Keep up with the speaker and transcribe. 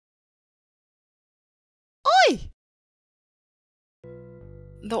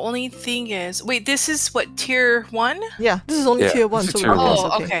The only thing is, wait, this is what, tier 1? Yeah, this is only tier 1, so tier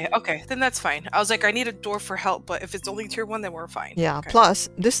okay, then that's fine. I was like, I need a door for help, but if it's only tier 1, then we're fine. Yeah, okay. Plus,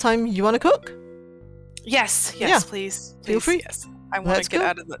 this time you want to cook? Yes, please. Feel free. Yes. I want to get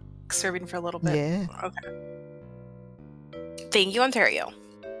out of the serving for a little bit. Yeah. Okay. Thank you, Ontario.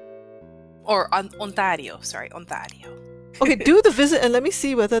 Or Ontario, sorry, Ontario. Okay, do the visit and let me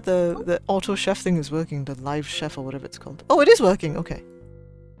see whether the auto chef thing is working, the live chef or whatever it's called. Oh, it is working, okay.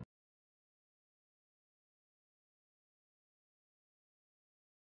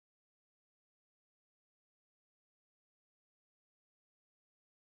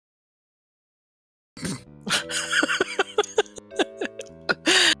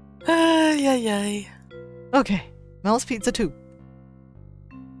 Okay, Mel's Pizza 2.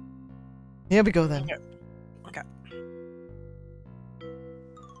 Here we go then. Okay.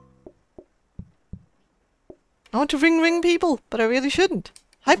 I want to ring people, but I really shouldn't.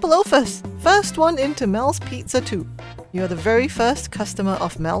 Hyperlophus, first one into Mel's Pizza 2. You are the very first customer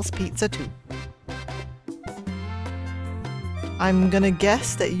of Mel's Pizza 2. I'm gonna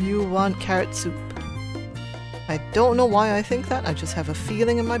guess that you want carrot soup. I don't know why I think that, I just have a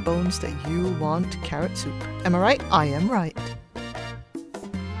feeling in my bones that you want carrot soup. Am I right? I am right.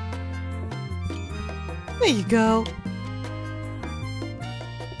 There you go.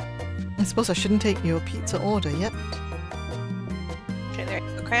 I suppose I shouldn't take your pizza order yet. Okay, there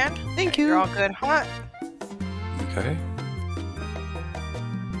you go, Cran. Thank you. You're all good, huh? Okay.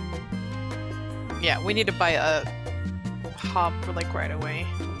 Yeah, we need to buy a hob for like right away.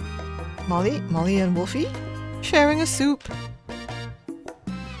 Molly and Wolfie sharing a soup.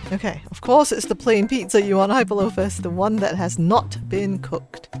 Okay, of course it's the plain pizza you want, Hyperlophus, the one that has not been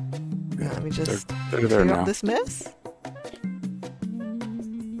cooked. Yeah, Let me just they're clear up this mess.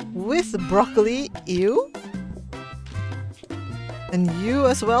 With broccoli, ew. And you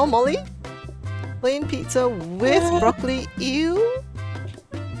as well, Molly. Plain pizza with broccoli, ew.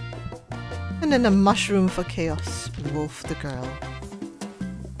 And then a mushroom for chaos, Wolf the girl.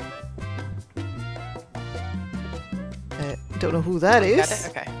 Don't know who that is. Got it?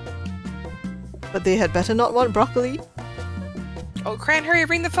 Okay. But they had better not want broccoli. Oh, Cran, hurry,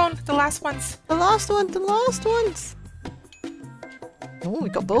 ring the phone. The last ones. The last ones. Oh, we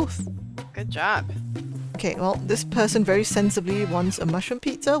got both. Good job. Okay, well, this person very sensibly wants a mushroom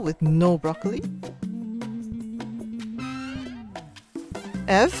pizza with no broccoli.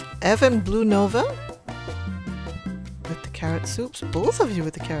 Ev and Blue Nova with the carrot soups. Both of you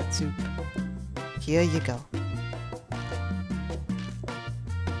with the carrot soup. Here you go.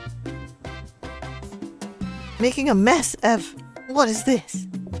 Making a mess, Ev. What is this?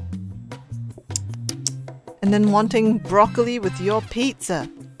 And then wanting broccoli with your pizza.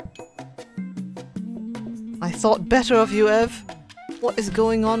 I thought better of you, Ev. What is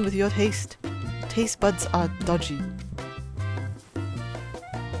going on with your taste? Taste buds are dodgy.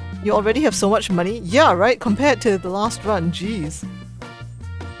 You already have so much money? Yeah, right? Compared to the last run, jeez.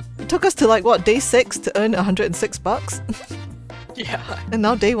 It took us to like, what, day 6 to earn 106 bucks? Yeah. And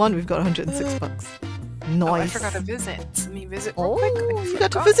now day 1 we've got 106 bucks. Nice. Oh, I forgot to visit. Let me visit real quick. You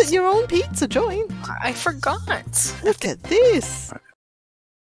got to visit your own pizza joint. I forgot. Look at this.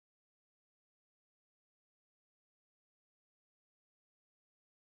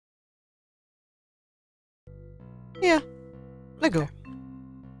 Yeah, let go.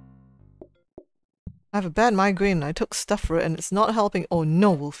 I have a bad migraine and I took stuff for it and it's not helping. Oh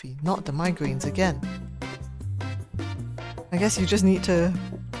no, Wolfie, not the migraines again. I guess you just need to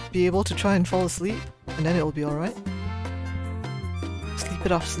be able to try and fall asleep and then it'll be alright. Sleep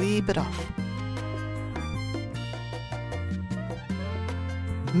it off, sleep it off.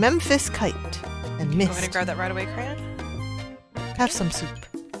 Memphis Kite and Mist. Go ahead and grab that right away, Cran. Have some soup.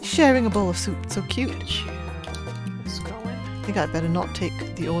 Sharing a bowl of soup, so cute. I think I'd better not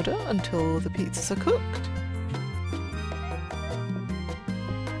take the order until the pizzas are cooked.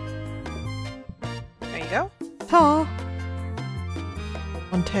 There you go. Ta!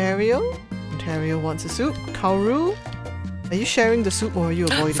 Ontario wants a soup. Kaoru, are you sharing the soup or are you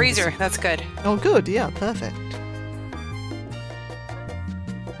avoiding freezer? The soup? That's good. Oh, good. Yeah, perfect.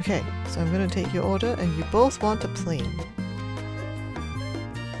 Okay, so I'm gonna take your order, and you both want a plain.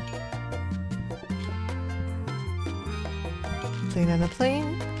 Plain and a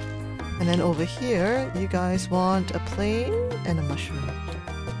plain. And then over here, you guys want a plain and a mushroom.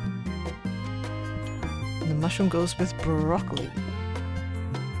 And the mushroom goes with broccoli.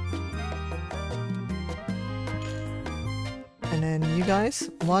 And then you guys,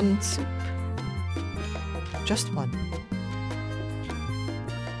 one soup. Just one.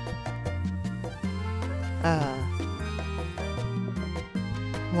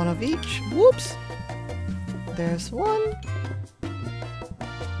 one of each. Whoops. There's one.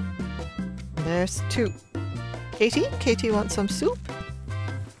 There's two. Katie? Katie wants some soup?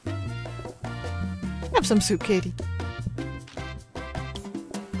 Have some soup, Katie.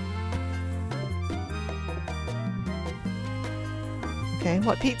 Okay,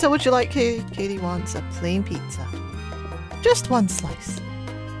 what pizza would you like, Katie? Katie wants a plain pizza. Just one slice.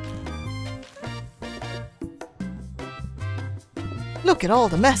 Look at all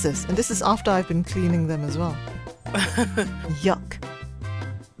the messes, and this is after I've been cleaning them as well. Yuck.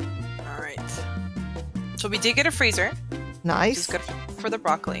 Alright. So we did get a freezer. Nice. Which is good for the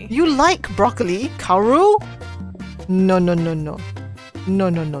broccoli. You like broccoli, Kaoru? No, no, no, no. No,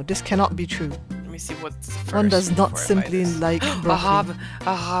 no, no. This cannot be true. Let me see what's first. One does not before I buy simply this. like A broccoli. hob.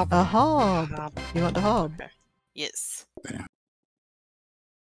 A hob. A hob. A hob. You want the hob? Okay. Yes. Yeah.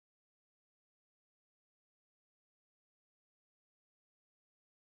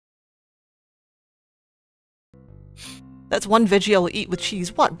 That's one veggie I will eat with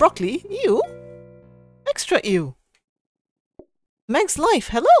cheese. What? Broccoli? Ew? Extra ew. Meg's Life.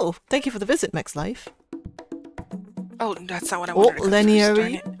 Hello. Thank you for the visit, Meg's Life. Oh, that's not what I Oh, wanted to cook first, darn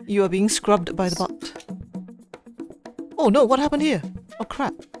Lenieri, it. you are being scrubbed by the butt. Oh no, what happened here? Oh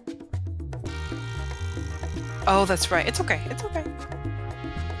crap. Oh, that's right. It's okay. It's okay.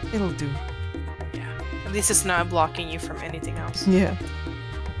 It'll do. Yeah. At least it's not blocking you from anything else. Yeah.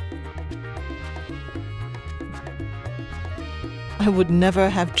 I would never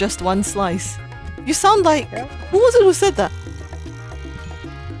have just one slice. You sound like... Yeah. Who was it who said that?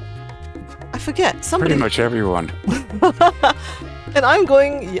 I forget. Somebody... Pretty much everyone. And I'm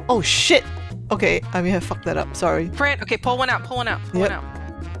going... Oh shit! Okay, I may have fucked that up. Sorry. Fran, okay, pull one out. Pull one out. Pull Yep. one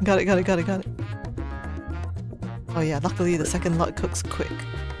out. Got it, got it, got it, got it. Oh yeah, luckily the second lot cooks quick.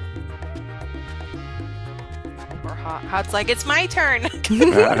 Or hot. Hot's like, it's my turn.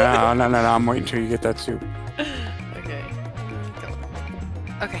 No, I'm waiting till you get that soup. Okay.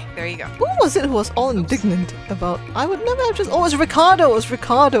 Okay, there you go. Who was it who was all indignant about... I would never have just... Oh, it was Ricardo! It was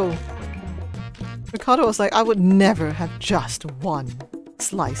Ricardo! Ricardo was like, I would never have just one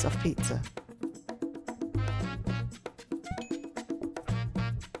slice of pizza.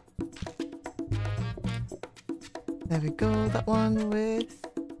 There we go, that one with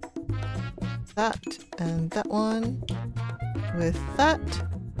that, and that one with that,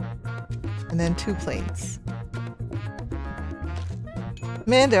 and then 2 planes.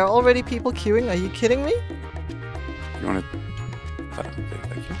 Man, there are already people queuing, are you kidding me? You want to... Thank you.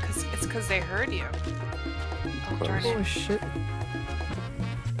 It's because they heard you. Oh, darn Oh it. shit. Oh,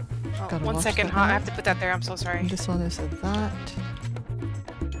 Gotta one wash second, that huh? I now. have to put that there. I'm so sorry. And this one is a that.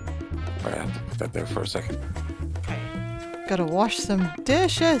 I have to put that there for a second. Okay. Gotta wash some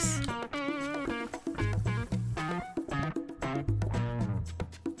dishes!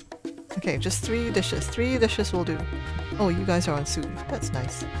 Okay, just 3 dishes. 3 dishes will do. Oh, you guys are on soup. That's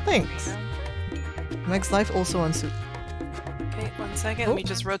nice. Thanks. Meg's Life also on soup. Okay, one second. Oh. Let me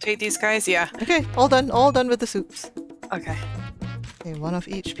just rotate these guys. Yeah. Okay, all done with the soups. Okay. Okay, one of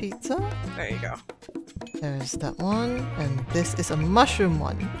each pizza. There you go. There's that one, and this is a mushroom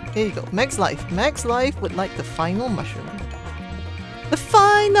one. Here you go. Meg's Life. Meg's Life would like the final mushroom. The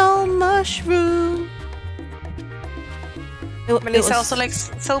final mushroom! Melissa also likes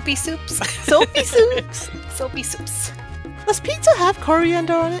soapy soups. Soapy soups! Soapy soups. Does pizza have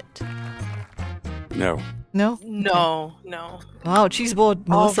coriander on it? No. No? No, no. Wow, cheese board.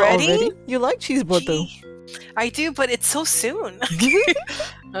 Melissa, Already? You like cheese board though. Gee, I do, but it's so soon.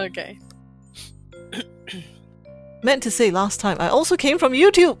 Okay. Meant to say last time, I also came from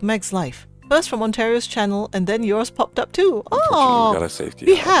YouTube, Meg's Life. First from Ontario's channel, and then yours popped up too. Unfortunately, we Oh, got a safety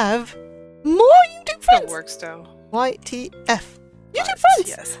we valve. have more YouTube Still friends. works though. YTF. YouTube friends!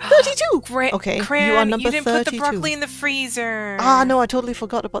 Yes. 32! Great. Okay, Cran, you are number you didn't put the 32. broccoli in the freezer. Ah, no, I totally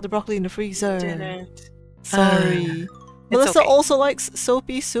forgot about the broccoli in the freezer. Didn't. Sorry. Melissa okay. also likes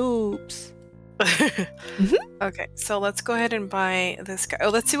soapy soups. Okay, so let's go ahead and buy this guy. Oh,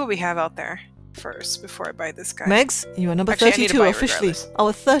 let's see what we have out there first before I buy this guy. Megs, you are number Actually, I need to 32 buy it officially. regardless.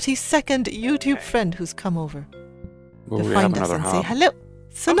 Our 32nd YouTube Okay. friend who's come over Will to we have find us another and say hob? hello.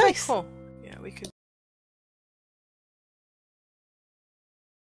 So Okay, nice. Cool. Yeah, we could.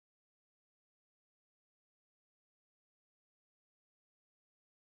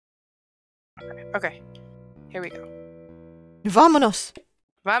 Okay, here we go. Vámonos.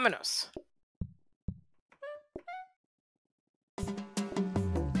 Vámonos.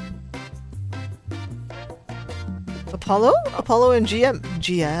 Apollo? Apollo and GM.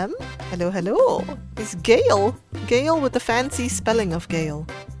 GM? Hello, hello. It's Gale. Gale with the fancy spelling of Gale.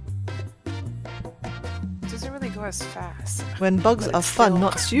 Does it really go go as fast. When bugs But are it's fun, still-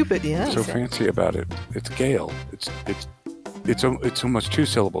 not stupid, yeah. So fancy about it. It's Gale. It's almost 2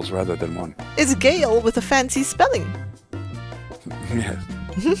 syllables rather than 1. It's Gale with a fancy spelling.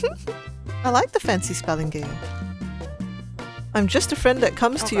 Yes. I like the fancy spelling, Gale. I'm just a friend that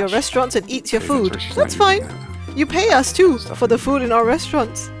comes Oh, to your gosh. restaurants and eats your Okay, food. why she's That's not fine. using that. You pay us too Stuff for the in food in our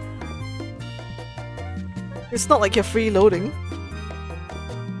restaurants. It's not like you're freeloading.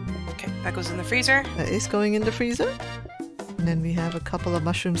 Okay, that goes in the freezer. That is going in the freezer. And then we have a couple of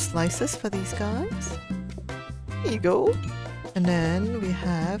mushroom slices for these guys. There you go. And then we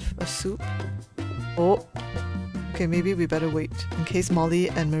have a soup. Oh. Okay, maybe we better wait in case Molly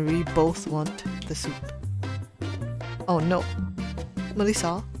and Marie both want the soup. Oh no.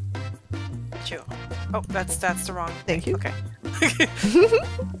 Melissa. Chill. Oh, that's the wrong. Thank you. Okay.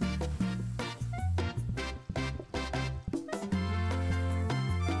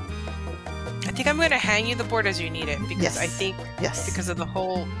 I think I'm going to hand you the board as you need it because Yes. I think Yes. because of the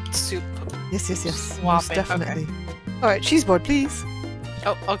whole soup. Yes, yes, yes. Swap Most it, okay. definitely. Alright, cheese board, please.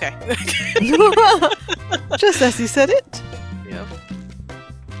 Oh, okay. Just as you said it. Yep.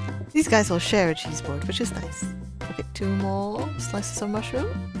 These guys will share a cheese board, which is nice. Okay, 2 more slices of mushroom.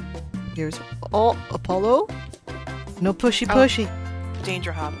 Here's Apollo. No pushy Oh. pushy.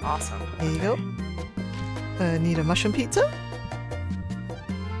 Danger Hob, awesome. There you go. Need a mushroom pizza.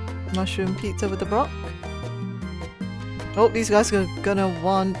 Mushroom pizza with the brock. Oh, these guys are gonna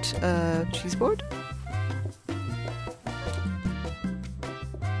want a cheese board.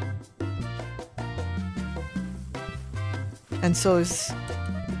 And so is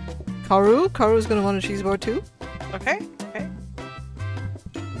Karu. Karu's gonna want a cheese board too. Okay. Okay.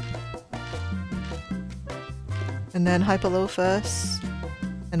 And then Hyperlophus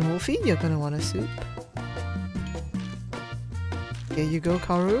and Wolfie, you're gonna want a soup. Here you go,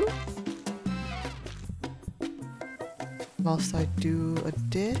 Karu. Whilst I do a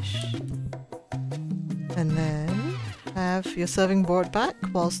dish. And then have your serving board back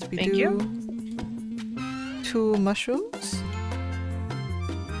whilst we Thank do you. 2 mushrooms.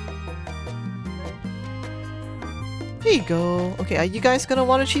 There you go. Okay, are you guys gonna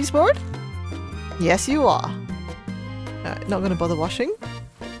want a cheese board? Yes, you are. Alright, not gonna bother washing.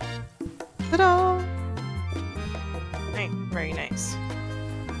 Ta-da! Right, very nice.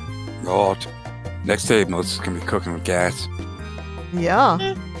 Oh, next day, Melissa's going to be cooking with gas.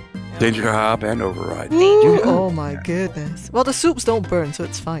 Yeah. Danger Hob and Override. Ooh, oh my goodness. Well, the soups don't burn, so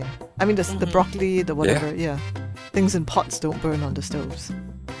it's fine. I mean, the Mhm. broccoli, the whatever, yeah. Things in pots don't burn on the stoves.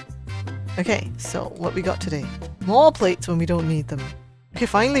 Okay, so what we got today? More plates when we don't need them. Okay,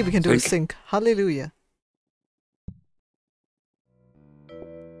 finally we can do a Sink. sink. Hallelujah.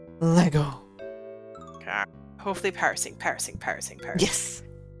 Lego. Okay. Hopefully parsing. Yes.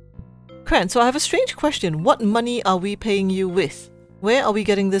 Cran, so I have a strange question. What money are we paying you with? Where are we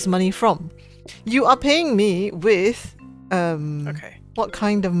getting this money from? You are paying me with, Okay. what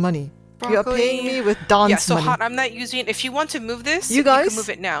kind of money? You are Broccoli. paying me with dance Yeah, so money. hot. I'm not using it. If you want to move this, You you guys, can move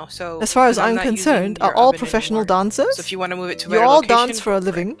it now. So As far as because I'm not using concerned, are your all oven professional anymore. dancers. So if you want to move it to You another all location, dance for a go it.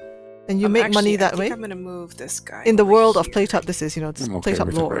 living, and you make Actually, money I that think way. I'm gonna move this guy. In the over world of here. PlateUp, this is, it's I'm okay PlateUp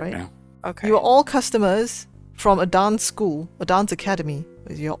with law, it right? now. Okay. You are all customers from a dance school, a dance academy.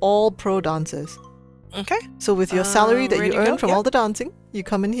 You're all pro dancers. Okay. So with your salary that ready you to earn go? from Yep. all the dancing, you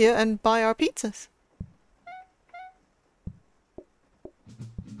come in here and buy our pizzas.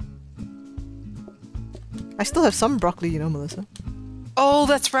 I still have some broccoli, you know, Melissa. Oh,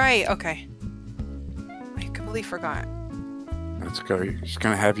 that's right. Okay. I completely forgot. Let's go. She's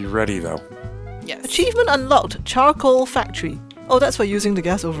going to have you ready, though. Yes. Achievement unlocked, charcoal factory. Oh, that's for using the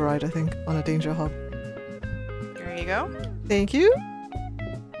gas override, I think, on a danger hub. There you go. Thank you.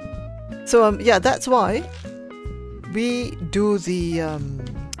 So yeah, that's why we do the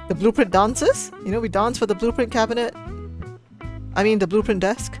blueprint dances. You know, we dance for the blueprint cabinet. I mean the blueprint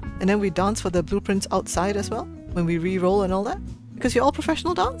desk, and then we dance for the blueprints outside as well when we re-roll and all that. Because you're all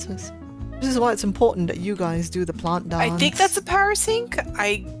professional dancers. This is why it's important that you guys do the plant dance. I think that's a power sync.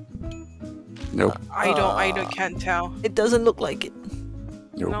 Nope. I don't can't tell. It doesn't look like it.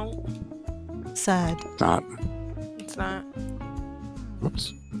 Nope. No, Sad. It's not. it's not.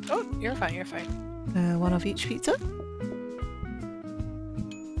 Whoops. Oh, you're fine. You're fine. One of each pizza.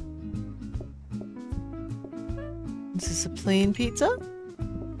 This is a plain pizza.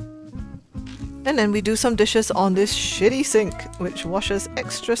 And then we do some dishes on this shitty sink, which washes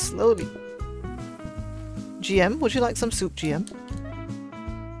extra slowly. GM, would you like some soup, GM?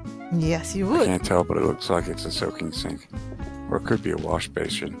 Yes, you I would. can't tell, but it looks like it's a soaking sink. Or it could be a wash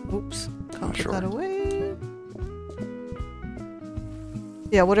basin. Oops, can't Not put sure. that away.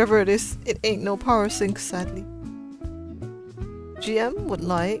 Yeah, whatever it is, it ain't no power sink, sadly. GM would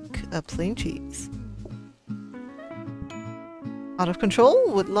like a plain cheese. Out of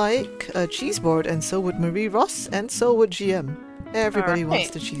Control would like a cheese board, and so would Marie Ross, and so would GM. Everybody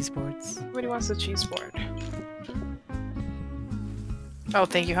wants the cheese boards. Everybody wants the cheese board. Oh,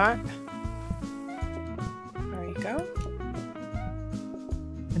 thank you, Hot. There you go.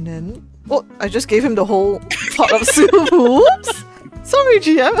 And then... Oh, I just gave him the whole pot of soup. Whoops! Sorry,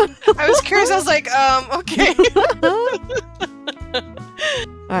 GM. I was curious. I was like, okay.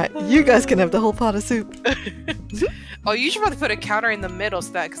 Alright, you guys can have the whole pot of soup. Oh, you should probably put a counter in the middle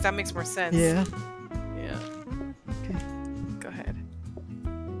so because that makes more sense. Yeah. Yeah. Okay. Go ahead.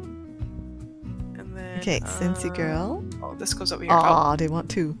 And then. Okay, Cincy girl. Oh, this goes over here. Aw, they want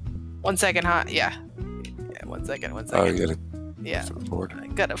two. 1 second, huh? Yeah. Yeah. 1 second. 1 Oh, second. you got it. Yeah. Board. I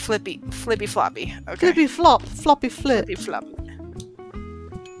got a flippy floppy. Okay. Flippy flop, floppy flip. Flippy flop.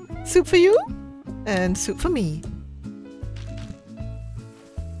 Soup for you, and soup for me.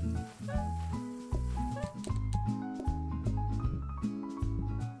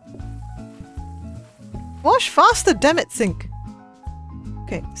 Wash faster, damn it, sink.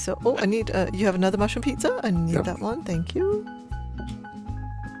 Okay, so I need. You have another mushroom pizza. I need Yep. that one. Thank you.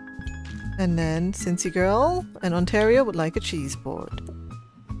 And then Cincy girl and Ontario would like a cheese board.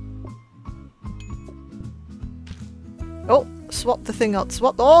 Oh, swap the thing out.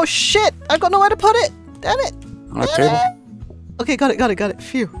 Swap. Oh shit! I've got nowhere to put it. Damn it. On a table. Okay, got it.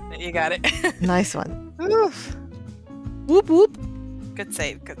 Phew. You got it. Nice one. Oof. Whoop whoop. Good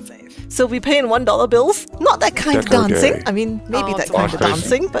save. Good save. So we pay in $1 bills. Not that kind of Deco dancing. day. I mean, maybe Oh, that it's kind of awesome.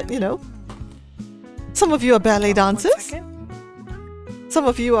 dancing, but you know. Some of you are ballet 1 dancers. second. Some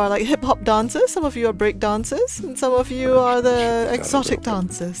of you are like hip hop dancers. Some of you are break dancers, and some of you are the exotic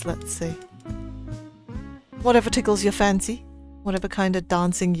dancers. Let's say. Whatever tickles your fancy, whatever kind of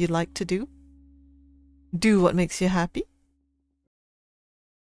dancing you like to do. Do what makes you happy.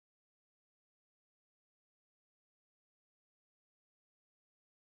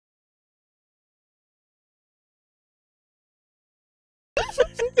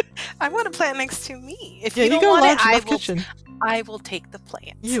 I want a plant next to me. If Yeah, you you don't go want large it, enough kitchen. I will take the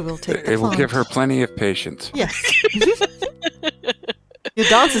plant. You will take the It will plant. give her plenty of patience. Yes. Your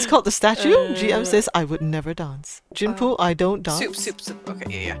dance is called the statue. GM says I would never dance. Jinpoo, I don't dance. Soup.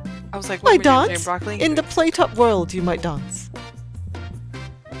 Okay, yeah. I was like, I what were you doing, dance. broccoli? In the PlateUp world, you might dance.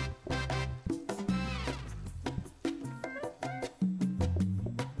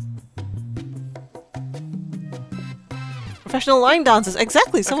 Professional line dancers.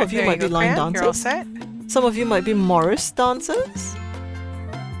 Exactly. Some Okay, of you there might be go, line Cran. You're all dancers. set. Some of you might be Morris dancers.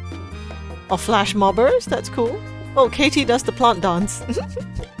 Or flash mobbers. That's cool. Oh, Katie does the plant dance.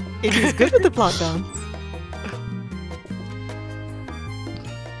 Katie's good with the plant dance.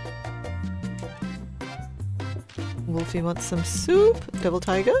 Wolfie wants some soup. Devil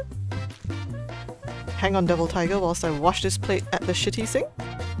Tiger. Hang on, Devil Tiger, whilst I wash this plate at the shitty sink.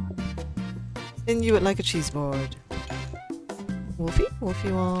 And you would like a cheese board. Wolfie?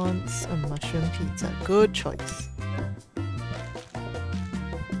 Wolfie wants a mushroom pizza. Good choice.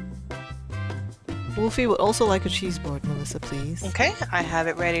 Wolfie would also like a cheese board, Melissa, please. Okay, I have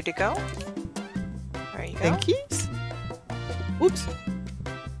it ready to go. There you go. Thank yous. Whoops.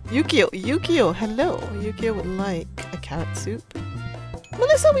 Yukio, hello. Yukio would like a carrot soup.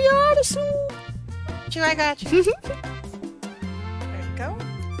 Melissa, we are out of soup. I got you. There you go.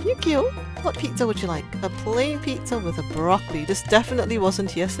 Yukio, what pizza would you like? A plain pizza with a broccoli. This definitely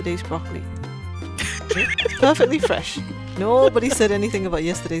wasn't yesterday's broccoli. It's perfectly fresh. Nobody said anything about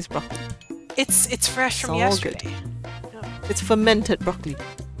yesterday's broccoli. It's fresh It's from all yesterday. It's fermented broccoli.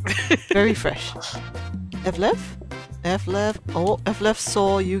 Very fresh. Evlev? Oh, Evlev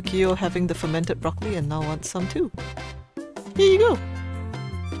saw Yukio having the fermented broccoli and now wants some too. Here you go.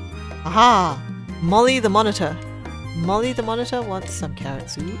 Aha! Molly the Monitor. Molly the Monitor wants some carrot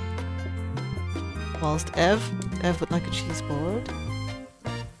soup. Whilst Ev would like a cheese board.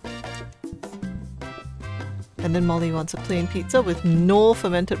 And then Molly wants a plain pizza with no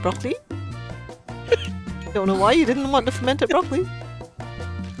fermented broccoli. Don't know why you didn't want the fermented broccoli.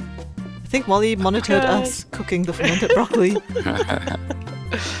 I think Molly monitored us cooking the fermented broccoli.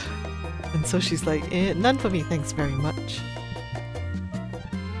 And so she's like, none for me, thanks very much.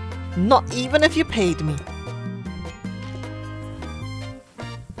 Not even if you paid me.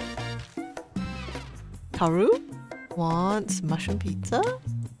 Karu wants mushroom pizza.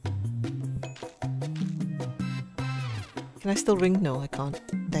 Can I still ring? No, I can't.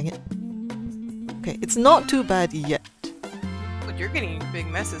 Dang it. Okay, it's not too bad yet. But you're getting big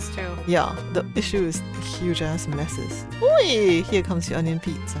messes too. Yeah, the issue is the huge ass messes. Oi! Here comes your onion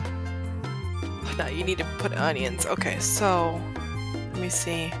pizza. No, you need to put onions. Okay, so me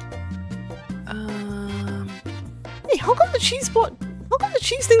see. Hey, how come the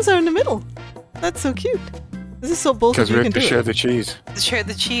cheese things are in the middle? That's so cute. This is so both of Because you we can have to do share it. the cheese. To share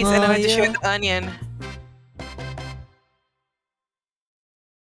the cheese, and I have to share yeah. the onion.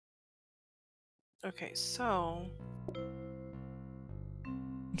 Okay, so...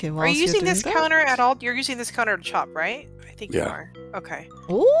 Okay, Are you whilst you're using doing this that- counter at all? You're using this counter to chop, right? I think you Yeah. are. Okay.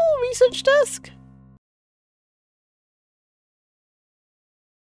 Oh, research desk.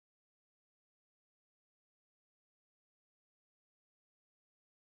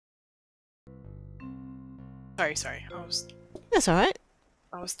 Sorry. That's all right.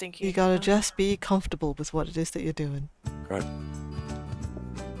 I was thinking. You gotta just be comfortable with what it is that you're doing. Right.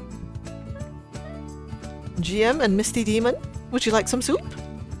 GM and Misty Demon, would you like some soup?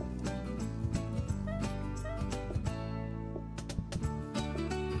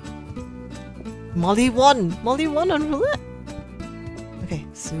 Molly won on roulette. Okay,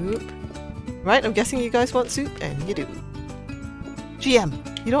 soup. Right, I'm guessing you guys want soup, and you do.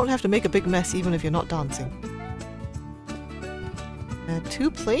 GM, you don't have to make a big mess even if you're not dancing.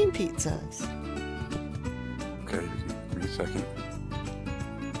 2 plain pizzas. Okay, give me a second.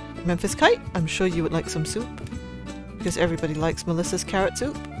 Memphis Kite, I'm sure you would like some soup. Because everybody likes Melissa's carrot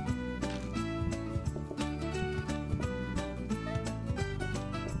soup.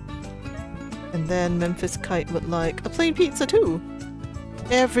 And then Memphis Kite would like a plain pizza too.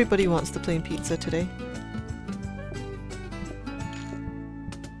 Everybody wants the plain pizza today.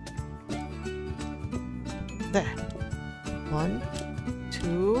 There. 1,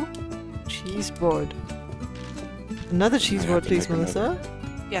 2, cheese board. Another cheese I board, have to please, make Melissa.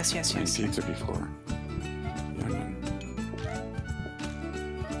 Yes. Plain pizza before. The onion.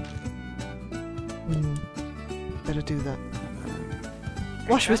 Better do that.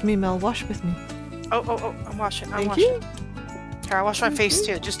 Wash with me, Mel. Wash with me. Oh, I'm washing. Thank you. Here, I'll wash my face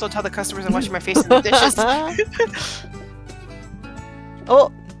too. Just don't tell the customers I'm washing my face in the dishes. Oh,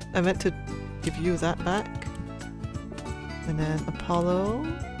 I meant to give you that back. And then Apollo,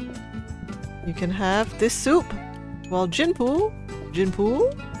 you can have this soup. While Jinpoo,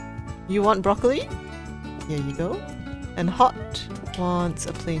 you want broccoli? Here you go. And Hot wants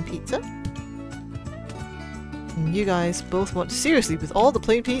a plain pizza. And you guys both want, seriously, with all the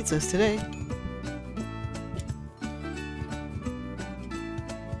plain pizzas today.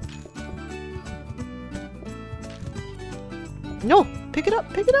 No! Pick it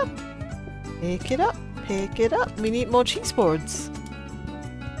up! Pick it up! Pick it up! Pick it up! We need more cheese boards.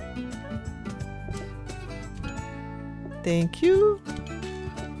 Thank you.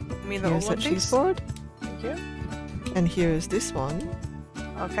 I mean the Here's old that one, cheese please. board. Thank you. And here's this one.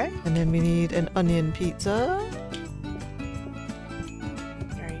 Okay. And then we need an onion pizza.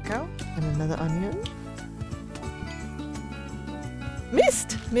 There you go. And another onion.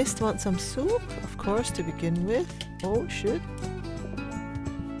 Mist wants some soup, of course, to begin with. Oh, shit.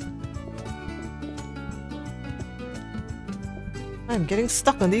 I'm getting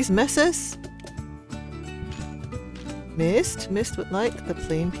stuck on these messes. Mist would like the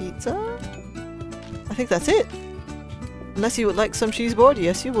plain pizza. I think that's it. Unless you would like some cheese board.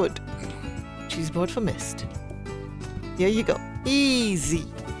 Yes, you would. Cheese board for Mist. Here you go. Easy.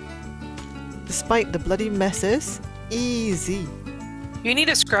 Despite the bloody messes, easy. You need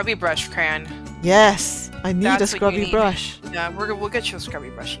a scrubby brush, Cran. Yes, I need That's a what you scrubby need. brush. Yeah, we'll get you a scrubby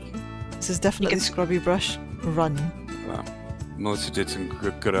brushy. This is definitely can- scrubby brush run. Wow. Melissa did some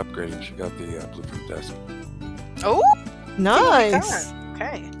good upgrading. She got the blueprint desk. Oh, Nice.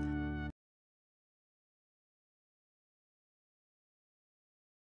 okay.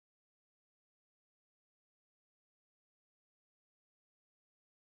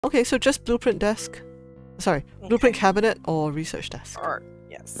 Okay, so just blueprint desk. Sorry, blueprint cabinet or research desk. Or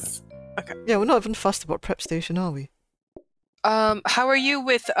yes. Yeah, we're not even fussed about prep station, are we? How are you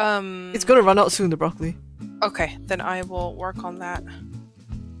with It's gonna run out soon, the broccoli. Okay, then I will work on that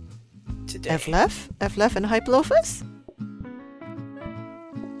today. FLEF and Hyperlophus?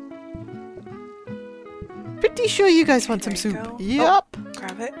 Pretty sure you guys want some There you soup. go. Yup.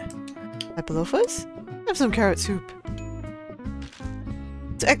 Grab it. Hyperlophus? Have some carrot soup.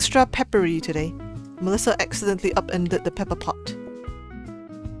 It's extra peppery today. Melissa accidentally upended the pepper pot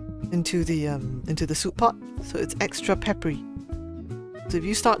into the soup pot, so it's extra peppery. So if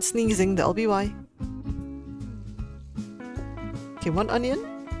you start sneezing, that'll be why. Okay, 1 onion.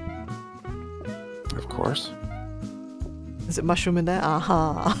 Of course. Is it mushroom in there?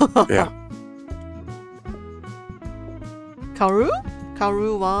 Aha. Yeah.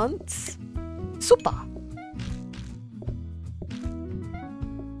 Karu wants super.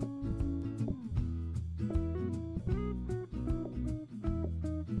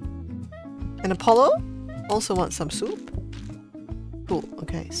 And Apollo also wants some soup. Cool.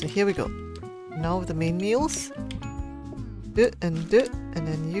 Okay, so here we go. Now with the main meals. And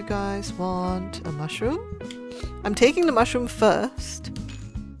then you guys want a mushroom. I'm taking the mushroom first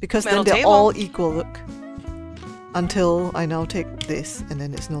because Metal then they're table. all equal, look. Until I now take this and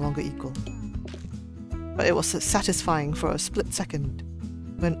then it's no longer equal. But it was satisfying for a split second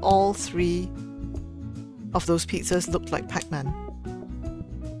when all 3 of those pizzas looked like Pac-Man.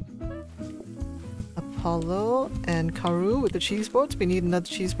 Apollo and Karu with the cheese boards. We need another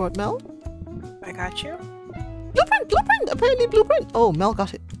cheese board, Mel. I got you. Blueprint! Blueprint! Apparently blueprint! Oh, Mel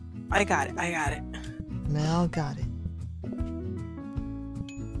got it. I got it. Mel got it.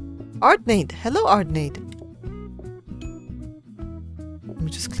 Ardnade! Hello, Ardnade! Let me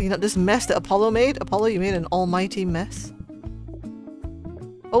just clean up this mess that Apollo made. Apollo, you made an almighty mess.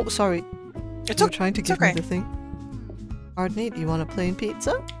 Oh, sorry. It's You're trying to give me okay. the thing. Ardnade, you want a plain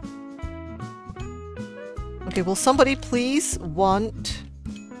pizza? Okay, will somebody please want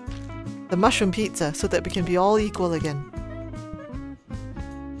the mushroom pizza so that we can be all equal again?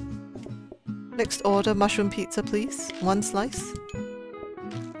 Next order, mushroom pizza, please. 1 slice.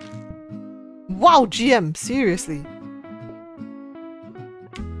 Wow, GM, seriously.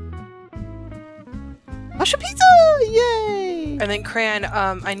 Mushroom pizza! Yay! And then Crayon,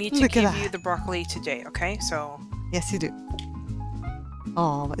 I need to Look at give you that. the broccoli today, okay? So Yes, you do.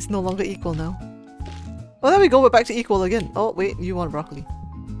 Oh, but it's no longer equal now. Oh, there we go, we're back to equal again. Oh, wait, you want broccoli.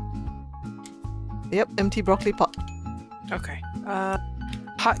 Yep, empty broccoli pot. okay.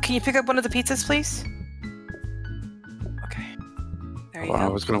 Can you pick up one of the pizzas, please? Okay. There you Well, I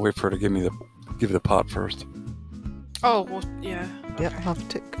go. was gonna wait for her to give you the pot first. Oh, well, yeah. Yep, okay. half a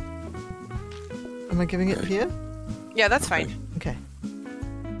tick. Am I giving it here? Yeah, that's Okay. fine. Okay.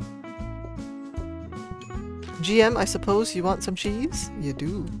 GM, I suppose you want some cheese? You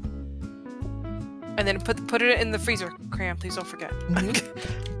do. And then put it in the freezer, Crayon. Please don't forget. Mhm.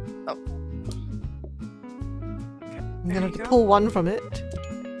 Oh. I'm There gonna you go. pull one from it.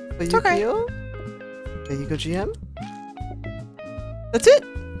 For you, okay. Cleo. There you go, GM. That's it!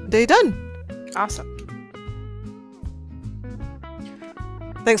 They're done! Awesome.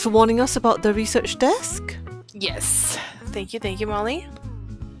 Thanks for warning us about the research desk. Yes. Thank you, Molly.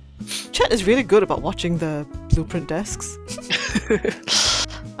 Chat is really good about watching the blueprint desks.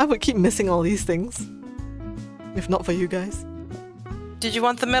 I would keep missing all these things. If not for you guys. Did you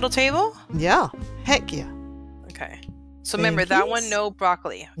want the metal table? Yeah. Heck yeah. Okay. So remember that one, Thankies. no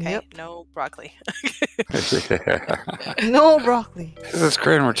broccoli. Okay, Yep. no broccoli. No broccoli. This is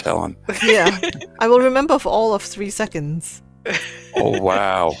Cranberry telling. Yeah. I will remember for all of 3 seconds. Oh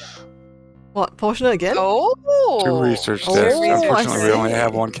wow. What, portion it again? Oh. 2 research Oh, desks. I Unfortunately, we only see.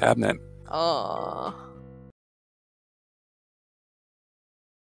 have 1 cabinet. Oh.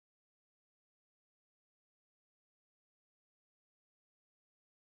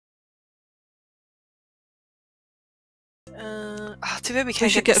 Too bad we We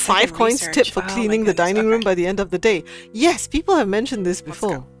can't should get get the 5 second coins research. tip for Oh my cleaning the goodness, dining room okay. by the end of the day. Yes, people have mentioned this Let's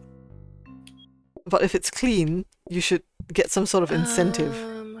before. go. But if it's clean, you should get some sort of incentive.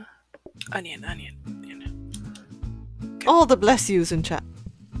 Onion. All the bless yous in chat.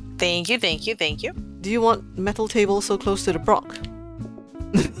 Thank you. Do you want metal table so close to the Brock?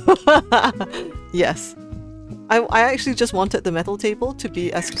 Yes. I actually just wanted the metal table to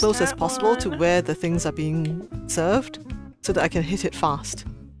be as There's close as that possible to one. where the things are being served so that I can hit it fast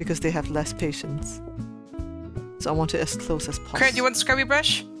because they have less patience. So I want it as close as possible. Karen, do you want the scrubby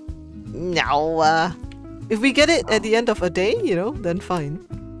brush? No, if we get it at the end of a day, you know, then fine.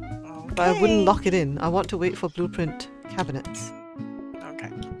 Okay. But I wouldn't lock it in. I want to wait for blueprint cabinets.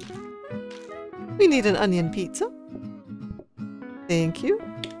 Okay. We need an onion pizza. Thank you.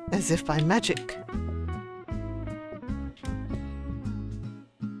 As if by magic.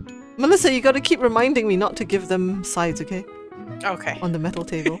 Melissa, you gotta keep reminding me not to give them sides, okay? Okay. On the metal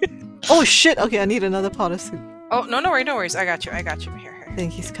table. Oh shit! Okay, I need another pot of soup. Oh, no worries. I got you. Here.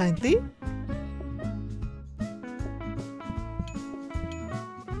 Thank you kindly.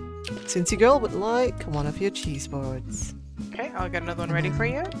 Cincy girl would like one of your cheese boards. Okay, I'll get another one ready for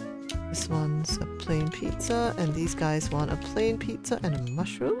you. This one's a plain pizza, and these guys want a plain pizza and a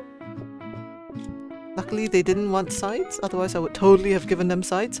mushroom. Luckily, they didn't want sides, otherwise I would totally have given them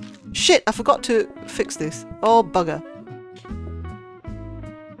sides. Shit, I forgot to fix this. Oh, bugger.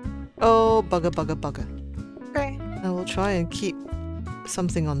 Oh, bugger. Okay. I will try and keep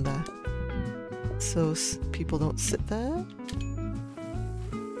something on there. So people don't sit there.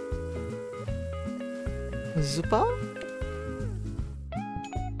 Zupa?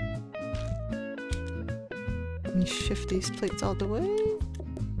 Let me shift these plates out the way.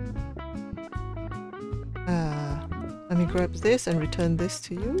 grab this and return this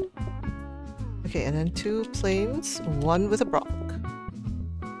to you. Okay, and then 2 plains, 1 with a brock.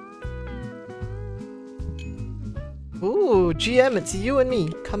 Ooh, GM, it's you and me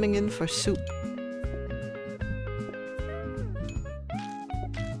coming in for soup.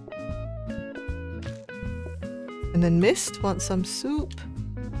 And then Mist wants some soup.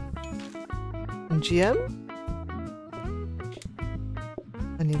 And GM?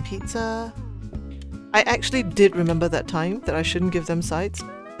 Onion pizza. I actually did remember that time that I shouldn't give them sides,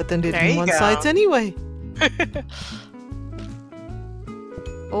 but then they didn't want sides anyway.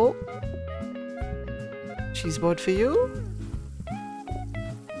 Oh. Cheese board for you.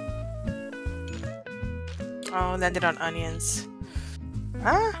 Oh, landed on onions.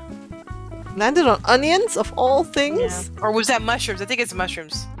 Huh? Landed on onions of all things? Yeah. Or was that mushrooms? I think it's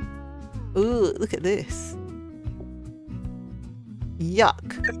mushrooms. Ooh, look at this.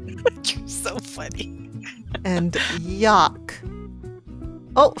 Yuck. You're so funny. And yuck.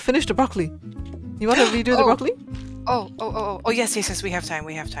 Oh, finish the broccoli. You want to redo the broccoli? Oh, yes, we have time,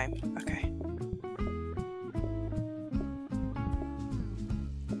 Okay.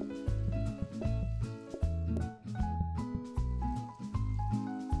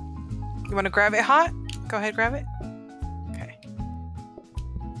 You want to grab it hot? Go ahead, grab it. Okay.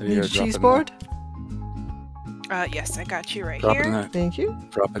 Need a cheese board? Yes, I got you right Dropping here. that. Thank you.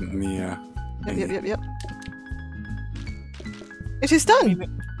 Drop it in the. Yep. It is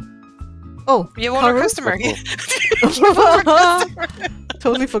done! Oh, you want a Karu? customer.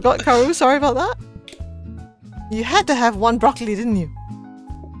 Totally forgot, Karu. Sorry about that. You had to have 1 broccoli, didn't you?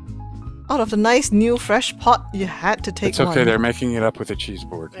 Out of the nice new fresh pot, you had to take It's okay, 1. they're making it up with a cheese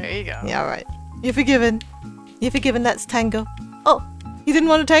board. There you go. Yeah, right. You're forgiven. You're forgiven, that's tango. Oh, he didn't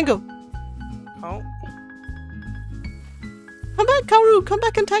want a tango. Oh. Come back, Karu. Come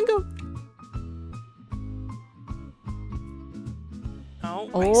back and tango. Oh,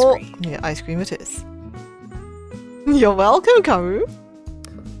 Oh, ice cream. yeah, ice cream it is. You're welcome, Karu.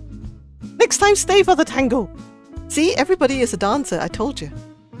 Next time, stay for the tango. See, everybody is a dancer, I told you.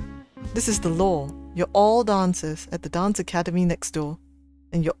 This is the law. You're all dancers at the dance academy next door.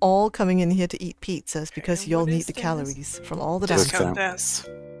 And you're all coming in here to eat pizzas because you all need the calories from all the dancers. Discount this.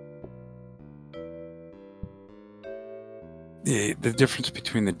 The difference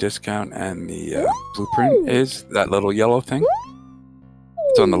between the discount and the blueprint is that little yellow thing.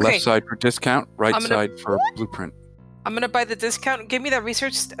 It's on the left side for discount, right side for blueprint. I'm gonna buy the discount. Give me that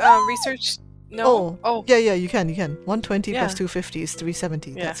research. No. Oh. Yeah, you can. 120 plus 250 is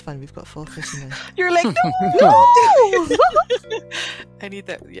 370. Yeah. That's fine. We've got 459. You're like, no! No! I need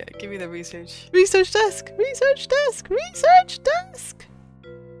that. Yeah, give me the research. Research desk!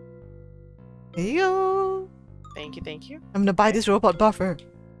 Here you go. Thank you. I'm gonna buy this robot buffer.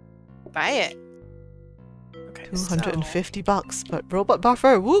 Buy it. Okay. 250 bucks, but robot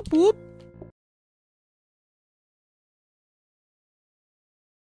buffer, whoop whoop.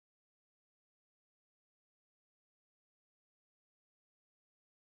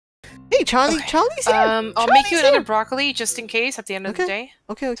 Hey Charlie, Okay. Charlie's here. I'll make you another broccoli just in case at the end of the day.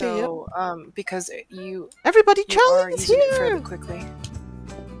 Okay, So, because Everybody, you are Charlie's using it here. fairly quickly.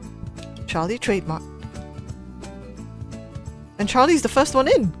 Charlie trademark. And Charlie's the first one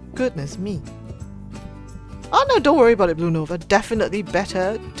in. Goodness me. Oh no, don't worry about it, Blue Nova. Definitely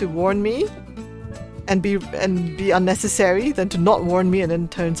better to warn me and be unnecessary than to not warn me and then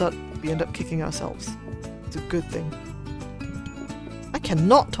turns out we end up kicking ourselves. It's a good thing. I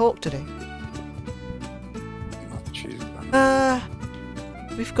cannot talk today. Not the cheese.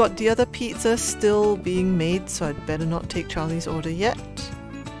 We've got the other pizza still being made, so I'd better not take Charlie's order yet.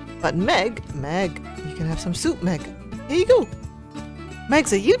 But Meg, you can have some soup, Meg. Here you go.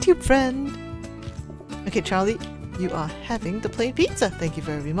 Meg's a YouTube friend. Okay, Charlie, you are having the plain pizza. Thank you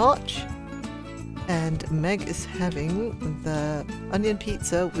very much. And Meg is having the onion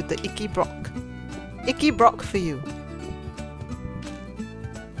pizza with the icky brock. Icky brock for you.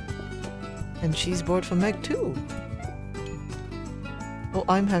 And cheese board for Meg too. Oh,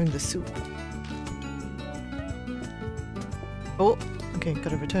 I'm having the soup. Oh, okay,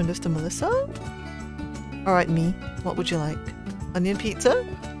 gotta return this to Melissa. Alright, me, what would you like? Onion pizza?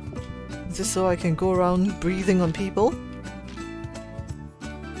 Is this so I can go around breathing on people?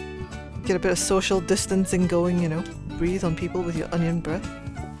 Get a bit of social distancing going, you know? Breathe on people with your onion breath.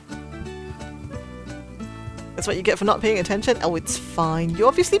 That's what you get for not paying attention? Oh, it's fine. You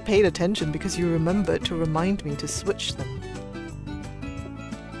obviously paid attention because you remembered to remind me to switch them.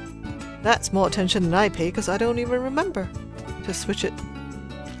 That's more attention than I pay because I don't even remember to switch it.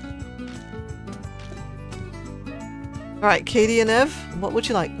 Alright, Katie and Ev, what would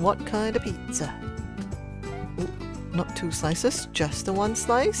you like? What kind of pizza? Ooh, not 2 slices, just the 1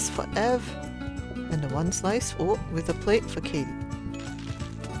 slice for Ev. And the 1 slice, with a plate for Katie.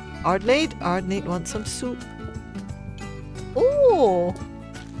 Ardnate wants some soup. Oh!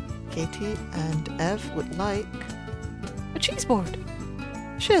 Katie and Ev would like a cheese board.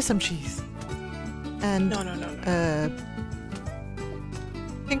 Share some cheese. And No.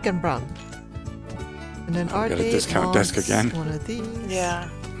 pink and brown. And then got a Ardnate discount wants desk again. one of these. Yeah.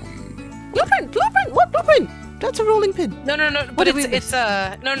 Blueprint! What blueprint? That's a rolling pin. No. What But did we it's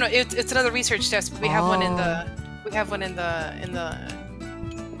another research desk. We have one in the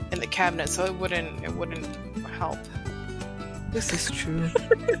cabinet, so it wouldn't help. This is true.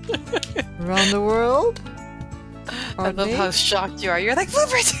 Around the world. I love how shocked you are. You're like,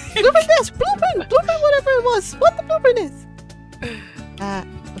 blueprint! Blueprint this! Blueprint! Blueprint whatever it was! What the blueprint is!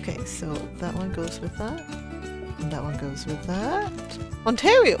 Okay, so that one goes with that. And that one goes with that.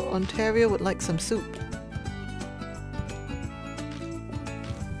 Ontario would like some soup.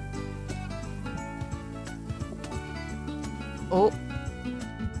 Oh.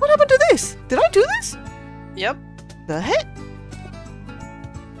 What happened to this? Did I do this? Yep. The heck?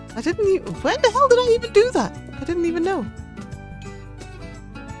 I didn't even... When the hell did I even do that? I didn't even know.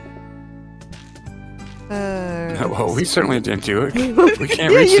 Well, we certainly didn't do it. We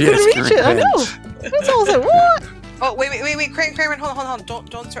can't yeah, reach you the couldn't reach it, I know. That's all I was like, what? Oh, wait, Cranberry, hold on. Don't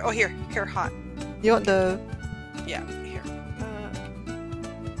start. Oh, here, hot. You want the... Yeah, here.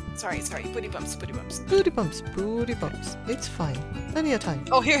 Sorry, booty bumps. Booty bumps. It's fine. Plenty of time.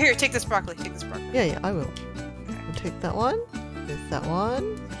 Oh, here, take this broccoli. Yeah, I will. I'll take that one. With that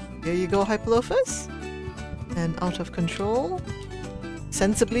one. Here you go, Hyperlophus. And out of control.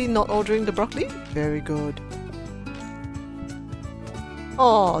 Sensibly not ordering the broccoli. Very good.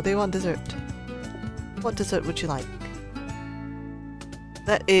 Oh, they want dessert. What dessert would you like?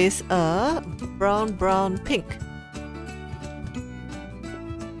 That is a brown pink.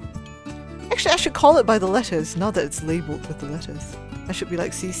 Actually, I should call it by the letters, now that it's labeled with the letters. I should be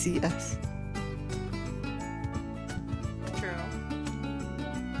like CCS. True.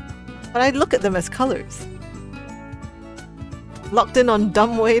 But I look at them as colors. Locked in on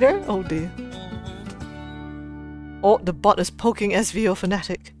dumb waiter? Oh dear. Oh, the bot is poking SVO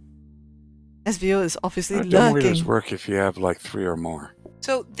fanatic. SVO is obviously Dumb waiters lurking. work if you have like 3 or more.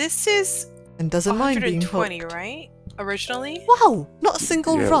 So this is And doesn't mind being 120, poked. right? Originally? Wow! Not a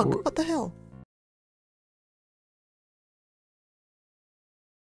single Yeah, rug. What the hell?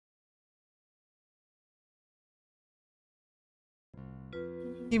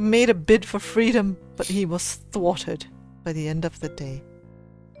 He made a bid for freedom, but he was thwarted by the end of the day.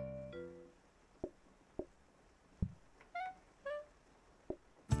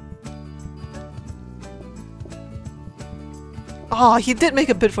 Ah, he did make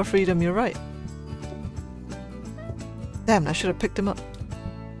a bid for freedom, you're right. Damn, I should have picked him up.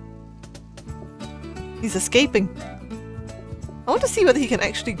 He's escaping. I want to see whether he can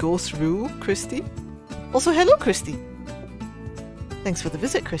actually go through Christy. Also, hello, Christy. Thanks for the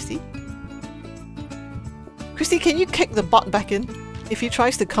visit, Christy. Christy, can you kick the bot back in? If he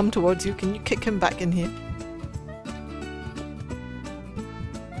tries to come towards you, can you kick him back in here?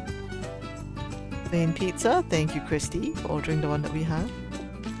 Plain pizza. Thank you, Christy, for ordering the one that we have.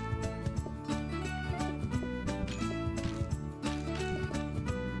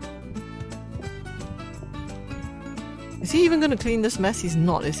 Is he even going to clean this mess? He's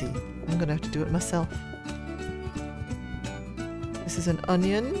not, is he? I'm going to have to do it myself. This is an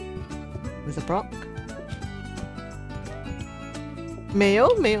onion with a brock.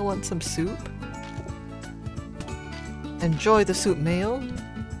 Mayo. Mayo wants some soup. Enjoy the soup, Mayo.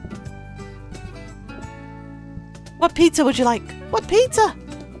 What pizza would you like? What pizza?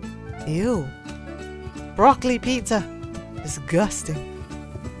 Ew. Broccoli pizza. Disgusting.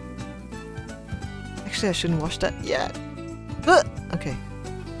 Actually, I shouldn't wash that yet. Okay.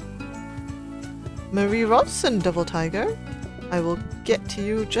 Marie Ross and Double Tiger. I will get to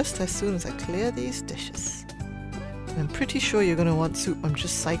you just as soon as I clear these dishes. I'm pretty sure you're gonna want soup. I'm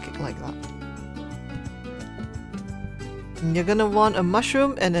just psychic like that. And you're gonna want a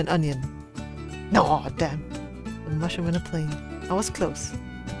mushroom and an onion. No, damn. A mushroom and a plain. I was close.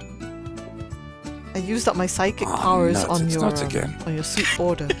 I used up my psychic powers on your soup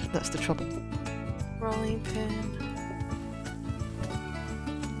order. That's the trouble. Rolling pin.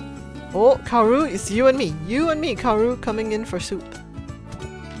 Oh, Kaoru, it's you and me. You and me, Kaoru, coming in for soup.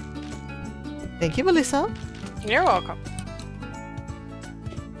 Thank you, Melissa. You're welcome.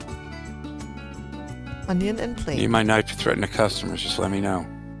 Onion and plain. Need my knife to threaten the customers, just let me know.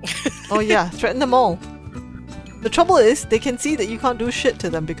 Oh yeah, threaten them all. The trouble is, they can see that you can't do shit to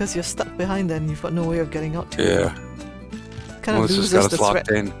them because you're stuck behind them and you've got no way of getting out to them. Yeah. kind of Melissa's loses got the us locked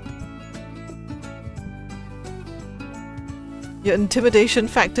threat. in. Your intimidation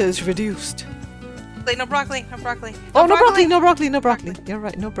factor is reduced. Wait, no broccoli, no broccoli. Oh, no broccoli, no broccoli, no broccoli. You're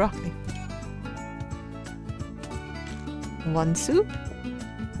right, no broccoli. One soup.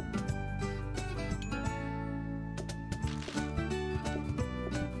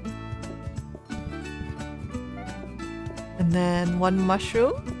 And then one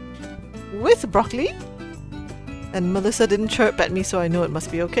mushroom with broccoli. And Melissa didn't chirp at me, so I know it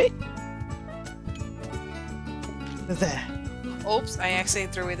must be okay. There. Oops, I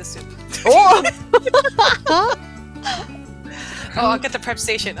accidentally threw away the soup. Oh! Oh, I'll get the prep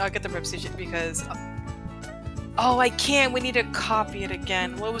station. I'll get the prep station because... Oh, I can't. We need to copy it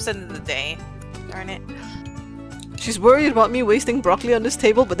again. What was the end of the day? Darn it. She's worried about me wasting broccoli on this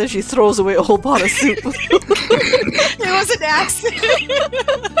table, but then she throws away a whole pot of soup. It was an accident.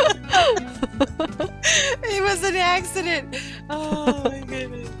 It was an accident. Oh my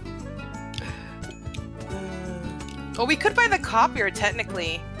goodness. Well, we could buy the copier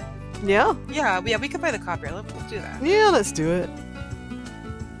technically. Yeah? Yeah, we could buy the copier. Let's do that. Yeah, let's do it.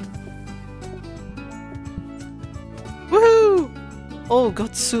 Woohoo! Oh,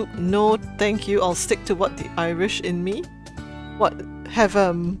 got soup. No, thank you. I'll stick to what the Irish in me. What? Have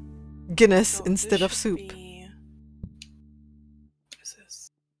Guinness So instead this of soup. should be- What is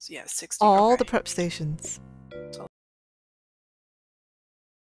this? So yeah, 60. All okay. the prep stations.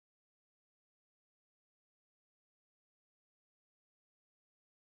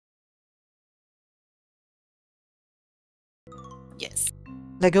 Yes.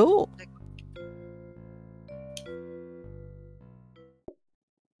 Let go.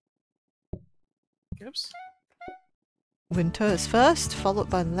 Oops. Winter is first, followed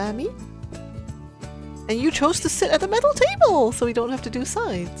by Lammy. And you chose to sit at the metal table, so we don't have to do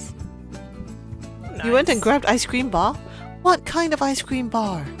sides. You went and Nice. grabbed ice cream bar? What kind of ice cream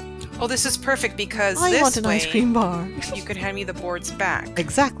bar? Oh, this is perfect because I this want an way ice cream bar. you could hand me the boards back.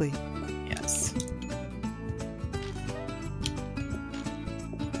 Exactly. Yes.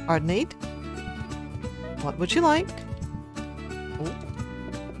 Ardenade? What would you like? Oh.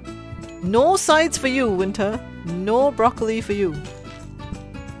 No sides for you, Winter. No broccoli for you.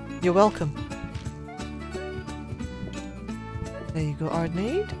 You're welcome. There you go,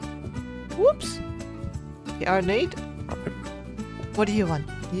 Ardenade. Whoops. Okay, Ardenade. What do you want?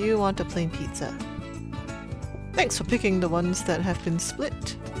 You want a plain pizza. Thanks for picking the ones that have been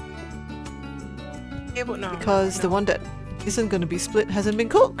split. Yeah, but no, Because no, the no. one that isn't going to be split hasn't been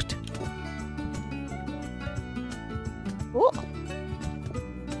cooked. Oh.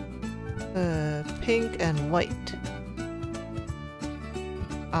 Pink and white.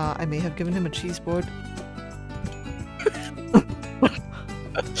 I may have given him a cheese board.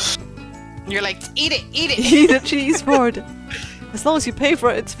 You're like, eat it, eat it. Eat a cheese board. As long as you pay for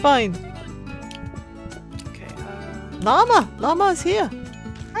it, it's fine. Okay. Llama! Llama is here.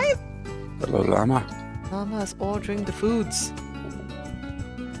 Hello, llama. Llama is ordering the foods.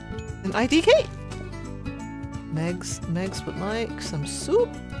 An IDK. Megs would like some soup.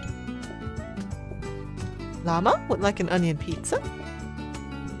 Llama would like an onion pizza.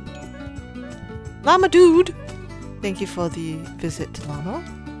 Llama dude! Thank you for the visit, Llama.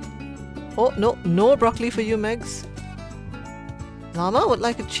 Oh, no broccoli for you, Megs. Llama would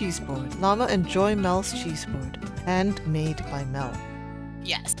like a cheese board. Llama enjoy Mel's cheese board. Handmade by Mel.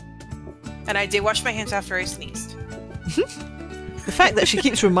 Yes. And I did wash my hands after I sneezed. The fact that she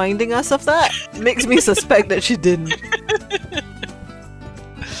keeps reminding us of that makes me suspect that she didn't.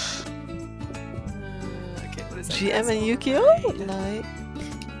 Okay, what is that? GM and Yukio would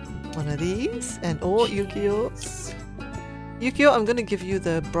like one of these. And oh, Yukio. Yukio, I'm gonna give you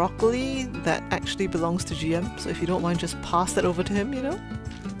the broccoli that actually belongs to GM. So if you don't mind, just pass that over to him, you know?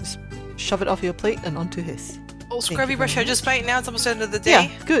 Just shove it off your plate and onto his. Oh, Thank scrubby you brush, very I just bite now. It's almost the end of the day.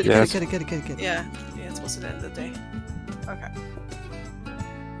 Yeah, good, Yes. good. Yeah, it's almost the end of the day. Okay.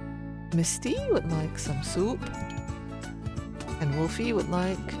 Misty would like some soup. And Wolfie would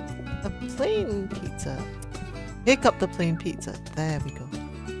like a plain pizza. Pick up the plain pizza. There we go.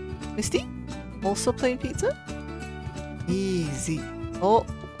 Misty? Also plain pizza? Easy. Oh,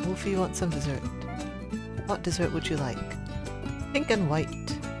 Wolfie wants some dessert. What dessert would you like? Pink and white.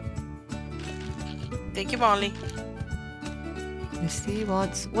 Thank you, Molly. Misty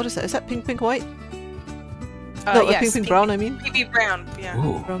wants... What is that? Is that pink, pink, white? No, yes, pink, brown, I mean. Pink, brown, yeah.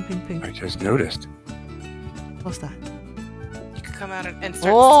 Ooh, Brown, pink. I just noticed. What's that? You could come out and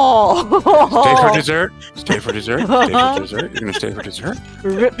start. Oh! Stay for dessert. Stay for dessert. Stay for dessert. You're gonna stay for dessert.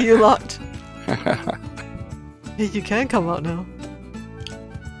 Rip you lot. Hey, you can come out now.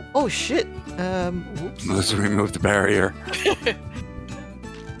 Oh shit! Whoops. Let's remove the barrier. Okay.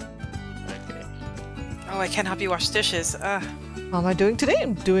 Oh, I can't help you wash dishes. How am I doing today?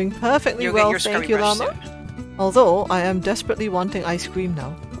 I'm doing perfectly You'll well, get your thank scrubby you, brush Llama. soon. Although, I am desperately wanting ice cream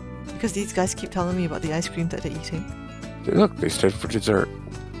now. Because these guys keep telling me about the ice cream that they're eating. Look, they stayed for dessert.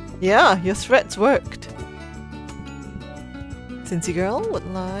 Yeah, your threats worked. Cincy girl would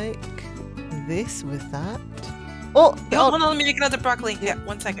like this with that. Oh, Hold on, let me make another broccoli. Yeah,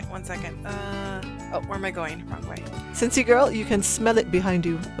 1 second, 1 second. Oh, where am I going? Wrong way. Cincy girl, you can smell it behind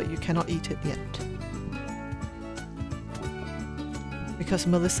you, but you cannot eat it yet. Because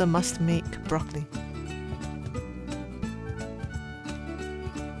Melissa must make broccoli.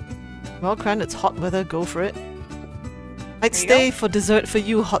 Well, Cran, it's hot weather, go for it. I'd stay for dessert for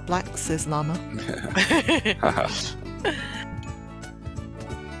you, Hot Black, says Llama.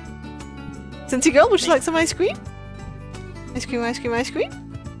 Cincy girl, would you like some ice cream? Ice cream, ice cream, ice cream?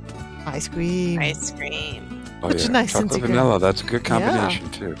 Ice cream. Ice cream. Oh, Such yeah. a nice Chocolate Cincy girl. vanilla, that's a good combination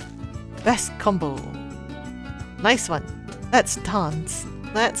too. Best combo. Nice one. Let's dance.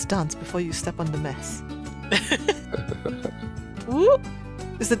 Let's dance before you step on the mess. Woo!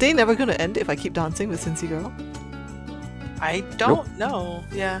 Is the day never going to end if I keep dancing with Cincy girl? I don't know.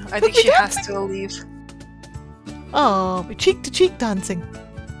 Yeah, I think she has to leave. Oh, we're cheek to cheek dancing.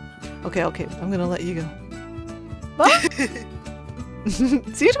 Okay, okay, I'm gonna let you go. Bye!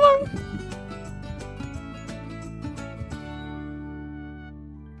 See you tomorrow!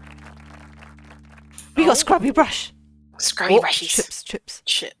 We got Scrubby Brush! Scrubby brushes. Chips, chips.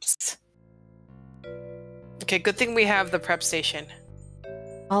 Chips. Okay, good thing we have the prep station.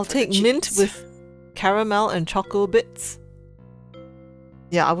 I'll For take the mint cheese. with caramel and choco bits.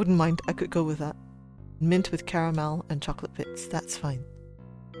 Yeah, I wouldn't mind. I could go with that. Mint with caramel and chocolate bits. That's fine.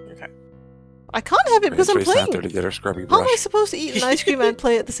 Okay. I can't have it because I'm Trace out there playing. to get her scrubby How am I brush. supposed to eat an ice cream and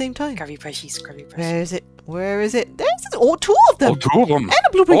play at the same time? Scrubby brushes, scrubby brushes. Where is it? Where is it? There's oh, two of them! Oh, two of them. And a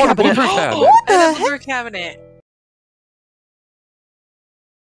blueprint Oh, and a cabinet! blueprint cabinet. What the And a heck? blueprint cabinet.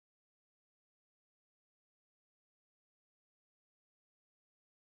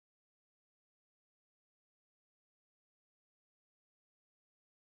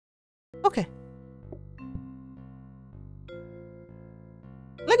 Okay.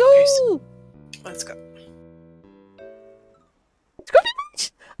 Let go! Let's go. Scrubby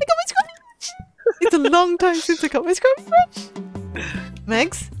brush! I got my scrubby brush! It's a long time since I got my scrubby brush!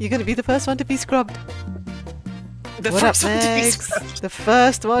 Megs, you're gonna be the first one to be scrubbed. The What first up, one to be Megs? scrubbed. The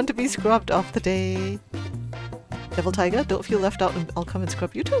first one to be scrubbed of the day. Devil Tiger, don't feel left out and I'll come and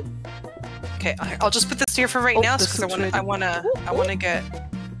scrub you too. Okay, I'll just put this here for right Oh, now the because soup's ready. I wanna get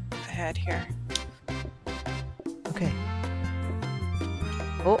ahead here. Okay.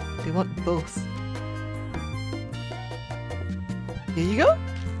 Oh, they want both. Here you go.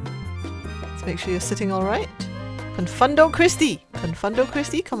 Let's make sure you're sitting all right. Confundo Christie! Confundo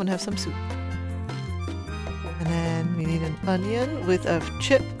Christie, come and have some soup. And then we need an onion with a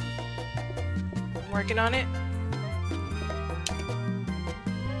chip. I'm working on it.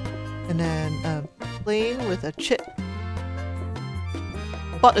 And then a plain with a chip.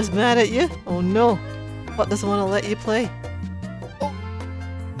 Bot is mad at you. Oh no. Bot doesn't want to let you play.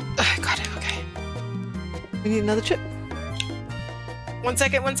 Got it, okay. We need another chip. 1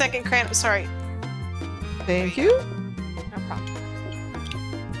 second, Cran. Sorry. Thank you.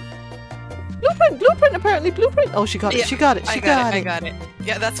 No problem. Blueprint, apparently blueprint. Oh, she got it, Yeah, she got it, I she got got it. it. I got it.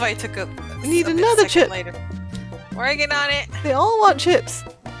 Yeah, that's why I took a. We need a another second chip. Later. Working on it. They all want chips.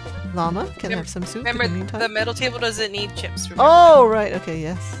 Llama can Remember- have some soup Remember, in the meantime. the metal table doesn't need chips. Remember Oh, right, okay,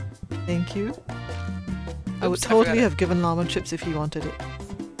 yes. Thank you. I would Oops, I totally forgot it. have given Llama chips if he wanted it.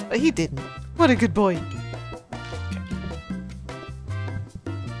 But he didn't. What a good boy.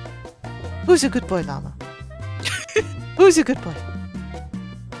 Who's a good boy, Llama? Who's a good boy?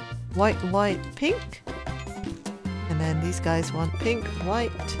 White, white, pink. And then these guys want pink,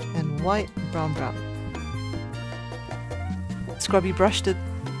 white, and white, brown, brown. Scrubby brush the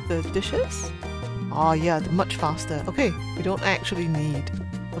dishes. Oh yeah, they're much faster. Okay, we don't actually need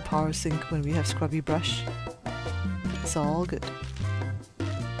a power sink when we have Scrubby brush. It's all good.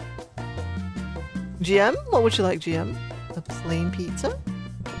 GM, what would you like, GM? A plain pizza?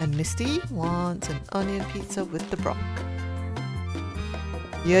 And Misty wants an onion pizza with the brock.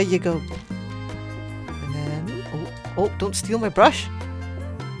 Here you go. And then, oh, don't steal my brush.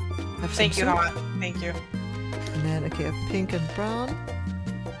 Have some Thank you, soup. Hot. Thank you. And then, okay, a pink and brown.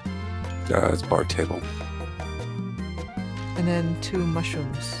 It's bar table. And then 2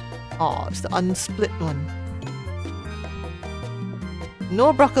 mushrooms. Oh, it's the unsplit one.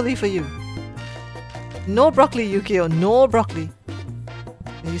 No broccoli for you. No broccoli, Yukio. No broccoli.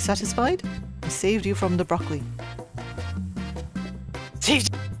 Are you satisfied? saved you from the broccoli.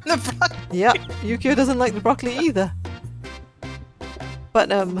 Saved the broccoli. Yep, Yukio doesn't like the broccoli either. But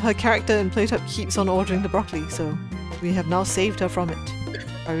her character in PlateUp keeps on ordering the broccoli, so we have now saved her from it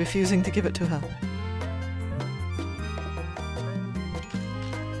by refusing to give it to her.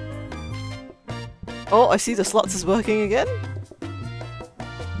 Oh, I see the slots is working again.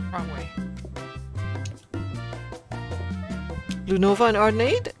 Wrong way. Blue Nova and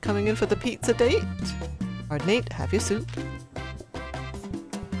Ardenade coming in for the pizza date. Ardenade, have your soup.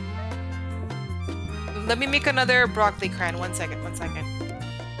 Let me make another broccoli cran. 1 second, 1 second.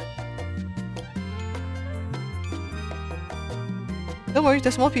 Don't worry,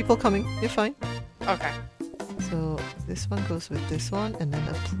 there's more people coming. You're fine. Okay. So this one goes with this one, and then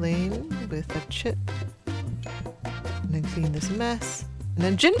a plain with a chip. And then clean this mess. And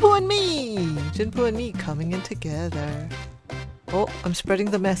then Jinpoo and me! Jinpoo and me coming in together. Oh, I'm spreading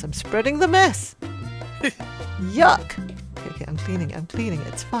the mess. I'm spreading the mess! Yuck! Okay, I'm cleaning.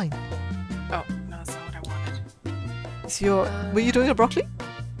 It's fine. Oh, no, that's not what I wanted. Is your... Were you doing a broccoli?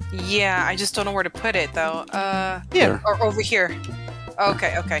 Yeah, I just don't know where to put it, though. Here. Or over here.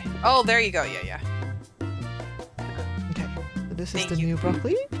 Okay, okay. Oh, there you go. Yeah, yeah. Okay, so this is Thank the you. new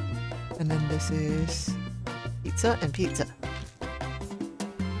broccoli. And then this is pizza and pizza.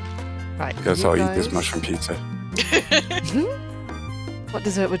 Right. Guess you I'll eat this guys- mushroom pizza. What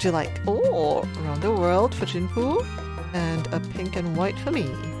dessert would you like? Oh, around the world for Jinpoo. And a pink and white for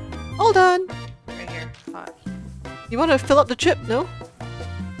me. All done! Right here. Hot. You want to fill up the chip, no?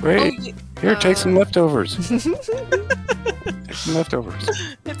 Wait, Oh, here, take some leftovers. Take some leftovers.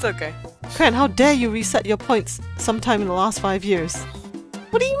 It's okay. Cran, how dare you reset your points sometime in the last 5 years?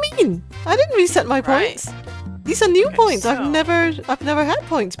 What do you mean? I didn't reset my Right. points. These are new Okay, points. so- I've never had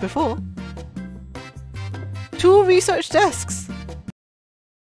points before. 2 research desks.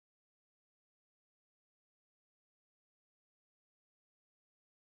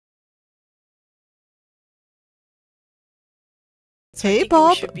 So I Hey, think we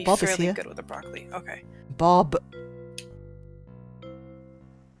Bob. should be Bob is fairly here. good with the broccoli. Okay. Bob.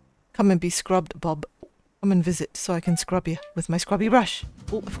 Come and be scrubbed, Bob. Come and visit so I can scrub you with my scrubby brush.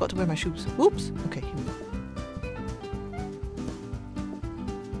 Oh, I forgot to wear my shoes. Oops. Okay, here we go.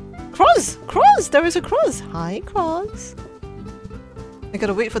 Croz! Croz! There is a Croz! Hi, Croz. I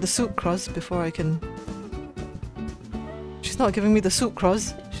gotta wait for the soup, Croz, before I can... She's not giving me the soup,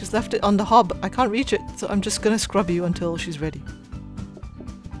 Croz. She's left it on the hob. I can't reach it, so I'm just gonna scrub you until she's ready.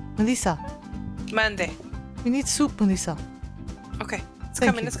 Melissa, Mande. we need soup, Melissa. Okay. It's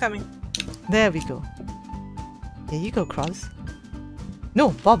Thank coming, you. it's coming. There we go. There you go, Croz. No,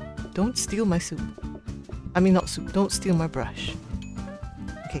 Bob, don't steal my soup. I mean, not soup, don't steal my brush.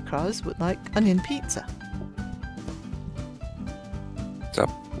 Okay, Croz would like onion pizza. What's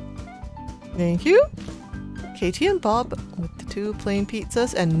up? Thank you. Katie and Bob with the 2 plain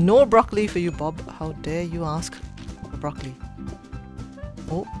pizzas and no broccoli for you, Bob. How dare you ask for broccoli?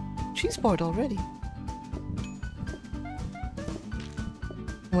 Oh, cheese board already.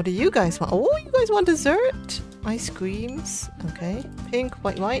 What do you guys want? Oh, you guys want dessert? Ice creams. Okay. Pink,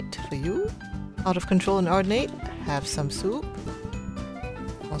 white, white for you. Out of control and Ardenate. Have some soup.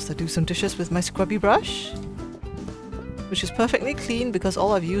 Whilst I do some dishes with my scrubby brush. Which is perfectly clean because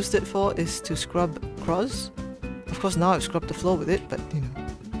all I've used it for is to scrub Croz. Of course now I've scrubbed the floor with it, but you know,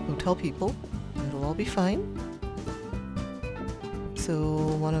 don't tell people. It'll all be fine. So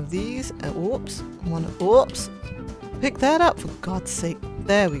one of these, oops, oops. Pick that up for God's sake.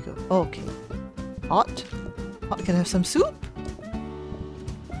 There we go. Okay. Hot. Hot can have some soup.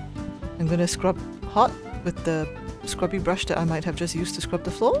 I'm gonna scrub Hot with the scrubby brush that I might have just used to scrub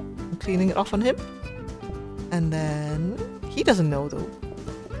the floor. I'm cleaning it off on him. And then... He doesn't know though.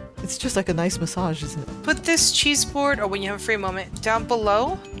 It's just like a nice massage, isn't it? Put this cheese board, or when you have a free moment, down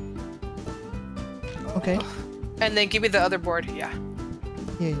below. Okay. And then give me the other board. Yeah.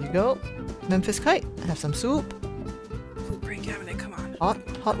 Here you go. Memphis Kite. Have some soup. Blueprint cabinet, come on. Hot.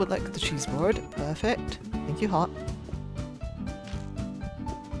 Hot would like the cheese board. Perfect. Thank you, Hot.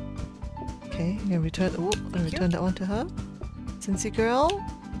 Okay, I'm gonna return. Oh, I'm gonna return that one to her. Cincy Girl.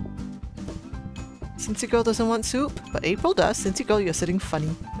 Cincy Girl doesn't want soup, but April does. Cincy Girl, you're sitting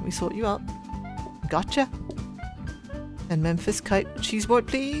funny. Let me sort you out. Gotcha. And Memphis Kite cheese board,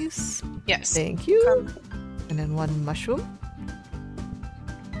 please. Yes. Thank you. Come. And then 1 mushroom.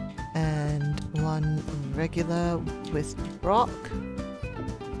 And 1 regular with rock.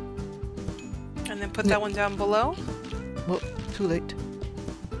 And then put that one down below. Whoop, too late.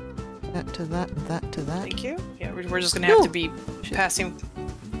 That to that, that to that. Thank you. Yeah, we're just gonna have No. to be Shit. passing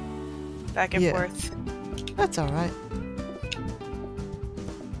back and Yeah. forth. That's alright.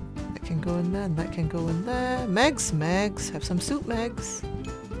 I can can go in there, and that can go in there. Megs, have some soup, Megs.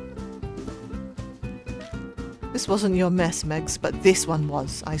 This wasn't your mess, Megs, but this one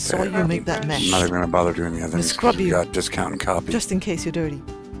was. I saw you make that mess. I'm not even gonna bother doing the other ones. Scrub you. Got discount and copy. Just in case you're dirty.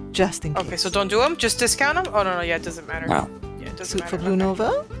 Just in case. Okay, so don't do them. Just discount them. Oh no, yeah, it doesn't matter. No. Yeah, it doesn't Soup matter. for Blue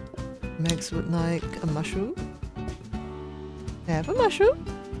Nova. Megs would like a mushroom. Have a mushroom.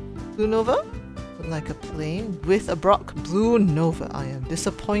 Blue Nova would like a plain with a Blue Nova. I am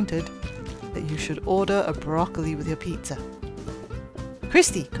disappointed that you should order a broccoli with your pizza.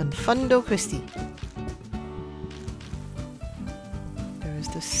 Christy, Confundo Christy. There is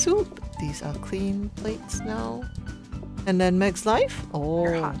the soup. These are clean plates now. And then Meg's Life.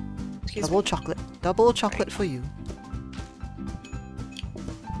 Oh, double chocolate. Double chocolate for you.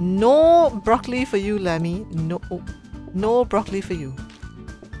 No broccoli for you, Lemmy. No broccoli for you.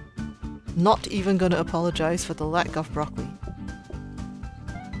 Not even gonna apologize for the lack of broccoli.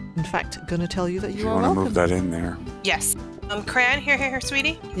 In fact, gonna tell you that you are welcome. Move that in there. Yes. Crayon, here,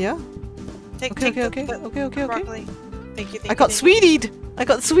 sweetie. Yeah. Take Okay. broccoli. Thank you. I got sweetied. I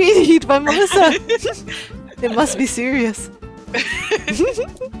got sweetied by Melissa. It must be serious.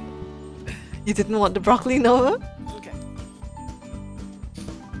 You didn't want the broccoli, Nova? Okay.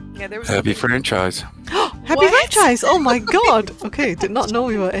 Yeah, there was. Happy franchise. Happy franchise! Oh my god! Okay, did not know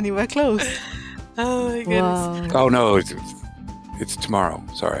we were anywhere close. Oh my goodness. Wow. Oh no, it's tomorrow.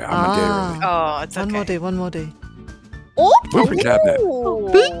 Sorry, I'm a day early. Oh, it's okay. One more day. Oh! Blueprint cabinet. Oh.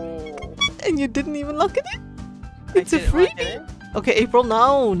 And you didn't even look at it? I It's a didn't like freebie! Okay, April,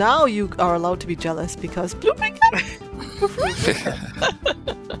 now you are allowed to be jealous because Blueprint cabinet! For free.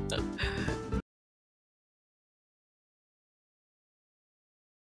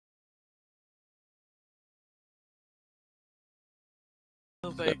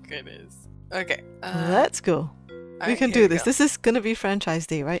 Oh my goodness. Okay. Let's go. We can do this. This is gonna be franchise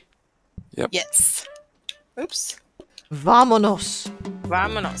day, right? Yep. Yes. Oops. Vámonos!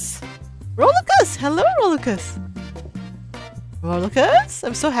 Vámonos. Rollicus! Hello, Rollicus! Rollicus!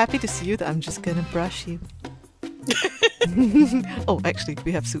 I'm so happy to see you that I'm just gonna brush you. Oh, actually,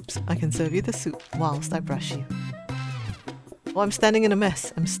 we have soups. I can serve you the soup whilst I brush you. Oh, I'm standing in a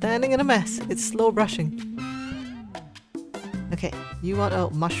mess. It's slow brushing. Okay, you want a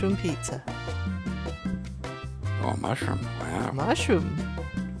mushroom pizza. Oh, mushroom. Wow. Mushroom.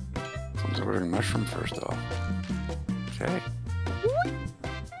 Someone's ordering mushroom first off. Okay.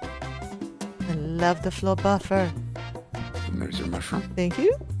 I love the floor buffer. And there's your mushroom. Thank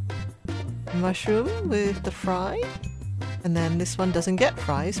you. Mushroom with the fry. And then this one doesn't get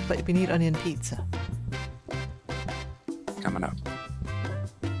fries, but we need onion pizza. Coming up.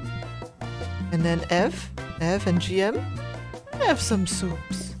 And then Ev and GM have some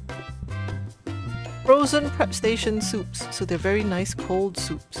soups. Frozen prep station soups, so they're very nice cold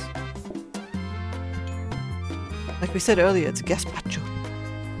soups. Like we said earlier, it's gazpacho.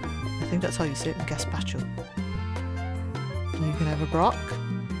 I think that's how you say it, gazpacho. And you can have a brock,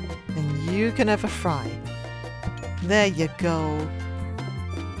 and you can have a fry. There you go.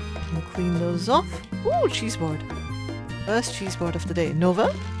 And clean those off. Ooh, cheese board. First cheese board of the day.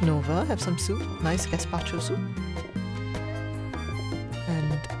 Nova, have some soup. Nice gazpacho soup.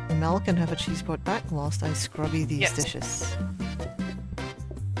 And Mel can have a cheese board back whilst I scrubby these dishes.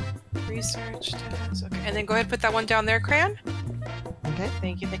 Research tabs. Okay, and then go ahead and put that one down there, Crayon. Okay.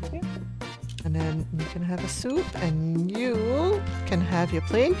 Thank you. And then you can have a soup, and you can have your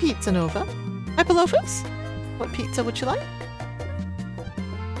plain pizza, Nova. Hyperloafers? What pizza would you like?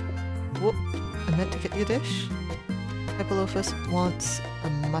 Whoop, I meant to get your dish. Hyperloafers wants a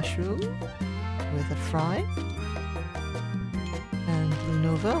mushroom with a fry. And Blue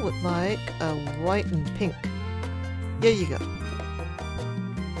Nova would like a white and pink. There you go.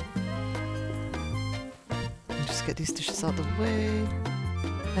 And just get these dishes out of the way.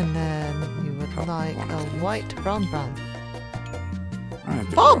 And then you would like a white brown.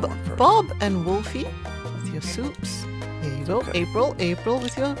 Bob and Wolfie with your soups. Here you go. Okay. April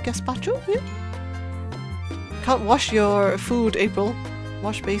with your gazpacho here. Can't wash your food, April.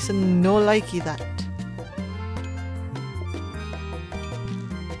 Wash basin, no likey that.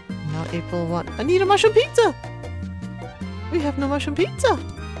 Now April I need a mushroom pizza! We have no mushroom pizza!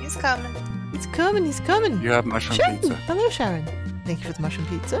 He's coming. He's coming. You have mushroom pizza. Hello, Sharon. Thank you for the mushroom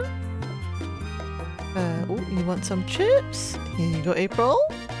pizza. Oh, you want some chips? Here you go, April.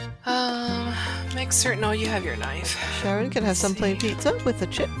 Make certain you have your knife. Sharon can have some plain pizza with a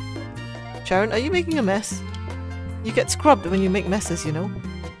chip. Sharon, are you making a mess? You get scrubbed when you make messes, you know.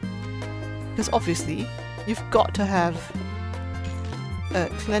 Because obviously, you've got to have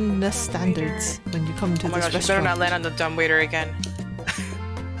cleanliness standards when you come to this restaurant. You better not land on the dumb waiter again.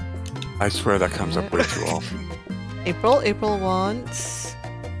 I swear that comes up way too often. April wants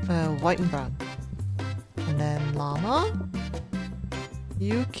white and brown. And then llama.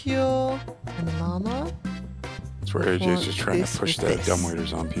 Yukio and llama. It's where AJ's just trying to push the this.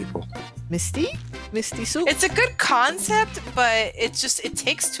 dumbwaiters on people. Misty? Misty soup? It's a good concept, but it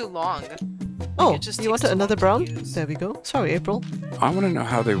takes too long. Oh, it just you takes wanted too another long to brown? use. There we go. Sorry, April. I want to know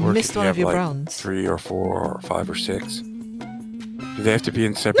how they work. Missed if you one have of your like browns. 3 or 4 or 5 or 6. Do they have to be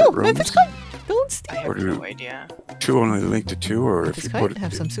in separate No, rooms? Memphis Kite! Don't steal! I have no idea. 2 only link to 2, or Memphis if you Kite, put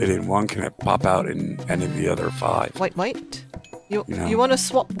have some it soup. in one, can it pop out in any of the other 5? White. You know. want to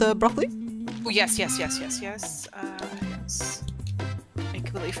swap the broccoli? Oh, yes. Yes. I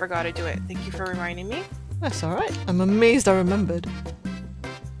completely forgot to do it. Thank you for reminding me. That's alright. I'm amazed I remembered.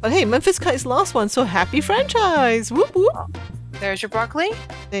 But hey, Memphis Kite's last one, so happy franchise! Whoop whoop! There's your broccoli.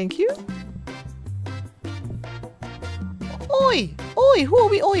 Thank you. Oi! Oi! Who are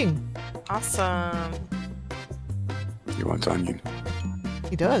we oing? Awesome. He wants onion.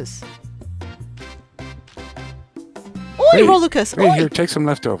 He does. Oi, Hey, Rolucus! Hey, Oi! here, take some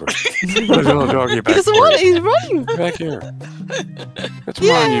leftovers. There's a little doggy He back doesn't here. want it, he's running! Back here. That's some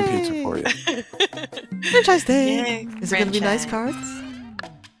onion pizza for you. Franchise day! Yay, Is it gonna be nice franchise. cards?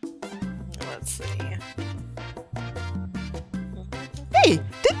 Let's see. Hey!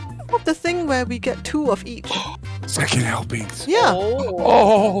 Didn't we have the thing where we get 2 of each? Second helpings. Yeah!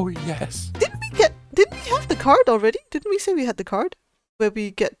 Oh, yes. Didn't we have the card already? Didn't we say we had the card? Where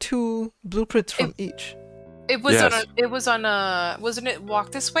we get 2 blueprints from each. It was Yes. on a. It was on a. Wasn't it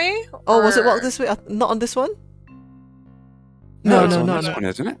Walk This Way? Oh, was it walk Or- this way? Not on this one? No, No, it's no, on no, this no. one,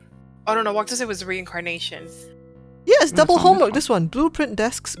 isn't it? Oh no, Walk This Way was Reincarnation. Yeah, it's double on this homework, one. this one. Blueprint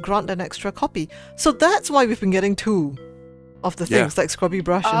desks grant an extra copy. So that's why we've been getting 2 of the Yeah. things, like Scrubby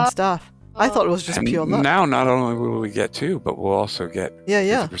Brush and stuff. I thought it was just And pure luck. now, not only will we get 2, but we'll also get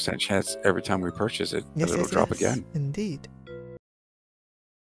Yeah. 50% chance every time we purchase it Yes, that it'll yes, drop yes. again. Indeed.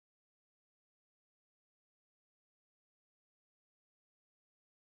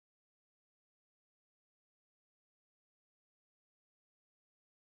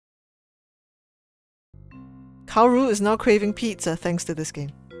 Kaoru is now craving pizza thanks to this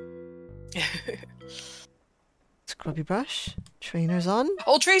game. Scrubby Brush. Trainer's on.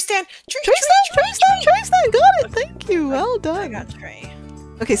 Oh, tray stand. Tray Tray stand! Got it! Thank you! Well I done! got tray.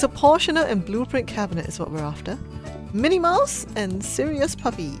 Okay, so Portioner and Blueprint Cabinet is what we're after. Minnie Mouse and Serious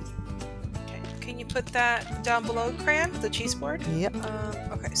Puppy. Okay, can you put that down below, Cran? The cheese board. Yep.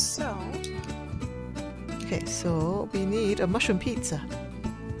 Okay, so Okay, so we need a mushroom pizza.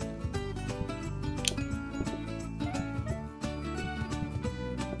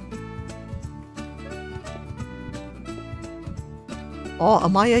 Oh,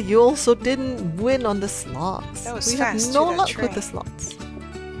 Amaya, you also didn't win on the slots. That was we fast have too, no that luck tray. with the slots.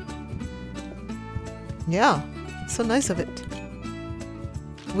 Yeah, so nice of it.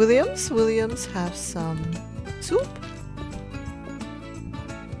 Williams have some soup.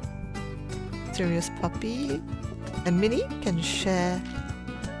 Serious Puppy and Minnie can share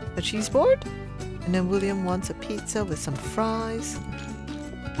a cheese board. And then William wants a pizza with some fries.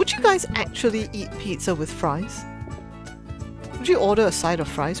 Would you guys actually eat pizza with fries? Would you order a side of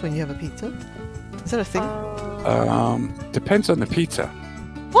fries when you have a pizza? Is that a thing? Depends on the pizza.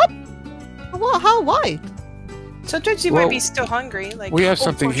 What? How? Why? sometimes you Well, might be still hungry. Like We have oh,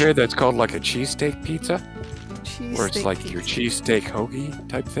 something poor here that's called like a cheesesteak pizza, where it's Cheesesteak like pizza. your cheesesteak hoagie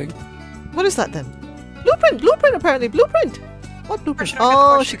type thing. What is that then? Blueprint apparently. Blueprint! What blueprint? Portion, I'll get the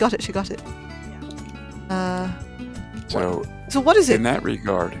Oh, portion. she got it. So So what is it? in that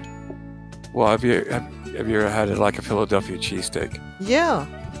regard, well, have you ever had it like a Philadelphia cheesesteak? Yeah.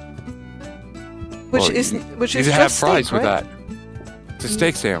 Which Well, is You just have steak, fries with right? that. It's a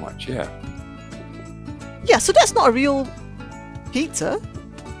steak sandwich, yeah. Yeah, so that's not a real pizza.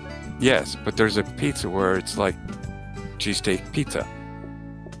 Yes, but there's a pizza where it's like cheesesteak pizza.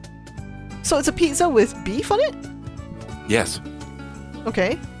 So it's a pizza with beef on it? Yes.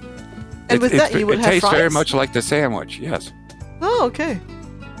 Okay. And with that you would it have tastes fries? very much like the sandwich, yes. Oh, okay.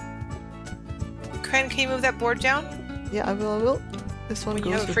 Cran, can you move that board down? Yeah, I will. This one When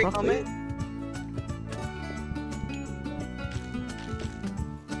you goes have a with free broccoli. moment.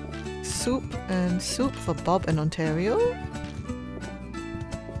 Soup for Bob and Ontario.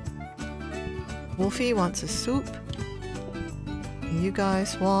 Wolfie wants a soup. You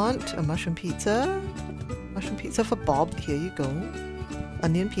guys want a mushroom pizza. Mushroom pizza for Bob, here you go.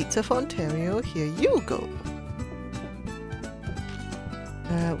 Onion pizza for Ontario, here you go.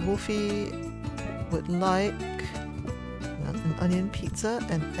 Wolfie would like an onion pizza,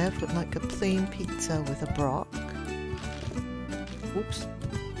 and Ev would like a plain pizza with a brock. Oops.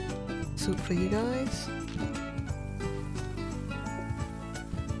 soup for you guys.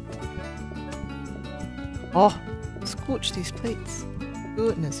 Oh, scorch these plates.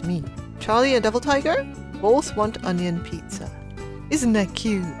 Goodness me. Charlie and Devil Tiger both want onion pizza. Isn't that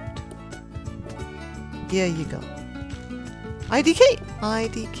cute? Here you go. IDK!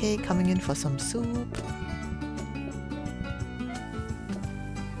 IDK coming in for some soup.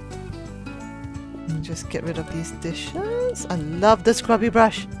 And just get rid of these dishes. I love the scrubby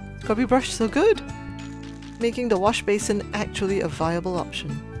brush. Scrubby brush so good. Making the wash basin actually a viable option.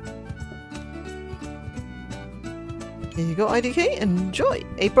 Here you go, IDK. Enjoy.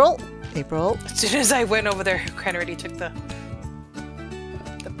 April. April. As soon as I went over there, Cranberry took the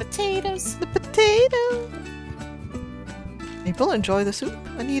potatoes. The potato. April, enjoy the soup.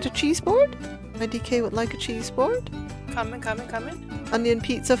 I need a cheese board. IDK would like a cheese board. Coming. Onion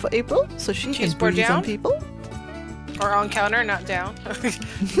pizza for April, so she Cheese can board breeze down? on people. Or on counter, not down.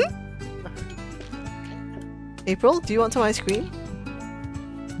 April, do you want some ice cream?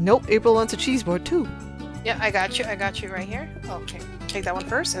 Nope, April wants a cheese board too. Yeah, I got you right here. Okay, take that one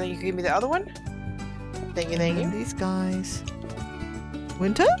first, and then you can give me the other one. Thank you. And these guys.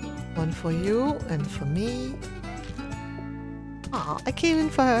 Winter, one for you and for me. Ah, I came in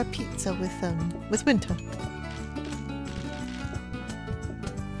for a pizza with Winter.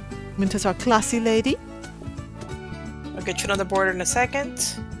 Winter's our classy lady. I'll get you another board in a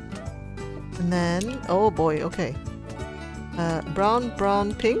second. And then, oh boy, okay.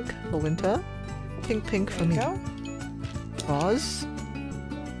 Brown, pink for Winter. Pink for me. There you go. Roz.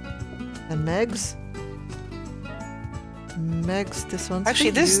 And Megs. Megs, this one's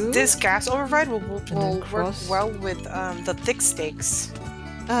Actually, for you. this gas override will work cross. well with the thick steaks.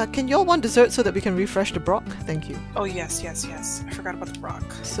 Can y'all want dessert so that we can refresh the brock? Thank you. Oh yes. I forgot about the rock.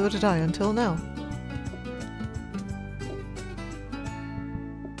 So did I until now.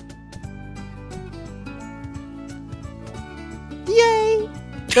 Yay!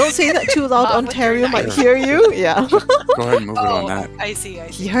 Don't say that too loud, Ontario with your might knife. hear you. Yeah. Go ahead and move it on that. I see.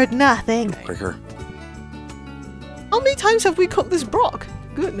 He heard nothing. Okay. Quicker. How many times have we cooked this brock?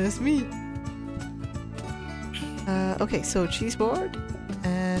 Goodness me. Okay, so cheese board.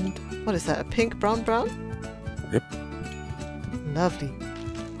 And what is that? A pink brown? Yep. Lovely.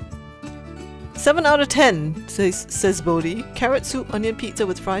 7 out of 10, says Bodhi. Carrot soup, onion pizza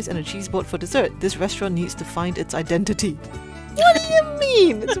with fries, and a cheese board for dessert. This restaurant needs to find its identity. What do you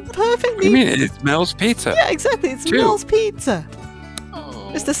mean? It's perfectly... What do you mean? It's Mel's Pizza. Yeah, exactly. It's Two. Mel's Pizza.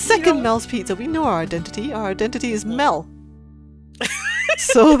 Oh, It's the second Mel's Pizza. We know our identity. Our identity is Mel.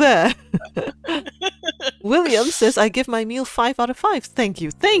 So there. Williams says, I give my meal 5 out of 5. Thank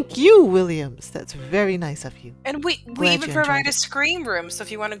you. Thank you, Williams. That's very nice of you. And we Glad even you provide enjoyed a it. scream room, so if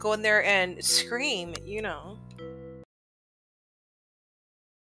you want to go in there and scream, you know.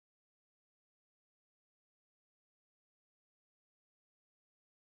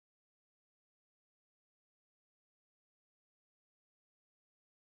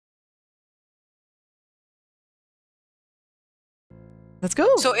 Let's go.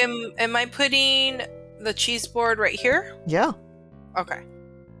 So am I putting the cheese board right here? Yeah. Okay.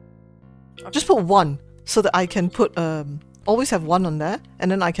 Just put one so that I can put always have one on there, and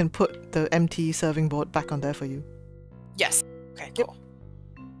then I can put the empty serving board back on there for you. Yes. Okay, Yep. cool.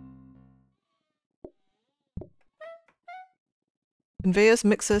 Conveyors,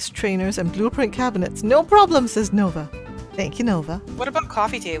 mixers, trainers, and blueprint cabinets. No problem, says Nova. Thank you, Nova. What about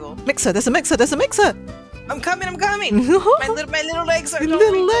coffee table? Mixer, there's a mixer, there's a mixer! I'm coming! My little legs are Your not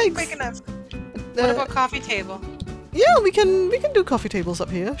little legs. quick enough. What about coffee table? Yeah, we can do coffee tables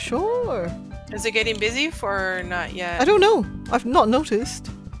up here, sure. Is it getting busy or not yet? I don't know. I've not noticed.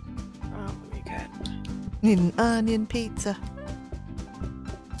 Oh, we good. Need an onion pizza.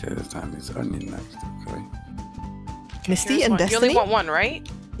 Okay, this time is onion next. Okay. Misty Here's and one. You Destiny? only want one, right?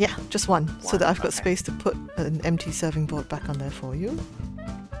 Yeah, just one. So One, that I've got okay. space to put an empty serving board back on there for you.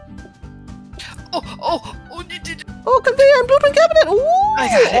 Oh! Oh, conveyor and blueprint cabinet! Ooh, I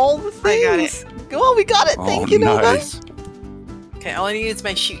got it. all the I got things! Oh, we got it! Thank Oh, you, Nova! nice. Okay, all I need is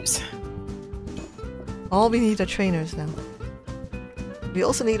my shoes. All we need are trainers now. We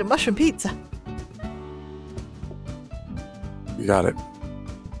also need a mushroom pizza. You got it.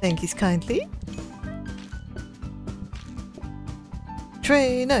 Thank you kindly.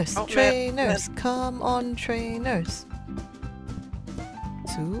 Trainers, Oh, trainers, come on, trainers.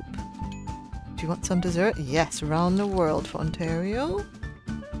 Soup. Do you want some dessert? Yes, round the world for Ontario.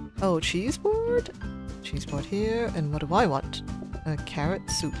 Oh, cheese board? Cheese board here. And what do I want? A carrot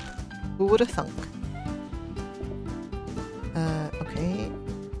soup. Who would have thunk? Okay.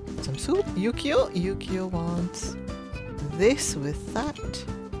 Some soup. Yukio. Yukio wants this with that.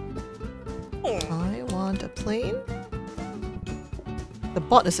 I want a plane. The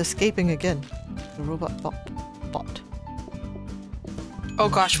bot is escaping again. The robot bot. Oh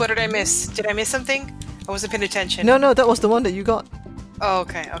gosh, what did I miss? Did I miss something? I wasn't paying attention. No, that was the one that you got. Oh,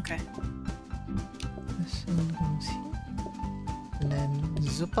 okay. This one goes here. And then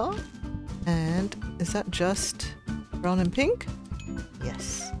Zupa. And is that just brown and pink?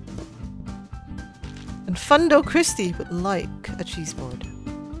 Yes. And Fundo Christie would like a cheese board.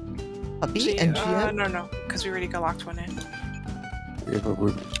 Puppy and GM. No, because we already got locked one in. Yeah, but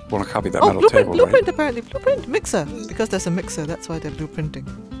we want to copy that Oh, metal blueprint, table, blueprint right? apparently. Blueprint, mixer. Because there's a mixer, that's why they're blueprinting.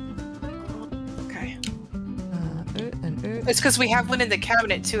 Okay. And It's because we have one in the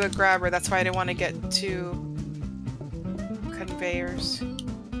cabinet to a grabber. That's why I didn't want to get two conveyors.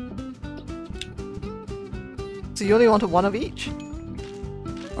 So you only wanted one of each?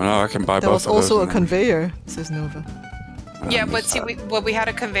 Oh, no, I can buy There both was of those. also a and then- conveyor, says Nova. Yeah, miss but see, that. we had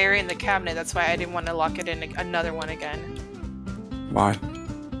a conveyor in the cabinet. That's why I didn't want to lock it in another one again. Why?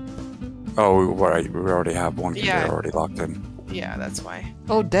 Oh, we already have one conveyor Yeah. already locked in. Yeah, that's why.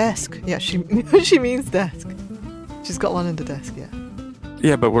 Oh, desk. Yeah, she she means desk. She's got one in the desk, yeah.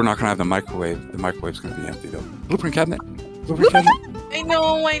 Yeah, but we're not going to have the microwave. The microwave's going to be empty, though. Blueprint cabinet. Blueprint cabinet. I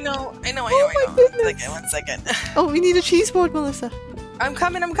know. my goodness. One second. Oh, we need a cheese board, Melissa. I'm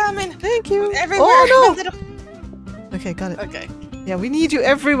coming. Thank you. Everywhere. Oh, no. Little- Okay, got it. Okay. Yeah, we need you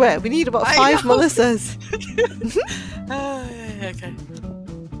everywhere. We need about I 5 know. Melissas. Okay.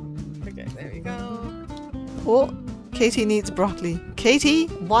 Okay, there we go. Oh, Katie needs broccoli. Katie,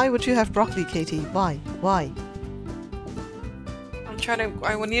 why would you have broccoli, Katie? Why? I'm trying to.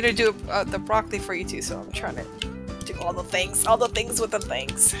 I will need to do the broccoli for you too. So I'm trying to do all the things with the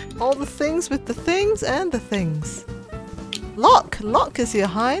things. All the things with the things and the things. Locke is here.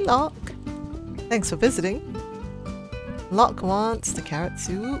 Hi, Locke. Thanks for visiting. Locke wants the carrot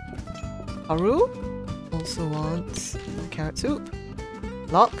soup. Haru also wants the carrot soup.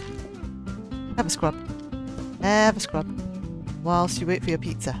 Locke, have a scrub. Have a scrub. Whilst you wait for your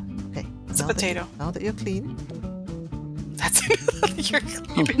pizza. Okay. It's a potato. Now that you're clean. That's you're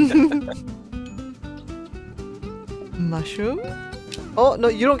clean. Mushroom. Oh, no,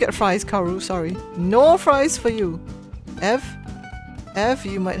 you don't get fries, Karu. Sorry. No fries for you. Ev,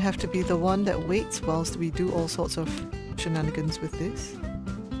 you might have to be the one that waits whilst we do all sorts of shenanigans with this.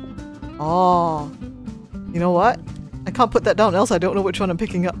 Oh, you know what? I can't put that down, else I don't know which one I'm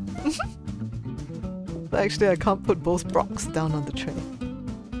picking up. Actually, I can't put both brocks down on the tray.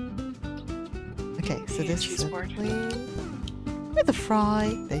 Okay, so this is a plain with a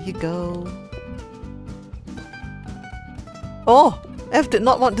fry. There you go. Oh, Ev did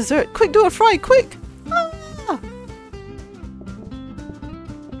not want dessert. Quick, do a fry, quick! Ah.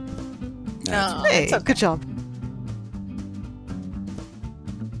 No, Hey, it's okay. good job.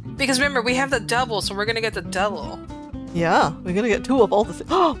 Because remember, we have the double, so we're gonna get the double. Yeah, we're gonna get 2 of all the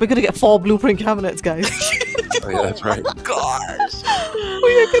Oh, we're gonna get 4 blueprint cabinets, guys. Oh, yeah, that's right. Gosh.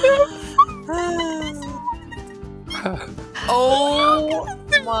 We are gonna Oh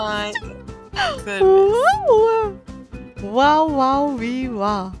my goodness. Wow, wee,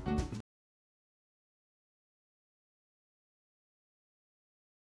 wow.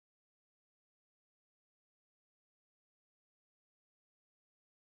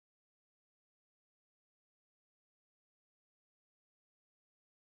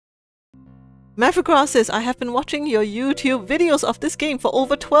 Maverickgrass says, I have been watching your YouTube videos of this game for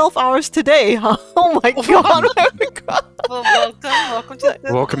over 12 hours today. Oh my god, Maverickgrass! Well, welcome to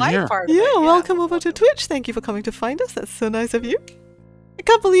the Welcome live here. part of Yeah, it, welcome over to Twitch. Thank you for coming to find us. That's so nice of you. I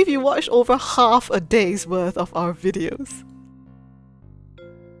can't believe you watched over half a day's worth of our videos.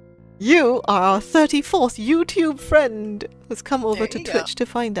 You are our 34th YouTube friend who's come over to There you Twitch to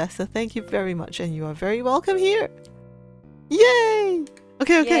find us. So thank you very much, and you are very welcome here. Yay!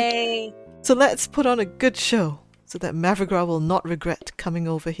 Okay. Yay. So let's put on a good show so that Maverickgrass will not regret coming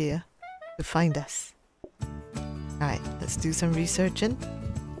over here to find us. Alright, let's do some researching.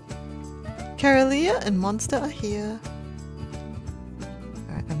 Carolia and Monster are here.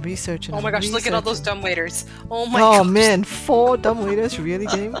 Alright, I'm researching. Oh my gosh, look at all those dumb waiters. Oh my Oh gosh. man, 4 dumb waiters? Really,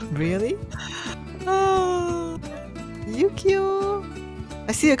 game? Really? Yukio!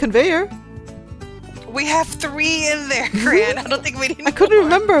 I see a conveyor. We have 3 in there, Gran. I don't think we need I couldn't more.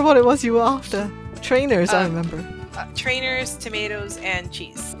 remember what it was you were after. Trainers, I remember. Trainers, tomatoes, and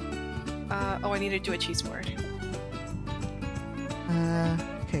cheese. Oh, I need to do a cheese board.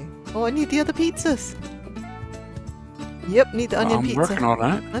 Okay. Oh, I need the other pizzas. Yep, need the onion I'm pizza. working on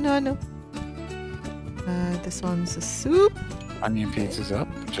that. I know. This one's a soup. Onion pizza's up.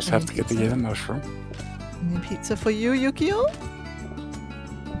 Just have to get the other mushroom. Onion pizza for you, Yukio.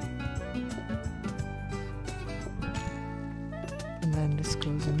 then this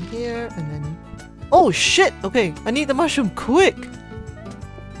goes in here, and then... Oh shit! Okay, I need the mushroom quick!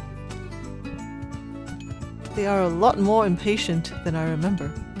 They are a lot more impatient than I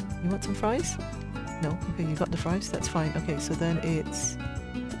remember. You want some fries? No? Okay, you got the fries? That's fine. Okay, so then it's...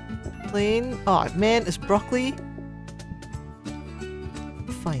 plain... Oh man, it's broccoli.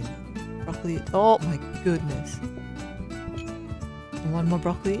 Fine. Broccoli... Oh my goodness. And one more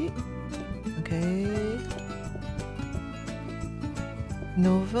broccoli. Okay.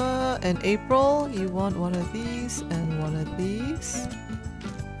 Nova and April, you want one of these and one of these.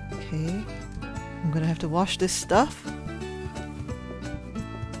 Okay. I'm gonna have to wash this stuff.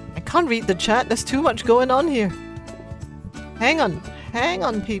 I can't read the chat, there's too much going on here. Hang on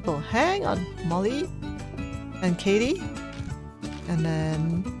people, hang on. Molly and Katie. And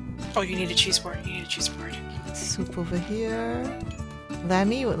then... Oh, you need a cheese board, you need a cheese board. Soup over here.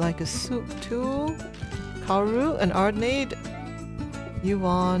 Lammy would like a soup too. Karu and Ardenade, you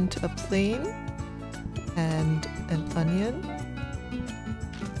want a plain and an onion.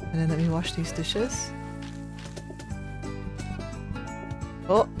 And then let me wash these dishes.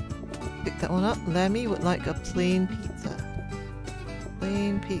 Oh, pick that one up. Lammy would like a plain pizza.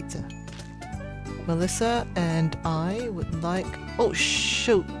 Plain pizza. Melissa and I would like... Oh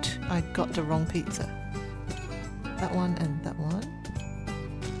shoot! I got the wrong pizza. That one and that one.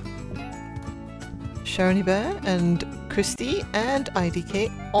 Sharony Bear and Christy and IDK,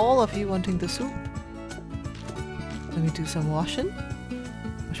 all of you wanting the soup. Let me do some washing.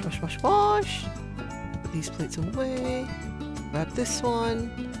 Wash, wash, wash, wash. Put these plates away. Grab this one.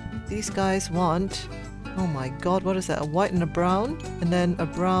 These guys want... Oh my god, what is that? A white and a brown? And then a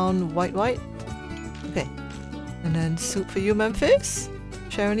brown, white, white? Okay. And then soup for you, Memphis.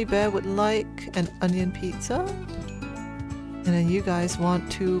 Sharony Bear would like an onion pizza. And then you guys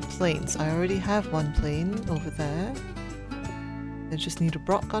want 2 plains. I already have 1 plain over there. I just need a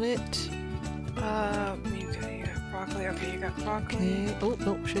brock on it. You got broccoli. Okay, you got broccoli. Okay. Oh,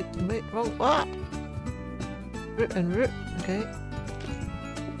 no, shit. Wait, wrong. Ah! Root and root. Okay.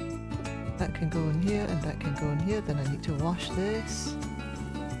 That can go in here and that can go in here. Then I need to wash this.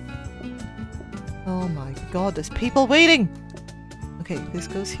 Oh my god, there's people waiting! Okay, this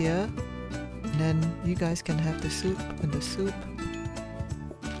goes here. And then you guys can have the soup and the soup.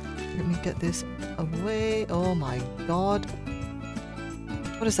 Let me get this away. Oh my god.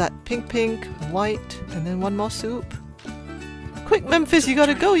 What is that? Pink, pink, white, and then 1 more soup. Quick, Memphis, you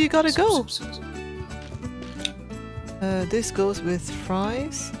gotta go, you gotta go! This goes with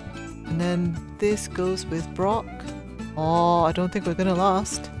fries. And then this goes with brock. Oh, I don't think we're gonna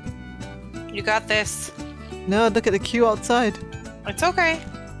last. You got this. No, look at the queue outside. It's okay.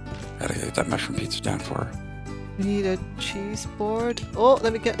 Gotta get that mushroom pizza down for her. We need a cheese board. Oh,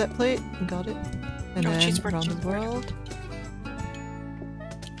 let me get that plate. Got it. And then cheese board, around cheese the board. world.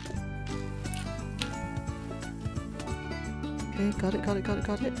 Okay, got it, got it, got it,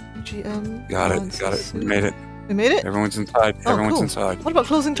 got it. GM. Got it, wants got a it. We soup. made it. We made it? Everyone's inside. Oh, Everyone's cool. inside. What about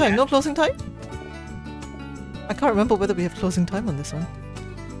closing time? Yeah. No closing time? I can't remember whether we have closing time on this one.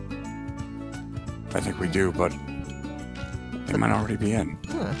 I think we do, but they might already be in.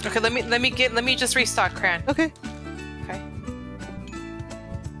 Huh. Okay, let me just restock Cran. Okay. Okay.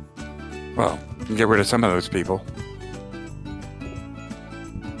 Well, you can get rid of some of those people.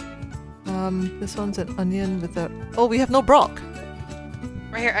 This one's an onion with a... Oh, we have no brock!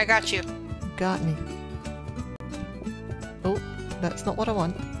 Right here, I got you. Got me. Oh, that's not what I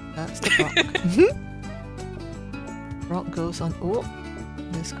want. That's the brock. Brock goes on... Oh,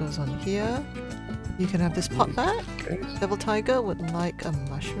 this goes on here. You can have this pot back. Okay. Devil Tiger would like a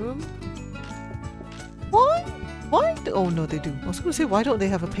mushroom. Why? Why? Oh no, they do. I was going to say, why don't they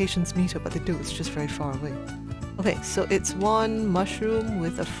have a patience meter? But they do. It's just very far away. Okay, so it's 1 mushroom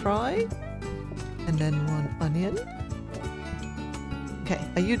with a fry. And then 1 onion. Okay,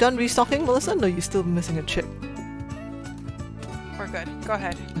 are you done restocking, Melissa? No, you're still missing a chip. We're good. Go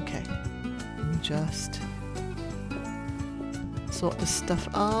ahead. Okay. Let me just sort this stuff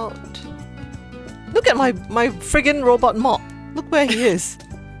out. Look at my friggin' robot mop. Look where he is.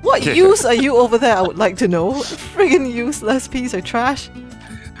 What use are you over there, I would like to know. Friggin' useless piece of trash.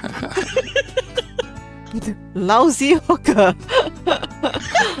 Lousy hooker.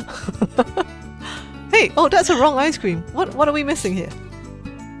 Hey, oh, that's a wrong ice cream. What are we missing here?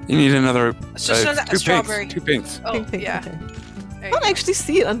 You need another. It's just a 2 strawberry. pinks. 2 pinks. Oh, Pink, pink, yeah. okay. There I you can't go. actually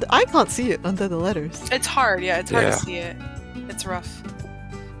see it. I can't see it under the letters. It's hard, yeah. It's hard Yeah. to see it. It's rough.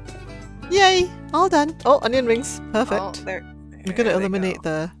 Yay! All done. Oh, onion rings. Perfect. Oh, there. We're gonna there they eliminate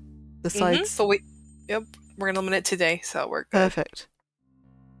go. the sides. But we, yep, we're gonna eliminate today, so we're good. Perfect.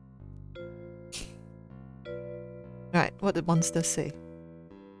 Alright, what did monsters say?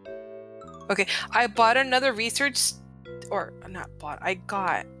 Okay, I bought another research, or not bought, I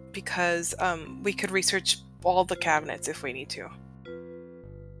got, because we could research all the cabinets if we need to.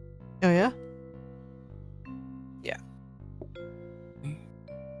 Oh yeah? Yeah.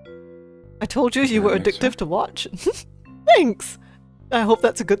 I told you you were addictive to watch. Thanks! I hope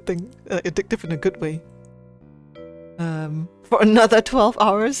that's a good thing. Addictive in a good way. For another 12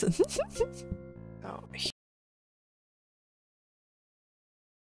 hours. Oh.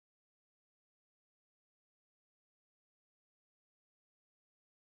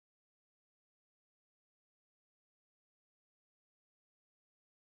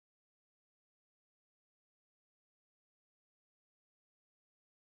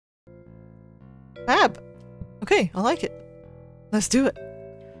 Fab! Okay, I like it. Let's do it.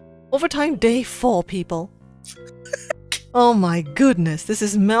 Overtime day 4, people. Oh my goodness, this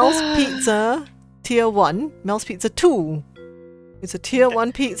is Mel's Pizza Tier 1, Mel's Pizza 2. It's a Tier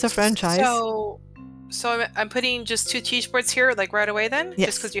 1 pizza franchise. So I'm putting just 2 cheese boards here, like right away then? Yes.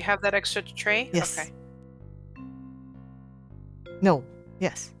 Just because you have that extra tray? Yes. Okay. No.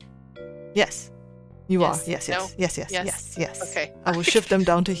 Yes. Yes. You Yes. are. Yes, No. yes. Yes, yes, Yes. yes, yes. Okay. I will shift them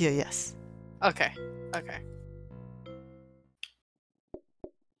down to here, yes. Okay. Okay.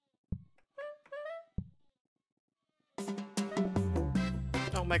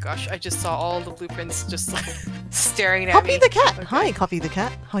 Oh my gosh, I just saw all the blueprints just like staring at me. Copy the cat! Okay. Hi, Copy the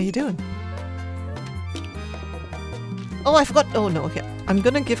cat. How you doing? Oh, I forgot. Oh, no, okay. I'm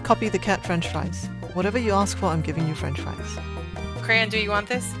gonna give Copy the cat french fries. Whatever you ask for, I'm giving you french fries. Crayon, do you want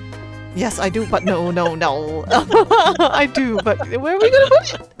this? Yes, I do, but no, no, no. I do, but where are we gonna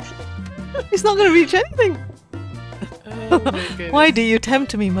put it? It's not gonna reach anything. Oh my goodness. Why do you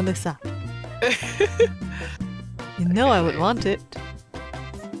tempt me, Melissa? You know I would want it.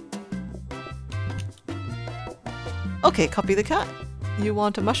 Okay, Copy the cat. You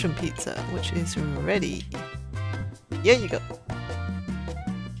want a mushroom pizza, which is ready. Here you go.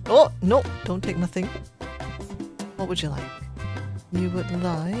 Oh, no, don't take nothing. What would you like? You would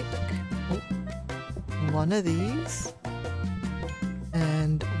like one of these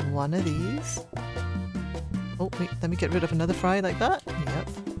and one of these. Oh, wait, let me get rid of another fry like that. Yep.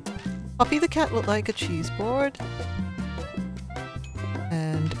 Poppy the cat would like a cheese board.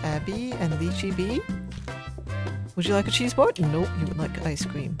 And Abby and Lychee Bee. Would you like a cheese board? Nope, you would like ice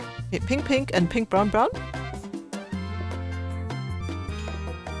cream. Okay, pink pink and pink brown brown.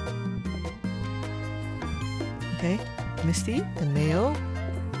 Okay, Misty and Mayo.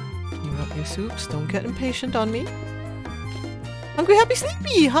 You want your soups? Don't get impatient on me. Hungry Happy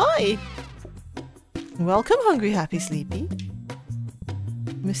Sleepy, hi! Welcome, Hungry Happy Sleepy.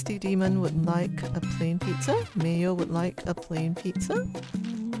 Misty Demon would like a plain pizza. Mayo would like a plain pizza.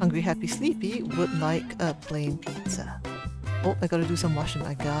 Hungry Happy Sleepy would like a plain pizza. Oh, I gotta do some washing.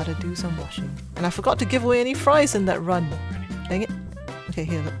 I gotta do some washing. And I forgot to give away any fries in that run. Dang it. Okay,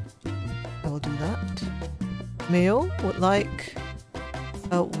 here, look. I will do that. Mayo would like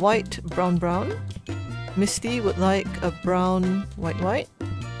a white brown brown. Misty would like a brown white white.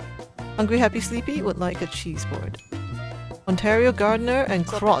 Hungry Happy Sleepy would like a cheese board. Ontario Gardener and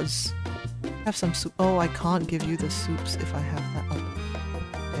Croz. Have some soup. Oh, I can't give you the soups if I have that one.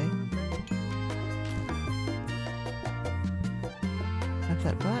 Okay. Have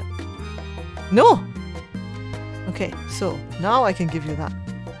that back. No! Okay, so now I can give you that.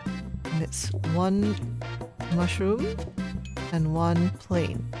 And it's one mushroom and one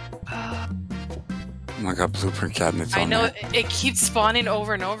plain. Oh my god, blueprint cabinets on I know, there. it keeps spawning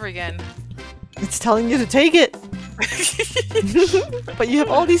over and over again. It's telling you to take it! But you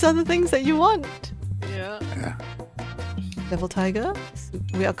have all these other things that you want. Yeah. Yeah. Devil Tiger,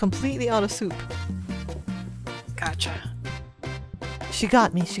 we are completely out of soup. Gotcha. She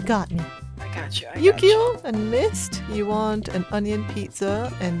got me, she got me. I got you. I got you. Yukio and Mist, you want an onion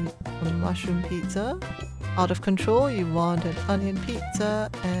pizza and a mushroom pizza. Out of Control, you want an onion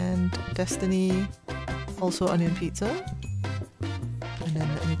pizza and Destiny, also onion pizza. And then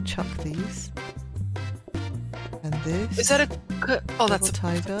let me chuck these. And this. Is that a... Oh, that's a...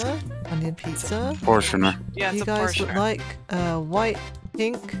 Tiger, onion pizza. Portioner. Yeah, it's You a guys portioner. would like a white,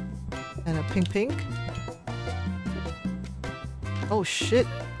 pink, and a pink pink. Oh shit.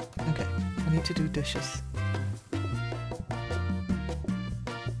 Okay, I need to do dishes.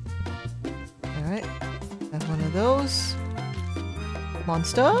 Alright, have one of those.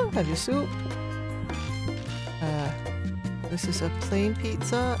 Monster, have your soup. This is a plain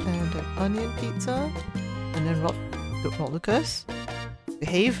pizza and an onion pizza. And then Rob Lucas.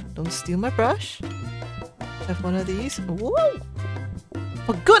 Behave, don't steal my brush. Have one of these. Whoa!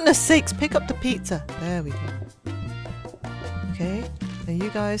 For goodness sakes, pick up the pizza. There we go. Okay. And you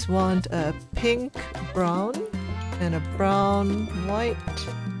guys want a pink brown and a brown white.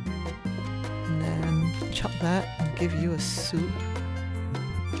 And then chop that and give you a soup.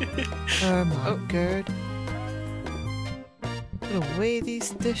 Oh my god. Put away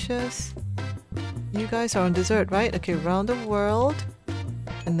these dishes. You guys are on dessert, right? Okay, round the world.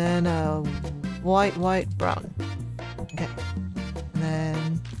 And then white, brown. Okay. And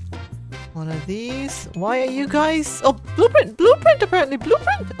then one of these. Why are you guys... Oh, blueprint! Blueprint apparently!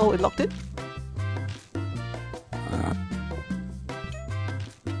 Blueprint! Oh, it locked it.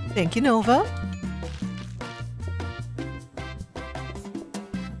 Thank you, Nova.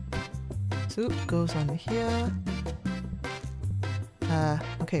 Soup goes on here.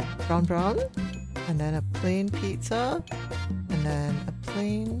 Okay, brown. And then a plain pizza. And then a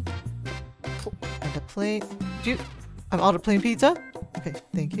plain... And a plain... I'm out of plain pizza? Okay,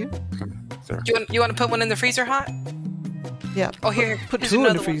 thank you. Do you want to put one in the freezer hot? Yeah. Oh, here. Put two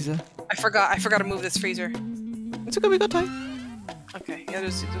in the freezer. I forgot to move this freezer. It's okay, we got time. Okay, yeah,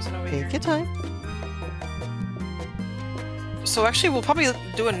 there's one over here. Take your time. So actually, we'll probably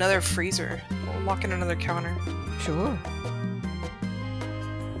do another freezer. We'll lock in another counter. Sure.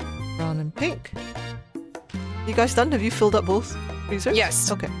 Brown and pink. You guys done? Have you filled up both freezers?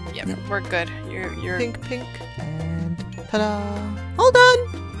 Yes. Okay. Yep, we're good. You're pink, and ta-da! All done.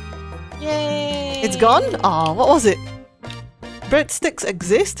 Yay! It's gone. Ah, what was it? Breadsticks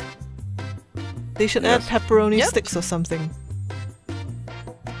exist. They should add pepperoni sticks or something.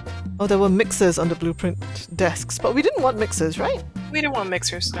 Oh, there were mixers on the blueprint desks, but we didn't want mixers, right? We didn't want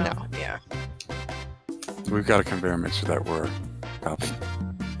mixers. No. Yeah. We've got a conveyor mixer that we're copying.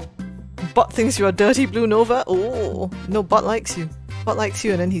 Bot thinks you are dirty, Blue Nova. Oh, no, Bot likes you. Bot likes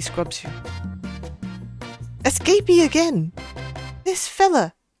you and then he scrubs you. Escapee again! This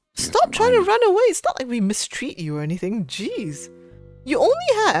fella! Stop trying to run away! It's not like we mistreat you or anything. Jeez. You only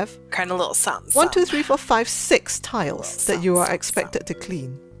have... Kind of little something. 1, 2, 3, 4, 5, 6 tiles that you are expected to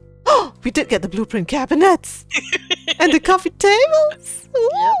clean. Oh, we did get the blueprint cabinets! And the coffee tables!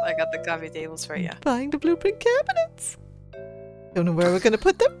 Yep, I got the coffee tables for you. Buying the blueprint cabinets! Don't know where we're gonna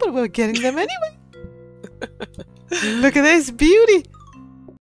put them, but we're getting them anyway. Look at this beauty!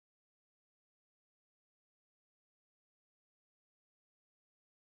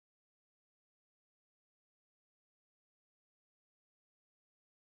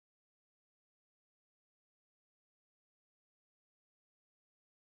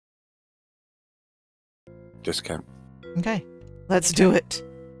 Discount. Okay, let's do it.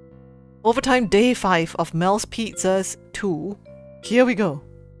 Overtime day 5 of Mel's Pizzas 2. Here we go.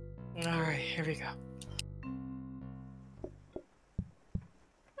 Alright, here we go.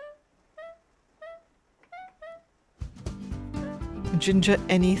 Ginger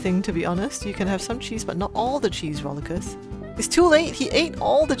anything, to be honest. You can have some cheese, but not all the cheese, Rollicus. It's too late. He ate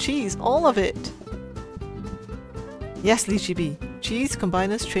all the cheese. All of it. Yes, Lychee Bee. Cheese,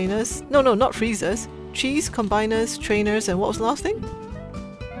 combiners, trainers. No, not freezers. Cheese, combiners, trainers, and what was the last thing?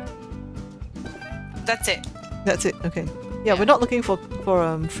 That's it. That's it. Okay. Yeah, we're not looking for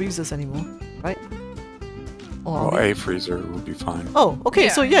freezers anymore, right? Well, a freezer would be fine. Oh, okay.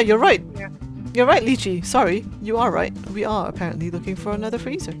 Yeah. So yeah, you're right. Yeah. You're right, Lychee. Sorry, you are right. We are apparently looking for another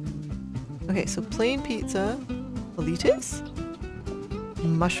freezer. Okay, so plain pizza for Litis.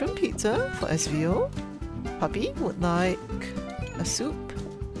 Mushroom pizza for SVO. Puppy would like a soup.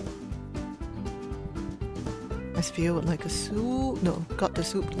 SVO would like a soup. No, got the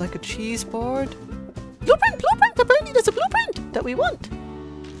soup like a cheese board. Blueprint! Apparently there's a blueprint that we want.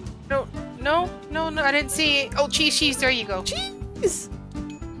 No, I didn't see it. Oh, cheese, there you go. Cheese!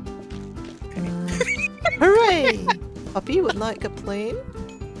 Hooray! Puppy would like a plain.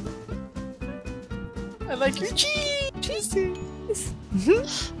 I like your cheese. Cheese!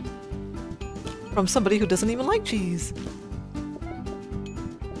 From somebody who doesn't even like cheese.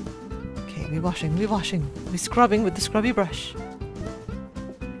 Okay, we're washing. We're scrubbing with the scrubby brush.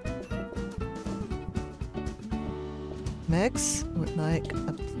 Megs would like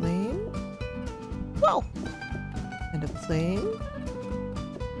a plain. Wow! And a plain.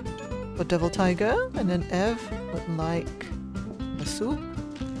 For Devil Tiger. And then Ev would like a soup.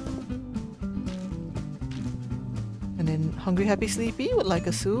 And then Hungry Happy Sleepy would like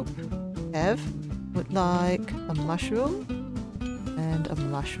a soup. Ev would like a mushroom. And a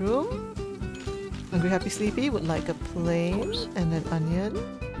mushroom. Hungry Happy Sleepy would like a plain. And an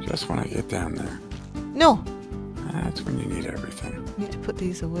onion. Just when I get down there. No! That's when you need everything. Need to put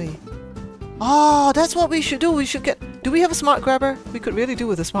these away. Oh, that's what we should do. We should get... Do we have a smart grabber? We could really do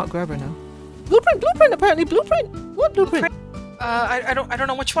with a smart grabber now. Blueprint! Apparently blueprint! What blueprint? I don't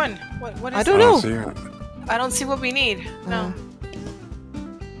know which one. What is I don't know. See, I don't see what we need. No.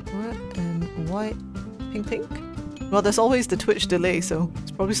 white, pink, pink. Well, there's always the Twitch delay, so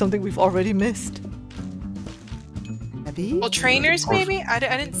it's probably something we've already missed. Abby? Well, trainers maybe? I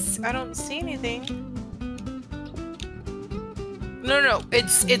don't see anything. No.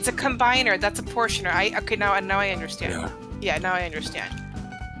 It's a combiner. That's a portioner. Okay, now I understand. Yeah, now I understand.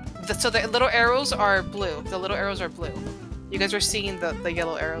 So the little arrows are blue. The little arrows are blue. You guys are seeing the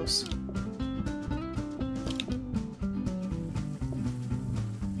yellow arrows.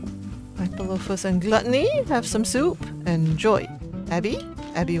 Hyperlophus and Gluttony have some soup. Enjoy. Abby?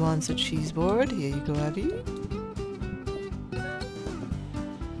 Abby wants a cheese board. Here you go, Abby.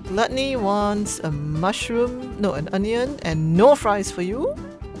 Gluttony wants a mushroom, no, an onion, and no fries for you.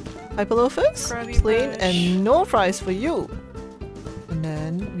 Hyperlophus, plain and no fries for you. And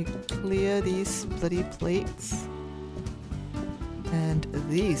then we clear these bloody plates. And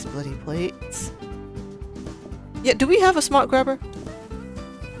these bloody plates. Yeah, do we have a smart grabber?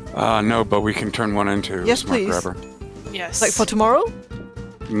 No, but we can turn one into a smart grabber. Yes. Like for tomorrow?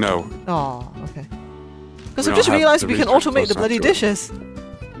 No. Oh, okay. Because I've just realized we can automate the bloody dishes.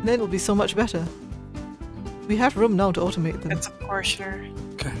 And then it'll be so much better. We have room now to automate them. It's a portioner.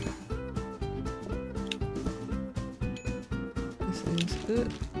 Okay. This is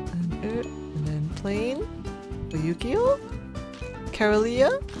and then plain for Yukio.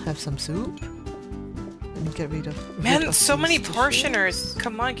 Carolia, have some soup. And get rid of. Man, so many portioners.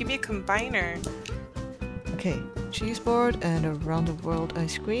 Come on, give me a combiner. Okay, cheese board and a round of world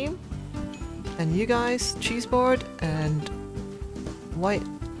ice cream. And you guys, cheese board and white.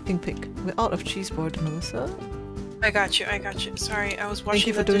 Pink. We're out of cheese board, Melissa. I got you. Sorry, I was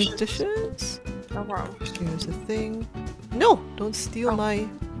washing the dishes. Thank you for doing dishes. No problem. Here's the thing. No! Don't steal my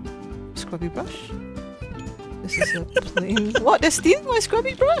scrubby brush. This is a plain... What? They're stealing my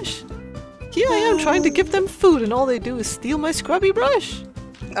scrubby brush! Here I am trying to give them food and all they do is steal my scrubby brush!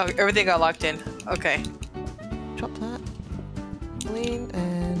 Oh, everything got locked in. Okay. Drop that. Plain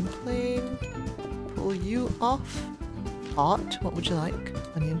and plain. Pull you off. Hot. What would you like?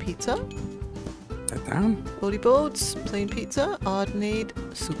 Onion pizza. That down. Bodie Boats, plain pizza. Ordinate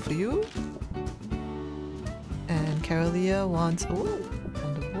soup for you. And Carolia wants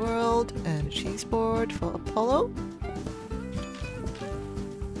Underworld and a cheese board for Apollo.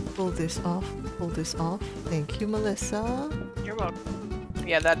 Pull this off. Thank you, Melissa. You're welcome.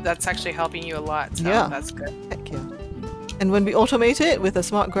 Yeah, that's actually helping you a lot. So yeah, that's good. Heck yeah. And when we automate it with a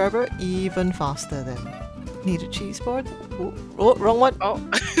smart grabber, even faster then. Need a cheese board? Oh, wrong one. Oh,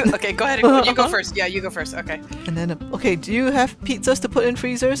 okay. Go ahead. You go first. Yeah, you go first. Okay. And then, okay. Do you have pizzas to put in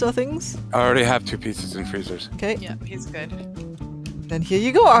freezers or things? I already have 2 pizzas in freezers. Okay. Yeah, he's good. Then here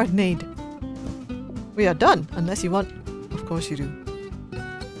you go, Ardenade. We are done, unless you want. Of course you do.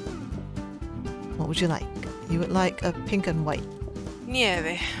 What would you like? You would like a pink and white.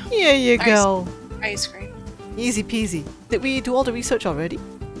 Nieve. Here you go. Ice cream. Easy peasy. Did we do all the research already?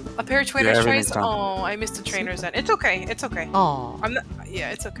 A pair of trainers trays? Oh, I missed the trainers then. It's okay. Oh.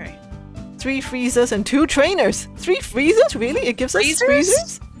 Yeah, it's okay. 3 freezers and 2 trainers. 3 freezers? Really? It gives us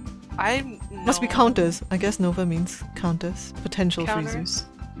freezers? Must be counters. I guess Nova means counters. Potential freezers.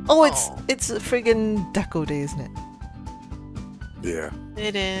 Oh, it's a friggin' deco day, isn't it? Yeah.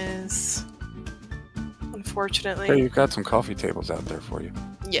 It is. Unfortunately. Hey, you've got some coffee tables out there for you.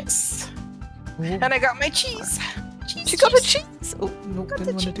 Yes. Ooh. And I got my cheese. She got a cheese! Oh, no,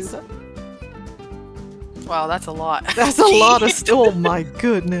 didn't want to do that. Wow, that's a lot. That's a lot of... Oh my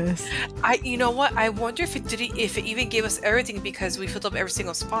goodness. You know what? I wonder if it even gave us everything because we filled up every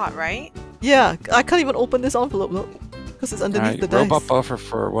single spot, right? Yeah, I can't even open this envelope, look. Because it's underneath the dice. Robot buffer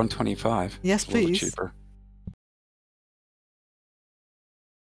for 125. Yes, it's a little please. Cheaper.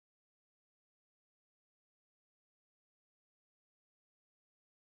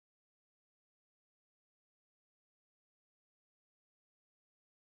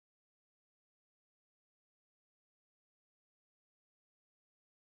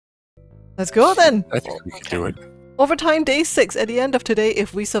 Let's go then! I think we can do it. Overtime day 6. At the end of today,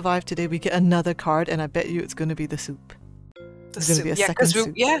 if we survive today, we get another card, and I bet you it's going to be the soup. It's going to be a second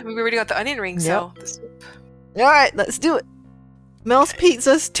soup. Yeah, we already got the onion ring, so the soup. Alright, let's do it! Mel's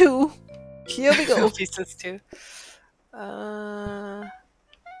pizzas too! Here we go! Pizzas too. Alright,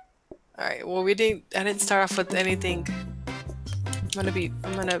 well I didn't start off with anything. I'm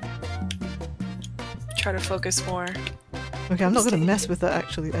gonna try to focus more. Okay, I'm not gonna mess with that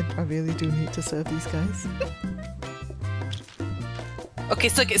actually. I really do need to serve these guys. Okay,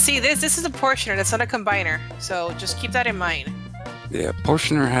 so see this is a portioner, that's not a combiner. So just keep that in mind. Yeah,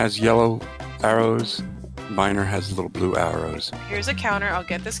 portioner has yellow arrows, combiner has little blue arrows. Here's a counter, I'll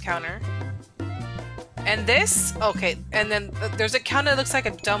get this counter. And this, okay, and then there's a counter that looks like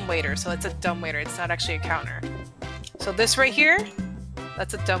a dumbwaiter, so it's a dumbwaiter. It's not actually a counter. So this right here,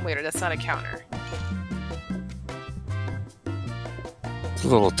 that's a dumbwaiter. That's not a counter. It's a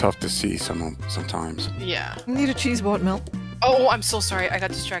little tough to see sometimes. Yeah. You need a cheese board, Mel. Oh, I'm so sorry. I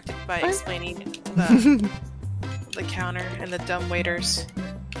got distracted by explaining the counter and the dumbwaiters.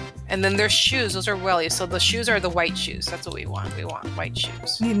 And then there's shoes. Those are wellies. So the shoes are the white shoes. That's what we want. We want white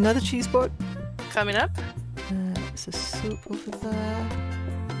shoes. Need another cheese board? Coming up. There's a soup over there.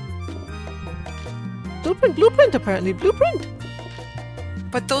 Blueprint, blueprint, apparently. Blueprint!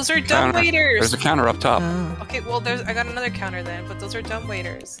 But those are dumbwaiters! There's a counter up top. Okay, well, I got another counter then, but those are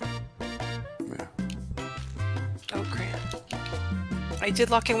dumbwaiters. Yeah. Oh, crap. I did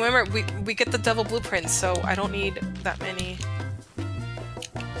lock in. Remember, we get the double blueprints, so I don't need that many.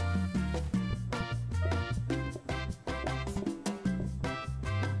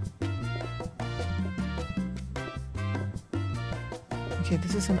 Okay,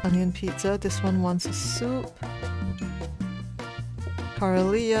 this is an onion pizza. This one wants a soup.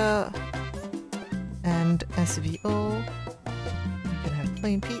 Caralia and SVO. You can have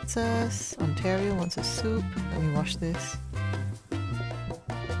plain pizzas. Ontario wants a soup. Let me wash this.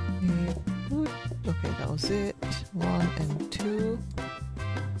 Okay, that was it. 1 and 2.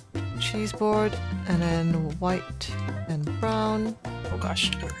 Cheese board, and then white and brown. Oh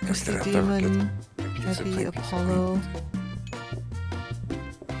gosh. Mr. Demon, Heavy, Apollo.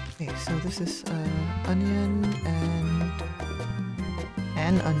 Okay, so this is onion and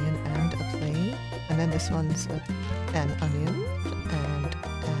an onion and a plain, and then this one's an onion and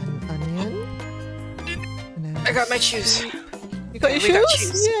an onion. And then I got my shoes. You got your We shoes? got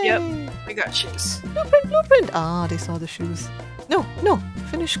shoes. Yay. Yep, we got shoes. Blueprint, blueprint! Ah, they saw the shoes. No, no,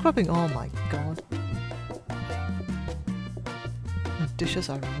 finish scrubbing. Oh my god. The dishes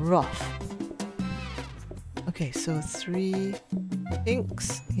are rough. Okay, so 3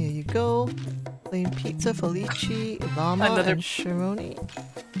 pinks. Here you go. Plain pizza, Felici, Llama, Another- and Sharoni.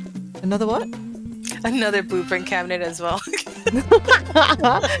 Another what? Another blueprint cabinet as well.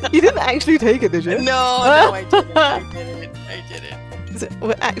 You didn't actually take it, did you? No, I didn't. I didn't. I didn't.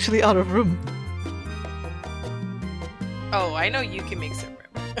 We're actually out of room. Oh, I know you can make some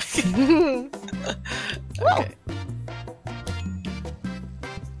room. Okay.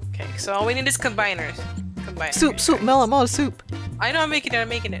 Okay, so all we need is combiners. Combiners. Soup, Mel, I'm out of soup. I know, I'm making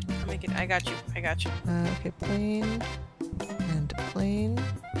it. I got you. Okay, plain and plain.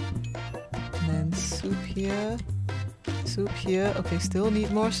 And then soup here. Soup here. Okay, still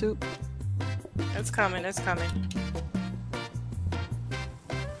need more soup. It's coming.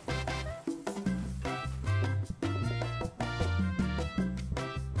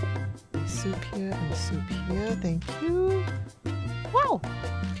 Soup here and soup here. Thank you. Wow.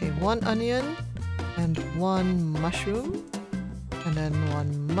 Okay, 1 onion and 1 mushroom. And then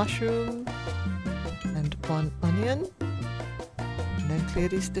 1 mushroom and 1 onion. And then clear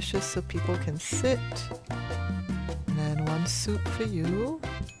these dishes so people can sit. And then 1 soup for you.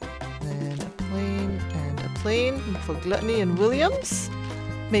 And then a plain for Gluttony and Williams.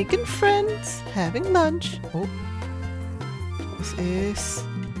 Making friends, having lunch. Oh, this is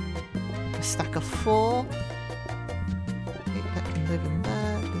a stack of 4. Okay, that can live in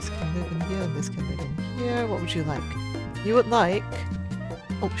that. This can live in here. And this can live in here. What would you like? You would like...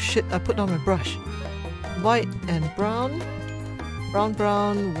 Oh shit, I put down my brush. White and brown. Brown,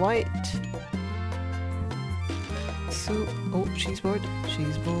 brown, white. Soup. Oh, cheese board.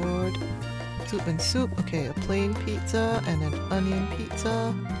 Cheese board. Soup and soup. Okay, a plain pizza and an onion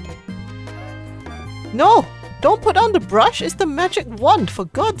pizza. No! Don't put on the brush! It's the magic wand! For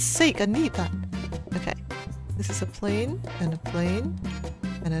God's sake, I need that. Okay. This is a plain and a plain.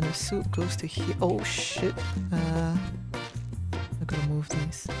 And then the soup goes to here. Oh shit. I'm gonna move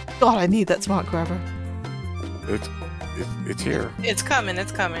these. God, I need that smart grabber. It's here. It's coming.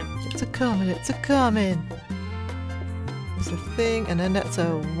 It's a coming. There's a thing, and then that's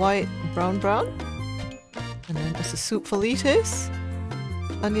a white brown. And then there's a soup Felitis.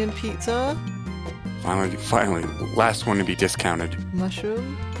 Onion pizza. Finally, last one to be discounted.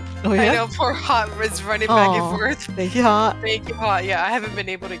 Mushroom. Oh yeah? I know, poor Hot is running back and Aw, forth. Thank you, Hot. Thank you, Hot. Yeah, I haven't been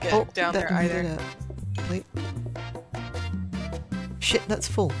able to get down there either. Wait. Shit, that's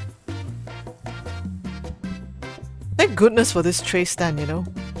full. Thank goodness for this tray stand, you know.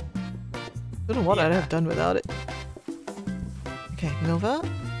 Don't know what I'd have done without it. Okay, Nova.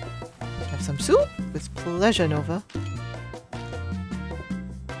 Have some soup? With pleasure, Nova.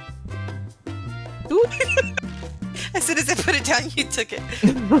 Dude. As soon as I put it down, you took it.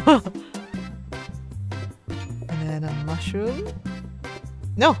 And then a mushroom.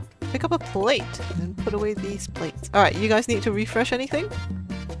 No! Pick up a plate and then put away these plates. Alright, you guys need to refresh anything?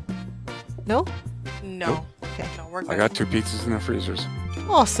 No? No. Nope. Okay. No, we're good. I got 2 pizzas in the freezers.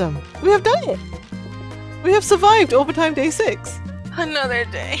 Awesome. We have done it. We have survived overtime day 6. Another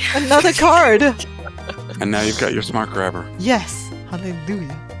day. Another card. And now you've got your smart grabber. Yes.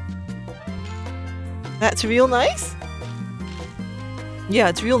 Hallelujah. That's real nice. Yeah,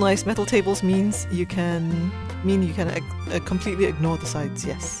 it's real nice. Metal tables means you can completely ignore the sides.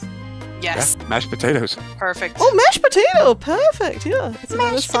 Yes. Yes. Yeah, mashed potatoes. Perfect. Oh, mashed potato! Perfect, yeah. It's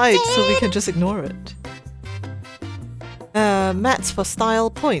on the side, so we can just ignore it. Mats for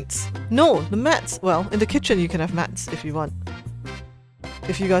style points. No, the mats, well, in the kitchen you can have mats if you want.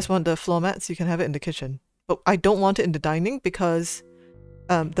 If you guys want the floor mats, you can have it in the kitchen. But I don't want it in the dining because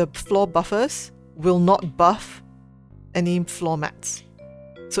the floor buffers will not buff any floor mats.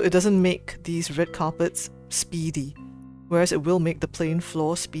 So it doesn't make these red carpets speedy. Whereas it will make the plain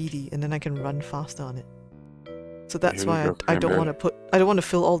floor speedy, and then I can run faster on it. So that's why I don't want to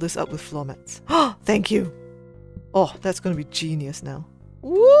fill all this up with floor mats. Oh, thank you. Oh, that's going to be genius now.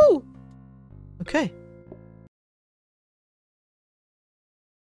 Woo! Okay.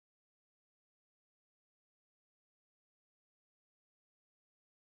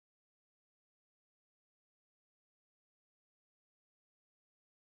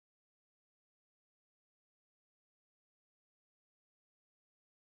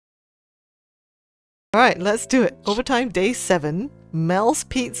 Alright, let's do it. Overtime day 7. Mel's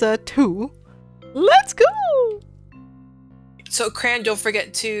Pizza 2. Let's go! So, Cran, don't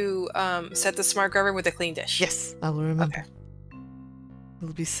forget to set the smart grabber with a clean dish. Yes, I will remember. Okay.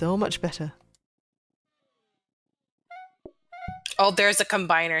 It'll be so much better. Oh, there's a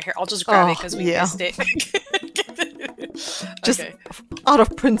combiner here. I'll just grab it because we missed it. Just okay. out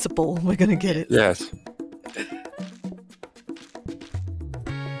of principle, we're gonna get it. Yes.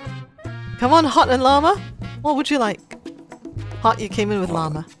 Come on, Hot and Llama. What would you like? Hot, you came in with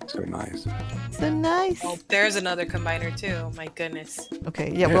Llama. So nice. So nice. Oh, there's another combiner too. My goodness. Okay,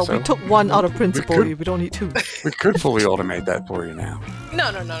 yeah, Yeah, well, so we took one out of principle. could- We don't need 2. We could fully automate that for you now. No,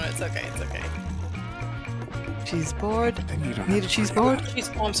 it's okay. It's okay. Cheese board. Then you don't Need a have to cheese worry board? about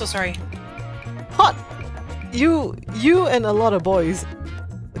Jeez, oh, I'm so sorry. Hot! You and a lot of boys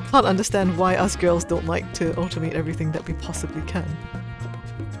can't understand why us girls don't like to automate everything that we possibly can.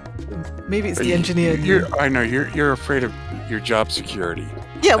 Maybe it's it. the engineer in you. I know, you're afraid of your job security.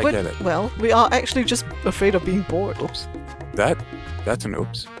 Yeah, I get it. well, we are actually just afraid of being bored. Oops. That's an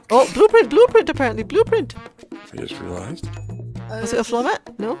oops. Oh, blueprint apparently, blueprint! I just realized. Was it a floor mat?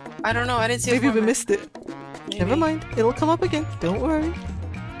 No? I don't know. I didn't see. Maybe a we format. missed it. Maybe. Never mind, it'll come up again, don't worry.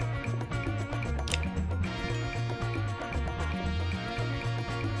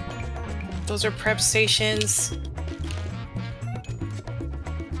 Those are prep stations.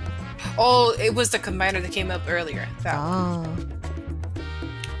 Oh, it was the combiner that came up earlier. That one. Ah.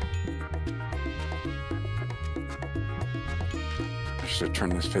 I should have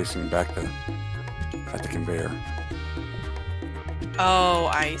turned this facing back at the conveyor. Oh,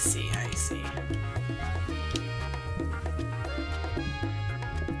 I see.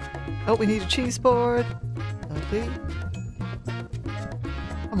 Oh, we need a cheese board. Lovely.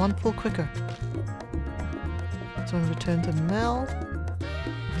 Come on, pull quicker. This one return to Mel.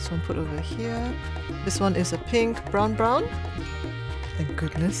 This one put over here. This one is a pink, brown. Thank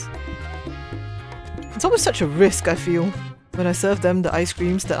goodness. It's always such a risk, I feel, when I serve them the ice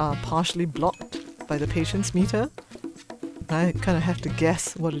creams that are partially blocked by the patience meter. I kind of have to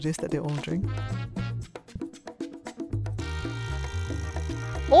guess what it is that they're ordering.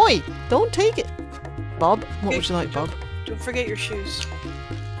 Oi! Don't take it! Bob, what would you like, Bob? Don't forget your shoes.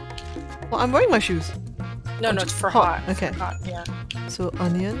 Well, I'm wearing my shoes. No, it's for hot. Okay. For hot, yeah. So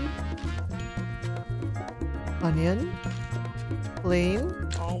onion, plain,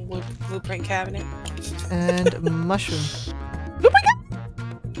 Oh, blueprint cabinet. and mushroom. Blueprint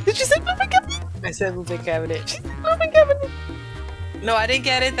cabinet! Did you say blueprint cabinet? I said blueprint cabinet. Blueprint cabinet! No, I didn't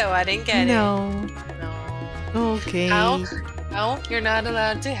get it though. I didn't get No. it. No. Okay. No, you're not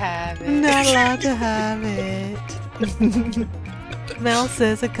allowed to have it. Not allowed to have it. Mel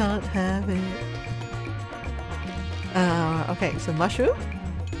says I can't have it. Okay, so mushroom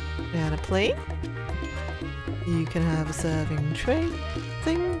and a plate. You can have a serving tray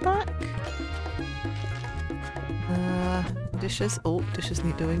thing back. Dishes. Oh, dishes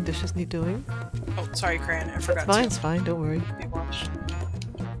need doing. Dishes need doing. Oh, sorry, Cran. I forgot. It's fine. It's fine. Don't worry. to wash.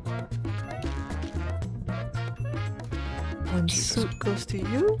 One soup goes to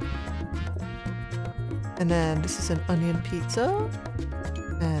you. And then this is an onion pizza.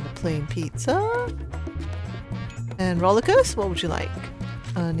 And a plain pizza. And rollicers, what would you like?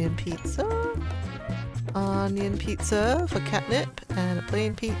 onion pizza. Onion pizza for Catnip, and a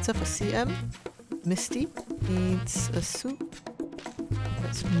plain pizza for CM. Misty needs a soup.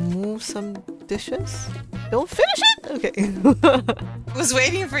 Let's move some dishes. Don't finish it! Okay. I was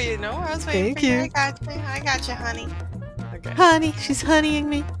waiting for you. No, I was waiting Thank for you. you. I got you. I got you, honey. Okay. Honey, she's honeying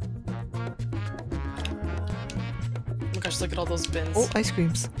me. Oh my gosh, look at all those bins. Oh, ice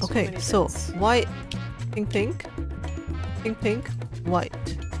creams. So Okay, many so bins. white, pink, pink, pink, pink,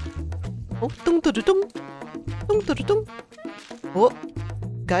 white. Oh, dung dung dung, dung dung dung. Oh,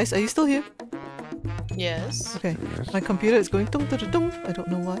 guys, are you still here? Yes. Okay, Yes. my computer is going dung dung dung. I don't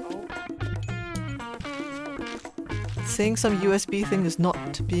know why. It's saying some USB thing is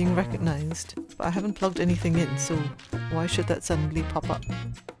not being recognized, but I haven't plugged anything in, so why should that suddenly pop up?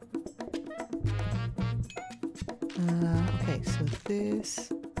 Okay, so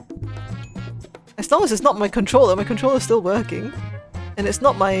this... As long as it's not my controller's still working. And it's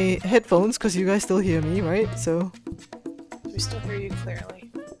not my headphones, because you guys still hear me, right? So... We still hear you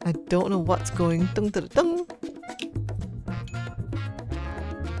clearly. I don't know what's going dung dung dung.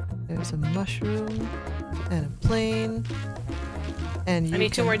 There's a mushroom and a plane. And you I need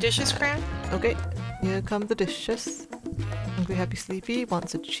two can more dishes, have- Cran. Okay, here come the dishes. Hungry Happy Sleepy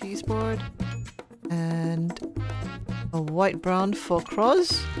wants a cheese board. And a white brown for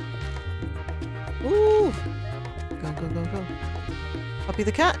Croz. Ooh! Go, go, go, go. Poppy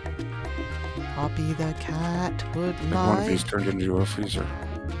the cat. Poppy the cat would And one of these like turned into a freezer.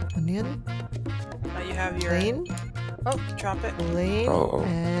 onion, Now you have your. plain, Oh, drop it. plain, Oh.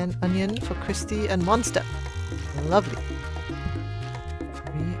 and onion for Christy and Monster. Lovely.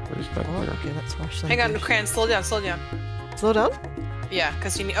 What is back Oh, there? okay, let's wash some. Hang on, dish. Cran. Slow down. Slow down. Slow down. Yeah,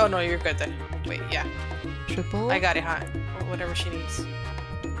 because you need. Oh no, you're good then. Wait, yeah. Triple. I got it, huh? Or whatever she needs.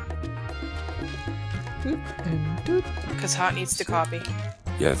 Doot and doot. Because Hot needs to copy.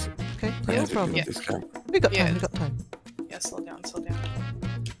 Yes. Okay, I no had to problem. do this guy. We got time, Yeah. we got time. Yeah, slow down. Slow down.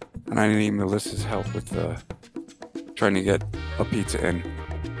 And I need Melissa's help with trying to get a pizza in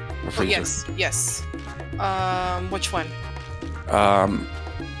a Oh freezer. yes, yes. Which one?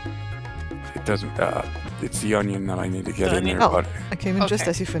 It doesn't. It's the onion that I need to get The in onion? there, Oh. but I came in just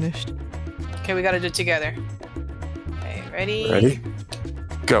Okay. as you finished. Okay, we gotta do it together. Okay, ready? ready?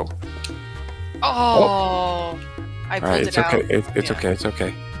 Go. Oh, I pulled Alright, it it's out. okay. It's Yeah. okay. It's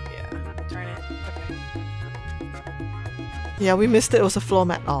okay. Yeah, turn it. Okay. Yeah, we missed it. It was a floor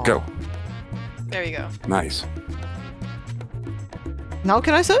mat. Oh. Go. There you go. Nice. Now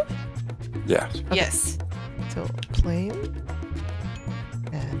can I serve? Yeah. Okay. Yes. So, plain.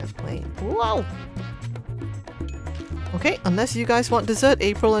 And a plain. Wow! Okay, unless you guys want dessert,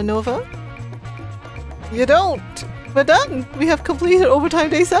 April and Nova. You don't! We're done! We have completed overtime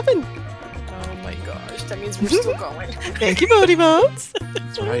day 7! Oh my gosh, that means we're still going. Thank you, Bodie Boats!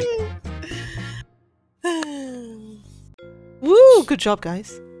 That's right. Woo! Good job,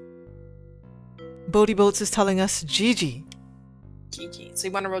 guys. Bodie Boats is telling us GG. GG. So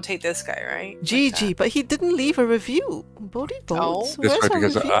you want to rotate this guy, right? Like GG, that. but he didn't leave a review. Bodie Boats, This where's way our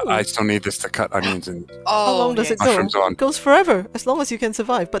because review? I still need this to cut onions and Oh, How long does yeah. it go? mushrooms on. It goes forever, as long as you can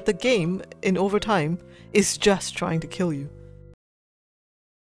survive. But the game, in overtime, is just trying to kill you.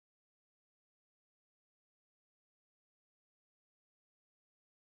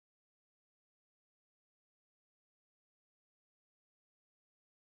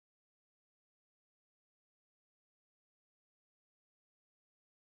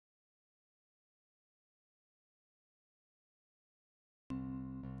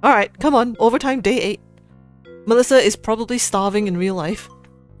 Alright, come on, overtime day 8. Melissa is probably starving in real life.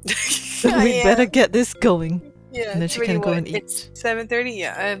 We better get this going. Yeah, and then it's she really can go what, and eat. It's 7:30.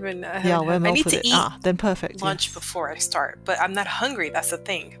 Yeah, I haven't Yeah, where I Mel need put to it. eat Ah, then perfect. lunch yes. before I start, but I'm not hungry. That's the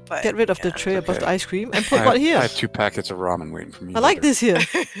thing. But Get rid of the yeah. tray above the okay. ice cream and put I what have, here? I have 2 packets of ramen waiting for me. I like later. this here.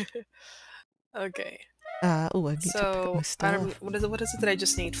 Okay. Oh, I need to pick up So my I stuff. don't, what is it that I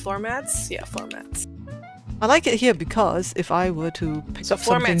just need? Floor mats? Yeah, floor mats. I like it here because if I were to pick So up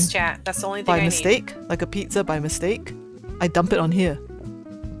floor something mats, chat. That's the only thing by I mistake, like a pizza by mistake, I dump it on here.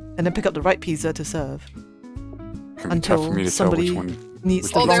 And then pick up the right pizza to serve. It can be tough for until me to somebody tell which one. Needs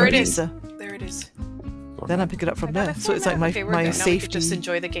Which the Oh, wrong there it is. pizza. need. There it is. Then I pick it up from I got there. a So it's like floor my mat. Okay, we're my good. Now we safety can just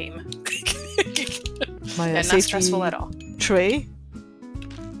enjoy the game. my Yeah, not safety stressful at all. tray.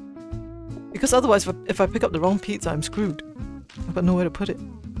 Because otherwise, if I pick up the wrong pizza, I'm screwed. I've got nowhere to put it.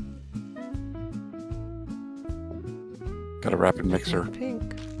 Got a rapid mixer.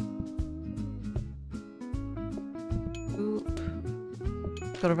 Pink. Oop.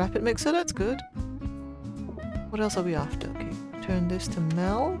 Got a rapid mixer. That's good. What else are we after? Okay, turn this to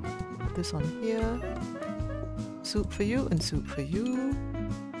Mel. Put this on here. Soup for you and soup for you.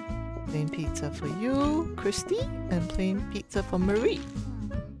 Plain pizza for you, Christy, and plain pizza for Marie.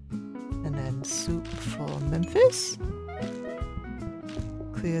 And then soup for Memphis.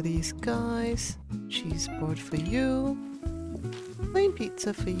 Clear these guys. Cheese board for you. Plain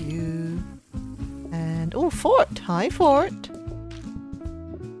pizza for you. And oh, Fort! Hi, Fort!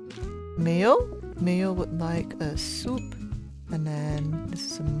 Mayo. Mayo would like a soup. And then this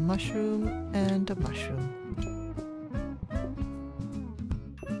is a mushroom and a mushroom.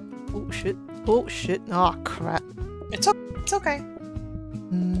 Oh shit. Oh shit. Oh crap. It's okay.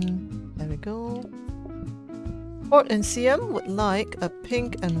 There we go. Fort and CM would like a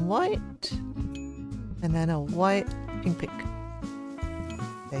pink and white. And then a white, pink.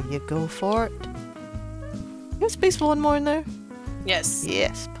 There you go, Fort. You have space for one more in there? Yes.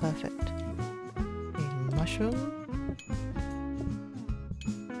 Yes, perfect. A mushroom.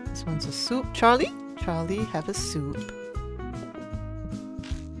 This one's a soup. Charlie? Charlie, have a soup.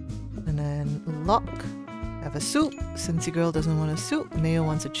 And then Locke, have a soup. Cincy Girl doesn't want a soup. Mayo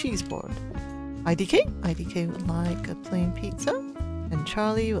wants a cheese board. IDK? IDK would like a plain pizza. And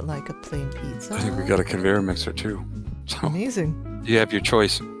Charlie would like a plain pizza. I think we got a conveyor mixer too. So Amazing. you have your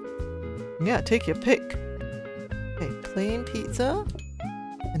choice. Yeah, take your pick. Okay, plain pizza.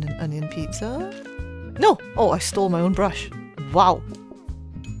 And an onion pizza. No! Oh, I stole my own brush. Wow.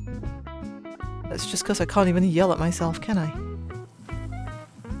 That's just because I can't even yell at myself, can I?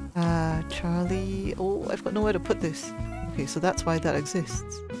 Charlie... Oh, I've got nowhere to put this. Okay, so that's why that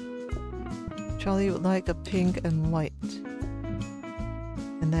exists. Charlie would like a pink and white.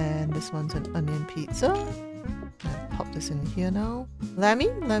 And then this one's an onion pizza. I'll pop this in here now. Lammy?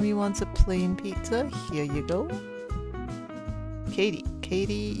 Lammy wants a plain pizza. Here you go. Katie.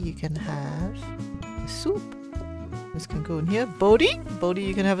 Katie, you can have a soup. This can go in here. Bodhi? Bodhi,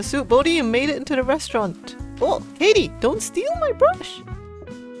 you can have a soup. Bodhi, you made it into the restaurant. Oh, Katie, don't steal my brush.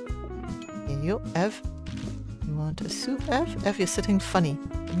 Here you go. Ev, you want a soup, Ev? Ev, you're sitting funny.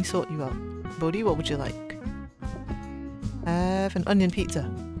 Let me sort you out. Bodhi, what would you like? Have an onion pizza.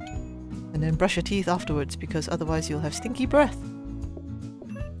 And then brush your teeth afterwards because otherwise you'll have stinky breath.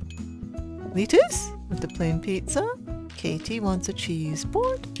 Litas with the plain pizza. Katie wants a cheese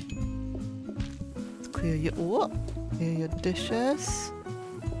board. Let's clear your dishes.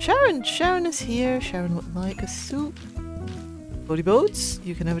 Sharon is here. Sharon would like a soup. Bodhi Boats,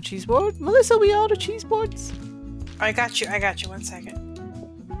 you can have a cheese board. Melissa, we out of cheese boards. I got you. 1 second.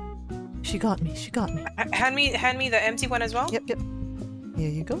 She got me. Hand me the empty one as well. Yep. Here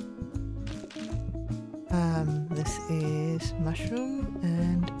you go. This is mushroom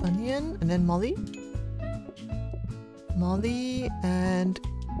and onion, and then Molly. Molly and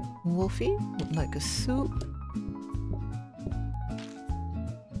Wolfie would like a soup.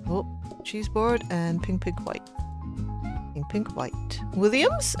 Oh, cheese board and pink white. Pink white.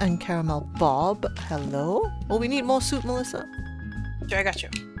 Williams and Caramel Bob. Hello. Oh, we need more soup, Melissa. Sure, I got you.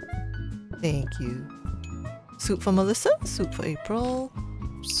 Thank you. Soup for Melissa. Soup for April.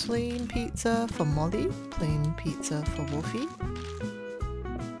 Plain pizza for Molly. Plain pizza for Wolfie.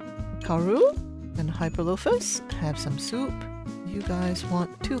 Karu and Hyperlophus have some soup. You guys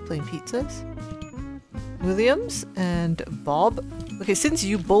want 2 plain pizzas. Williams and Bob. Okay, since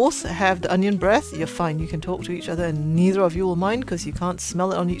you both have the onion breath, you're fine. You can talk to each other and neither of you will mind because you can't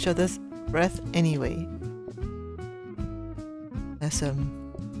smell it on each other's breath anyway.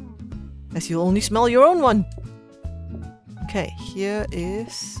 As you only smell your own one. Okay, here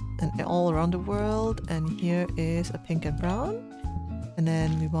is an all around the world, and here is a pink and brown. And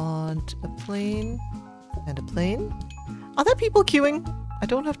then we want a plain and a plain. Are there people queuing? I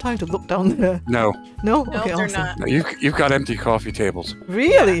don't have time to look down there. No. No? No, Okay, they're awesome. not. No, you've got empty coffee tables.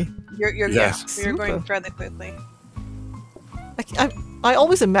 Really? You're Yes. You're going Super. rather quickly. I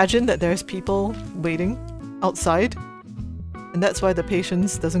always imagine that there's people waiting outside, and that's why the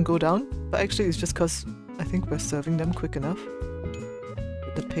patience doesn't go down. But actually, it's just because I think we're serving them quick enough.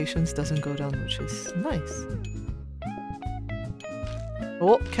 The patience doesn't go down, which is nice.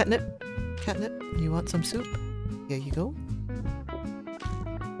 Oh, catnip. Catnip, you want some soup? Here you go.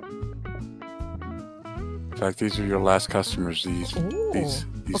 In fact, these are your last customers. These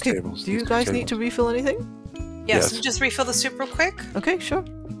Okay, tables. do you these guys tables. need to refill anything? Yes, Yes. just refill the soup real quick. Okay, sure.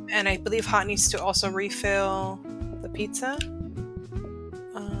 And I believe Hot needs to also refill the pizza.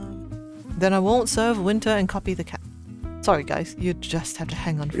 Then I won't serve Winter and copy the cat. Sorry guys, you just have to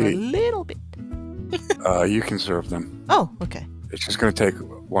hang on for a little bit. You can serve them. Oh, okay. It's just going to take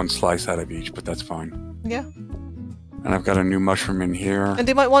 1 slice out of each, but that's fine. Yeah. And I've got a new mushroom in here. And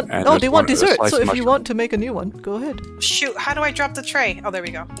they might want... And Oh, there's they want a dessert, sliced so if you mushroom. want to make a new one, go ahead. Shoot, how do I drop the tray? Oh, there we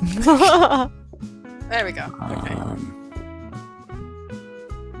go. There we go. Okay.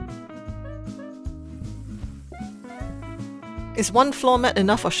 Is one floor mat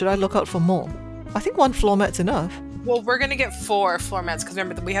enough, or should I look out for more? I think one floor mat's enough. Well, we're gonna get 4 floor mats because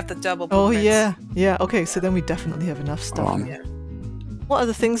remember we have the double. Oh blueprints. yeah. Okay, so then we definitely have enough stuff. Yeah. What are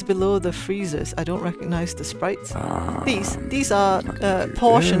the things below the freezers? I don't recognize the sprites. These are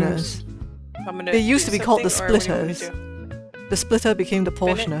portioners. They used to be called the splitters. The splitter became the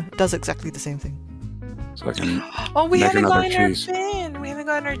portioner. It does exactly the same thing. So I can Oh, we make haven't another gotten our cheese. bin. We haven't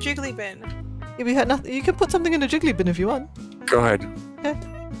gotten our jiggly bin. Yeah, we had nothing. You can put something in the jiggly bin if you want. Go ahead. Okay.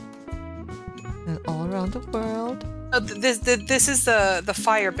 And all around the world. Oh, this is the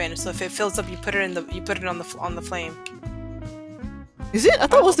fire bin. So if it fills up, you put it on the flame. Is it? I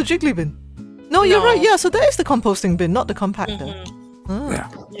thought it was the jiggly bin. No, you're right. Yeah, so that is the composting bin, not the compactor. Ah.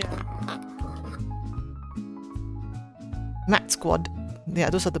 Yeah. Mat squad. Yeah,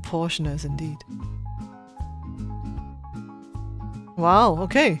 those are the portioners indeed. Wow,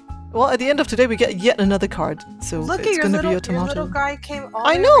 okay. Well, at the end of today, we get yet another card. So Look it's at going to be a your tomato. little guy came all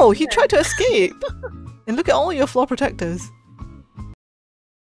I the way know! right He here. tried to escape! And look at all your floor protectors.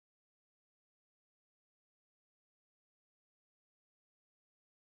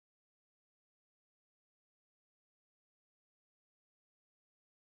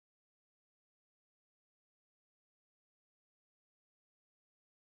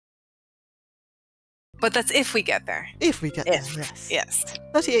 But that's if we get there. If we get there, If. yes. Yes.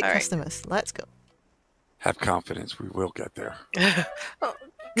 38 All right. customers. Let's go. Have confidence. We will get there.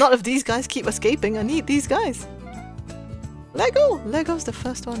 Not if these guys keep escaping. I need these guys. Lego! Lego's the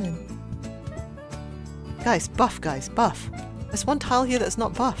first one in. Guys, buff, guys, buff. There's one tile here that's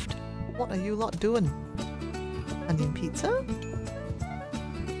not buffed. What are you lot doing? Onion pizza?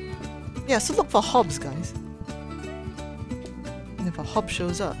 Yeah, so look for hobs, guys. And if a hob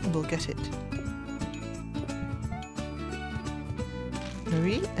shows up, we'll get it.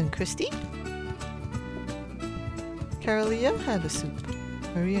 Marie and Christy? Carolia, have a soup.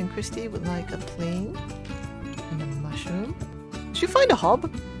 Marie and Christy would like a plain and a mushroom. Did you find a hob?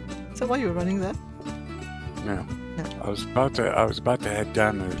 Is that why you were running there? No. No. I was about to head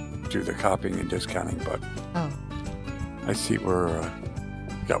down to do the copying and discounting, but Oh. I see we're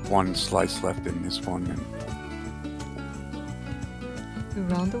got one slice left in this one.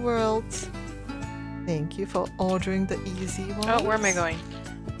 And Around the world. Thank you for ordering the easy one. Oh, where am I going?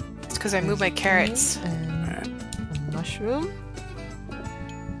 It's because I moved my carrots. And a mushroom.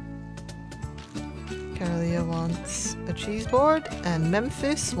 Carolia wants a cheese board, and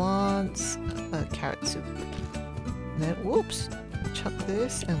Memphis wants a carrot soup. And then, whoops, we chuck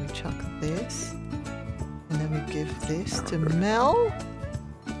this, and we chuck this. And then we give this to Mel.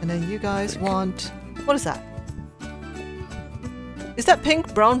 And then you guys want... What is that? Is that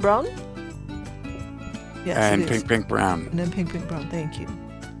pink, brown, brown? Yes, and it is. pink, pink, brown. And then pink, pink, brown. Thank you.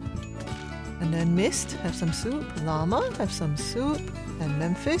 And then Mist, have some soup. Llama, have some soup. And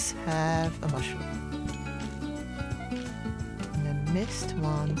Memphis, have a mushroom. And then Mist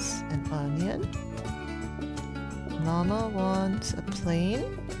wants an onion. Llama wants a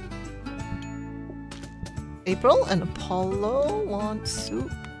plain. April and Apollo want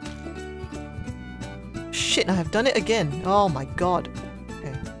soup. Shit, I have done it again. Oh my god.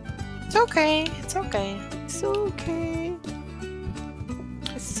 Okay. It's okay. It's okay. It's okay.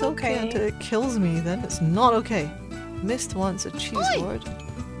 It's okay Okay. until it kills me, then it's not okay. Mist wants a cheese Oi! board.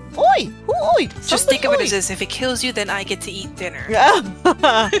 Oi! Who oid? Just think of it Somebody as this: if it kills you, then I get to eat dinner. oid.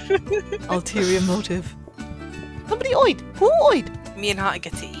 Yeah! Ulterior motive. Somebody oid! Who oid? Me and Hot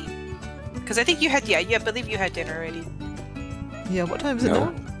get to eat. Because I think you had, I believe you had dinner already. Yeah, what time is it No.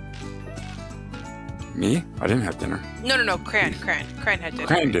 now? Me? I didn't have dinner. No, Cran had dinner.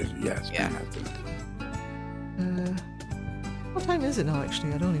 Cran did, yes. Yeah. Cran had dinner. What time is it now,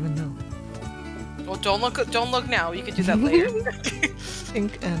 actually? I don't even know. Well, don't look now. You can do that later.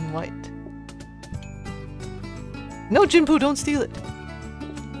 Pink and white. No, Jimpu, don't steal it!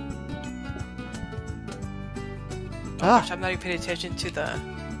 Oh gosh, I'm not even paying attention to the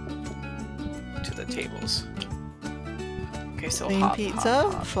tables. Okay, so Plain hop, pizza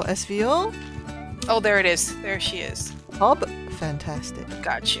hop, hop. for SVO. Oh, there it is. There she is. Hob, fantastic.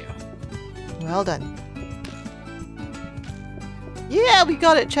 Got you. Well done. Yeah, we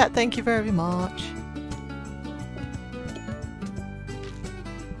got it, chat. Thank you very much.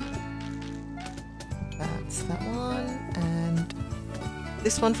 That's that one. And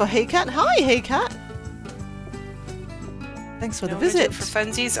this one for Hey Cat. Hi, Hey Cat. Thanks for the visit. For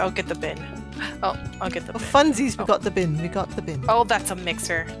funsies, I'll get the bin. Oh, I'll get the For bin. funsies, we Oh. got the bin. We got the bin. Oh, that's a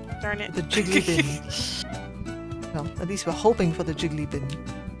mixer. Darn it. The jiggly bin. Well, at least we're hoping for the jiggly bin.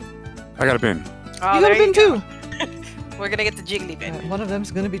 I got a bin. Oh, you got there a bin go. too. We're gonna get the jiggly bin. One of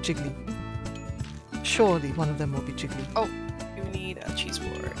them's gonna be jiggly. Surely one of them will be jiggly. Oh. Yeah, cheese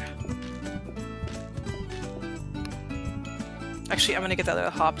board. Actually, I'm gonna get that other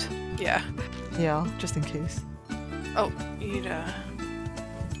hopped. Yeah. Yeah, just in case. Oh, you need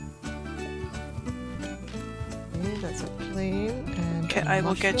Okay, that's a plain and Okay, a I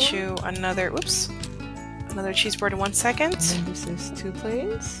will get mushroom. you another. Whoops. Another cheese board in 1 second. And then this is 2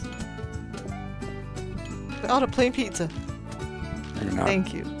 plains. We're out of plain pizza. You're not.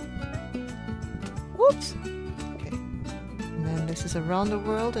 Thank you. Whoops. Okay. And then this is around the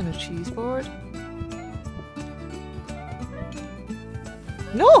world and a cheese board.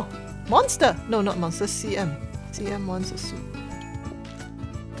 No! Monster! No, not monster. CM. CM wants a soup.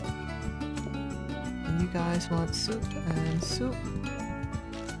 And you guys want soup and soup.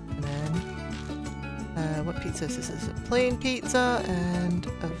 And then what pizza is this? This is a plain pizza and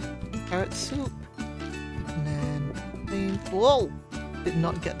a carrot soup. And then plain. Whoa! Did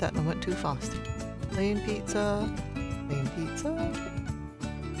not get that. I went too fast. Plain pizza. Plain pizza.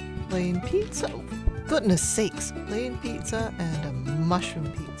 Plain pizza. Oh, goodness sakes! Plain pizza and a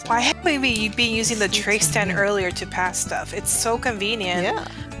mushroom pizza. Why haven't we been using the tray Sweet stand and earlier to pass stuff? It's so convenient. Yeah,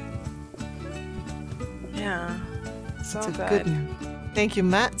 Yeah. So it's a good. good one. Thank you,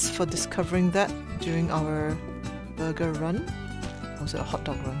 Mats, for discovering that during our burger run. Or was it a hot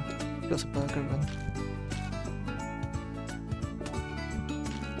dog run? It was a burger run.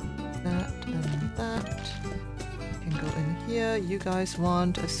 That and that can go in here. You guys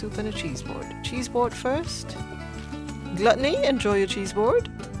want a soup and a cheese board. Cheese board first. Gluttony, enjoy your cheese board.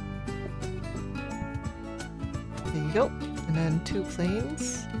 There you go. And then 2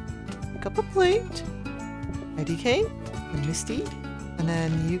 plains. Pick up a plate. IDK and Misty. And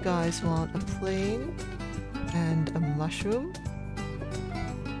then you guys want a plain and a mushroom.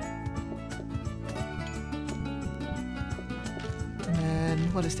 And then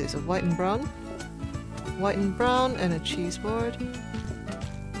what is this? A white and brown? White and brown and a cheese board.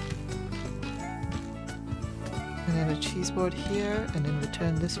 And then a cheese board here, and then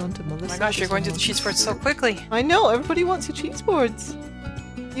return this one to Melissa. Oh my gosh, you're This going one to the wants cheese a board so soup. quickly. I know, everybody wants your cheese boards.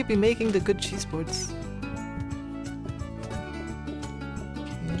 You'll be making the good cheese boards.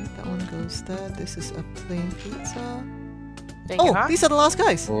 Okay, that one goes there. This is a plain pizza. Thank you, Oh, huh? these are the last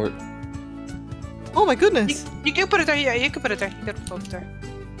guys. Or Oh my goodness. You can put it there. Yeah, you can put it there. You can put it there.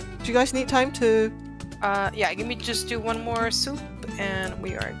 Do you guys need time to... Yeah, give me just do one more soup and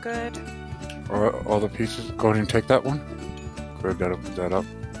we are good. all the pieces. Go ahead and take that one. Grab that up, put that up.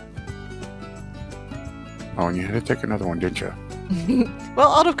 Oh, and you had to take another one, didn't you?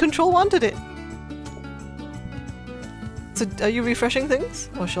 Well, Out of Control wanted it. So, are you refreshing things?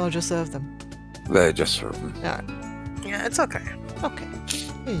 Or shall I just serve them? They just serve them. Yeah. Yeah, it's okay. Okay.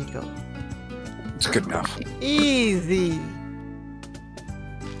 Here you go. It's good enough. Easy.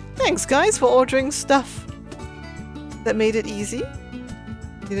 Thanks, guys, for ordering stuff that made it easy.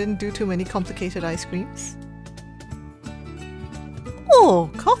 You didn't do too many complicated ice creams. Oh,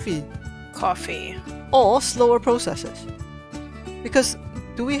 coffee. Coffee. Or slower processors. Because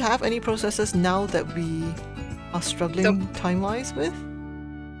do we have any processors now that we are struggling time-wise with?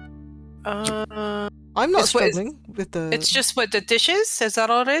 I'm not It's what is- struggling with the... It's just what, the dishes? Is that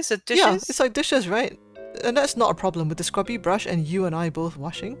all it is? The dishes? Yeah, it's like dishes, right? And that's not a problem with the scrubby brush and you and I both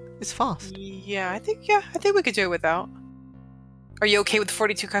washing. It's fast. Yeah, I think we could do it without. Are you okay with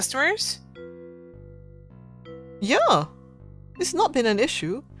 42 customers? Yeah, it's not been an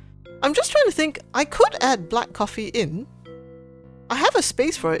issue. I'm just trying to think, I could add black coffee in. I have a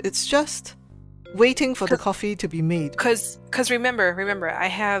space for it, it's just waiting for the coffee to be made. Cause remember, I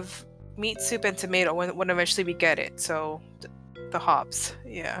have meat soup and tomato when eventually we get it, so the hops,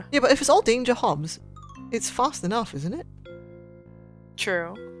 yeah. Yeah, but if it's all danger hobs, it's fast enough, isn't it?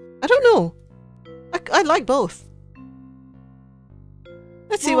 True. I don't know. I like both.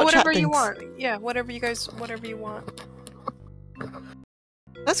 Let's see Well, what chat whatever you thinks. want. Yeah, whatever you want.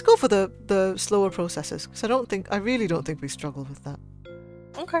 Let's go for the slower processors, because I really don't think we struggle with that.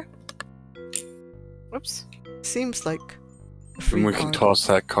 Okay. Whoops. Seems like a free And we can card. toss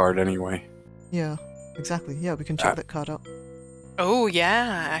that card anyway. Yeah, exactly. Yeah, we can check that card out. Oh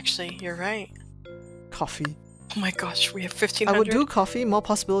yeah, actually, you're right. Coffee. Oh my gosh, we have 1,500. I would do coffee, more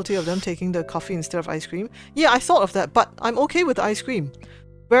possibility of them taking the coffee instead of ice cream. Yeah, I thought of that, but I'm okay with the ice cream.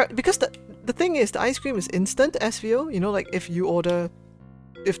 Because the thing is, the ice cream is instant SVO, you know, like if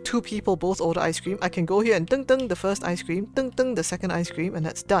 2 people both order ice cream, I can go here and ding ding the first ice cream, ding ding the second ice cream, and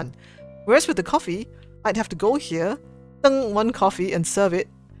that's done. Whereas with the coffee, I'd have to go here, ding one coffee and serve it,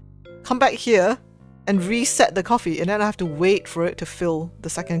 come back here and reset the coffee, and then I have to wait for it to fill the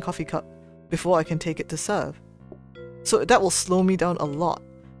second coffee cup before I can take it to serve. So that will slow me down a lot.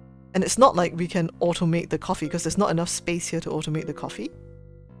 And it's not like we can automate the coffee because there's not enough space here to automate the coffee.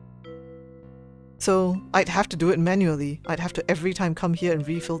 So I'd have to do it manually. I'd have to every time come here and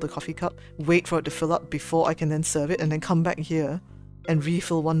refill the coffee cup, wait for it to fill up before I can then serve it, and then come back here and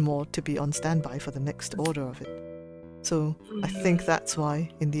refill one more to be on standby for the next order of it. So I think that's why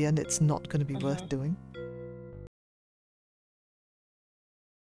in the end it's not going to be worth doing.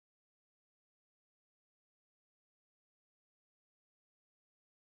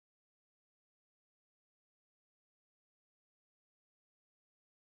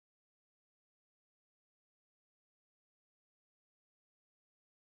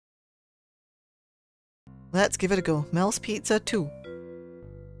 Let's give it a go. Mel's Pizza 2.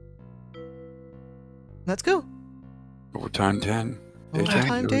 Let's go. Overtime 10. Day 10.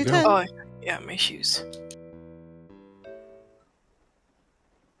 Overtime day 10. Oh, yeah, my shoes.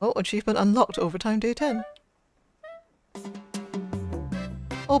 Oh, achievement unlocked. Overtime day 10.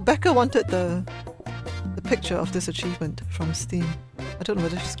 Oh, Becca wanted the picture of this achievement from Steam. I don't know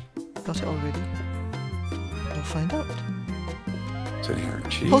whether she's got it already. We'll find out. Sitting here,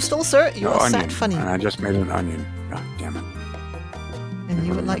 cheese. Postal sir, you are onion. sat funny. And I just made an onion. God damn it. And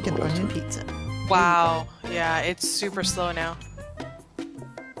you would like an onion pizza. Wow. Yeah, it's super slow now.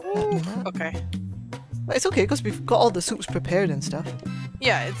 Ooh, okay. But it's okay because we've got all the soups prepared and stuff.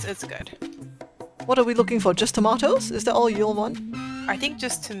 Yeah, it's good. What are we looking for? Just tomatoes? Is that all you'll want? I think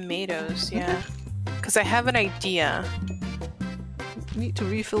just tomatoes, yeah. Because I have an idea. Need to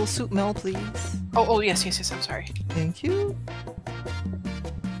refill soup, Mel, please. Oh, yes, I'm sorry. Thank you.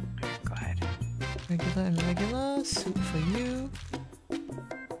 Go ahead. Regular and regular. Soup for you.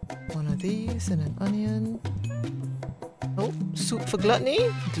 One of these and an onion. Oh, soup for gluttony.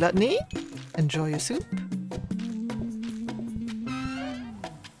 Gluttony. Enjoy your soup.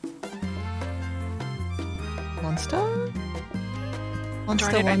 Monster.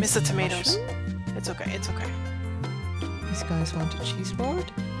 Monster. Darn it, I missed the wants tomatoes. mushroom. It's okay, it's okay. These guys want a cheese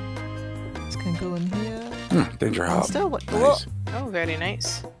board. This can go in here. Danger hop. Monster, what? Nice. Oh, very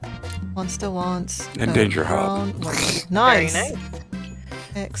nice. Monster wants. And danger brown- hop. Nice. Very nice.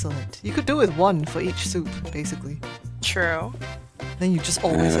 Excellent. You could do with one for each soup, basically. True. Then you just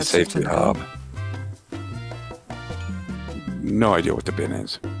always And a have soup safety on the go. hub. No idea what the bin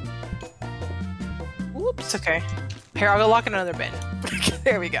is. Whoops. It's okay. Here, I'll go lock in another bin.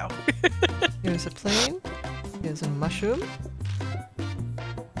 There we go. Here's a plain. Here's a mushroom.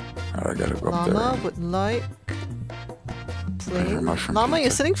 I gotta go up Llama there. would like plain. mushroom Llama, you're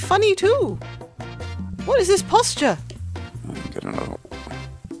pizza. sitting funny too. What is this posture? Get another.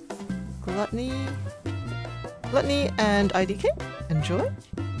 Gluttony. Gluttony and IDK. Enjoy.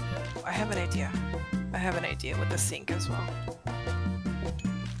 I have an idea. I have an idea with the sink as well.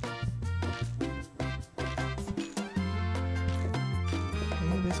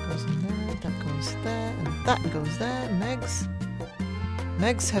 Okay, this goes in there, that goes there, and that goes there. Megs.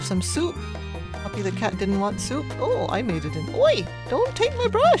 Megs, have some soup. Puppy the cat didn't want soup. Oh, I made it in. Oi! Don't take my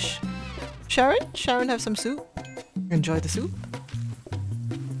brush! Sharon? Sharon, have some soup. Enjoy the soup.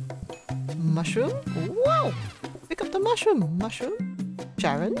 Mushroom. Wow! Pick up the mushroom. Mushroom.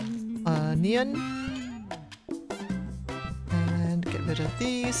 Sharon. Onion. And get rid of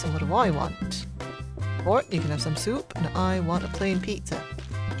these. So what do I want? Or you can have some soup, and I want a plain pizza.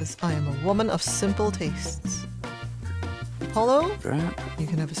 Because I am a woman of simple tastes. Apollo, That. you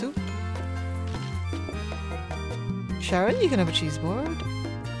can have a soup. Sharon, you can have a cheese board.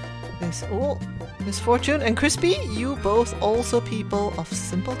 Miss Fortune and Crispy, you both also people of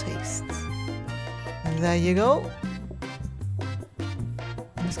simple tastes. There you go.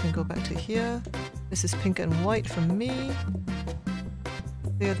 This can go back to here. This is pink and white for me.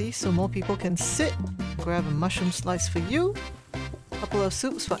 Clear these so more people can sit. Grab a mushroom slice for you. Couple of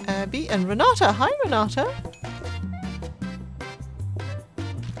soups for Abby and Renata. Hi, Renata.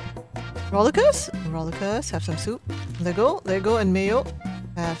 Rollicus? Rollicus, have some soup. Lego, and Mayo.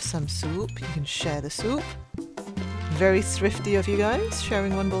 Have some soup. You can share the soup. Very thrifty of you guys,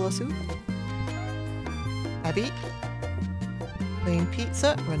 sharing one bowl of soup. Abby. Plain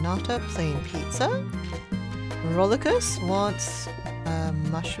pizza. Renata, plain pizza. Rollicus wants a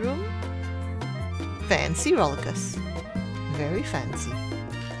mushroom. Fancy Rollicus. Very fancy.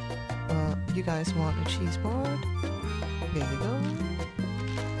 You guys want a cheese board? There you go.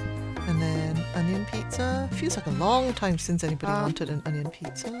 And then onion pizza. Feels like a long time since anybody wanted an onion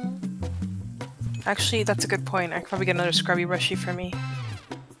pizza. Actually, that's a good point. I could probably get another scrubby brushy for me.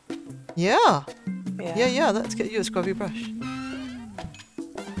 Yeah. Yeah. Yeah, let's get you a scrubby brush.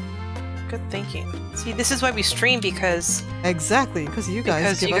 Good thinking. See, this is why we stream, because Exactly, because you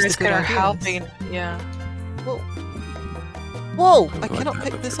guys give us the good are ideas. helping. Yeah. Well, Whoa! So I do cannot have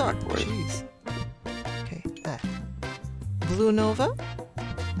pick the this third up. microwave. Jeez. Okay, there. Blue Nova.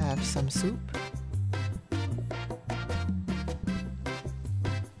 Have some soup.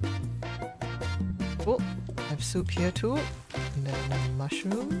 Oh, I have soup here too. And then a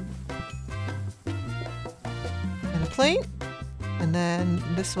mushroom. And a plate. And then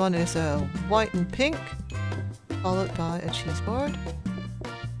this one is a white and pink, followed by a cheese board.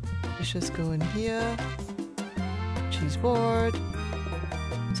 Dishes go in here. Cheese board.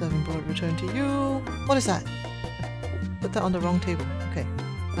 Serving board return to you. What is that? Put that on the wrong table. Okay.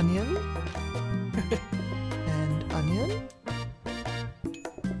 Onion. And onion.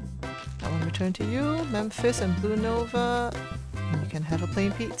 That one return to you. Memphis and Blue Nova. And you can have a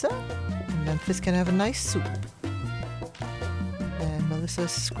plain pizza. And Memphis can have a nice soup. And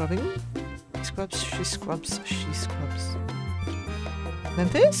Melissa's scrubbing. She scrubs.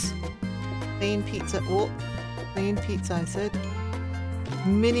 Memphis? Plain pizza. Oh, plain pizza, I said.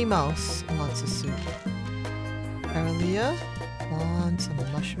 Minnie Mouse wants a soup. Carolia wants some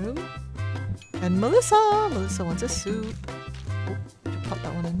mushroom. And Melissa wants a soup. Oh, should pop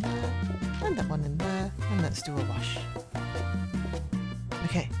that one in there. And that one in there. And let's do a wash.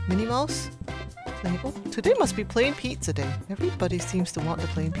 Okay, Minnie Mouse. Plain, oh, today must be plain pizza day. Everybody seems to want the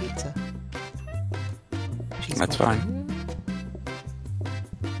plain pizza. That's fine.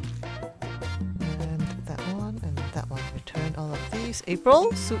 And that one. Return all of these.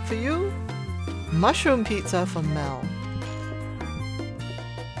 April, soup for you. Mushroom pizza for Mel.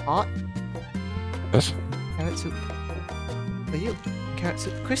 Hot. Yes. Carrot soup. For you. Carrot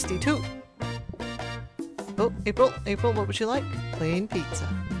soup. Christy too. Oh, April, what would you like? Plain pizza.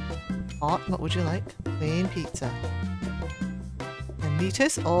 Hot, what would you like? Plain pizza. And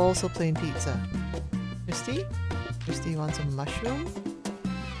Letus, also plain pizza. Christy wants a mushroom.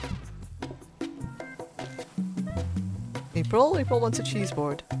 April wants a cheese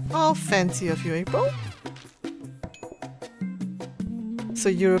board. How fancy of you, April. So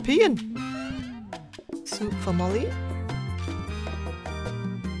European. Soup for Molly.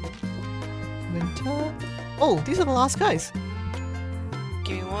 Winter. Oh, these are the last guys.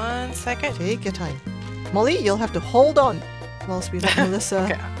 Give me 1 second. Take your time. Molly, you'll have to hold on whilst we let Melissa.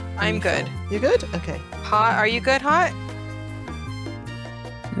 Okay, I'm good. You good? Okay. Hot, are you good, Hot?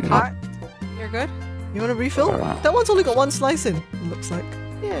 Hot? You're good? You want to refill? That one's only got one slice in, it looks like.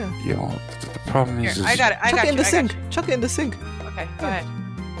 Yeah. You know, the problem Here, is I got it. Chuck it in the sink. Chuck it in the sink. Okay, go ahead.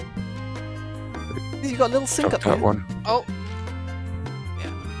 You got a little sink up that there. one. Oh.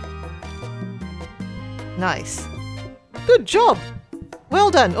 Nice. Good job.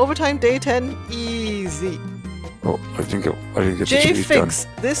 Well done. Overtime day 10. Easy. Oh, I didn't get the J cheese done. Figs,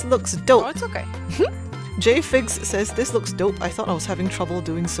 this looks dope. Oh, it's okay. J Figs says this looks dope. I thought I was having trouble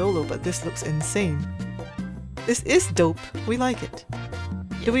doing solo, but this looks insane. This is dope. We like it.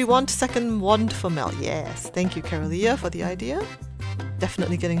 Yes. Do we want second wand for Mel? Yes. Thank you, Carolia, for the idea.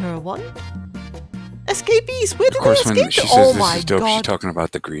 Definitely getting her a wand. Escapees! Where did they escape When she to? says Oh this my is dope, god. she's talking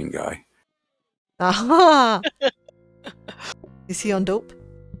about the green guy. Aha! Is he on dope?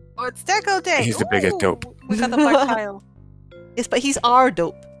 Oh, it's Deco Day! He's the biggest dope. We got the black tile. Yes, but he's our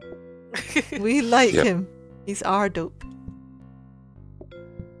dope. We like Yep. him. He's our dope.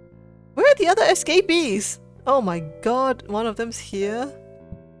 Where are the other escapees? Oh my god, one of them's here.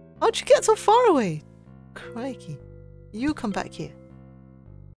 How'd you get so far away? Crikey. You come back here.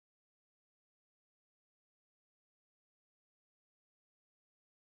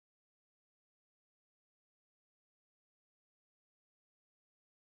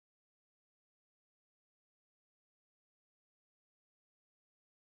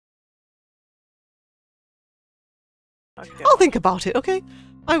 Okay. I'll think about it, okay?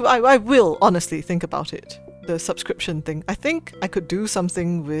 I will honestly think about it. The subscription thing. I think I could do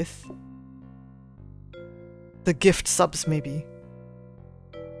something with the gift subs, maybe.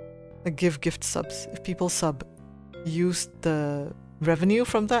 Give gift subs. If people sub, use the revenue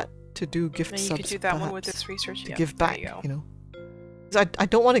from that to do gift And you subs. could do that one with perhaps, this research. to Yeah, give there back, you you know. 'Cause I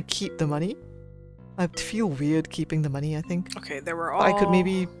don't want to keep the money. I feel weird keeping the money, I think. Okay, there were all. But I could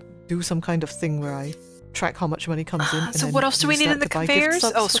maybe do some kind of thing where I track how much money comes in. And So then what else do we use need that in the to buy gift conveyors?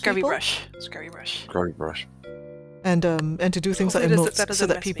 subs Oh, for Scrubby people. Brush. Scrubby Brush. Scrubby brush. And to do things Hopefully like that emotes doesn't so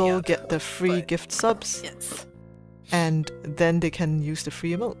that mess me people up, get the free but- gift subs, Yes. and then they can use the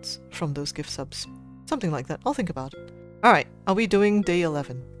free emotes from those gift subs. Something like that. I'll think about it. Alright, are we doing day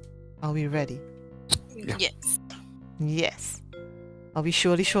 11? Are we ready? Yeah. Yes. Yes. Are we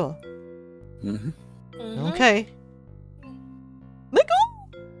surely sure? Mm-hmm. Mhm. Okay. Let go!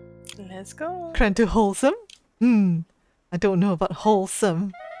 Let's go. Cran to wholesome? I don't know about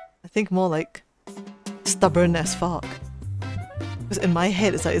wholesome. I think more like stubborn as fuck. Because in my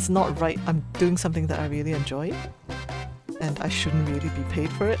head, it's like, it's not right. I'm doing something that I really enjoy. And I shouldn't really be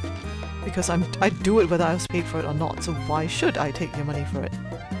paid for it. Because I do it whether I was paid for it or not. So why should I take your money for it?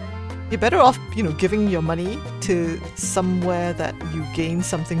 You're better off, you know, giving your money to somewhere that you gain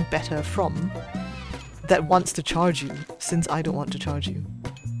something better from that wants to charge you, since I don't want to charge you.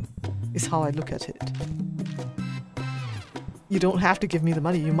 Is how I look at it. You don't have to give me the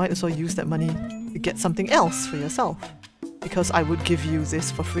money. You might as well use that money to get something else for yourself. Because I would give you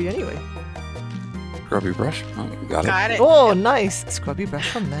this for free anyway. Scrubby brush. Oh, you got it. Oh, nice. Scrubby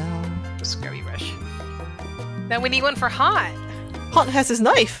brush from Mel. The scrubby brush. Now we need one for Hot. Hot has his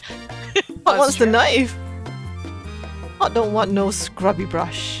knife. Hot wants the knife. Hot don't want no scrubby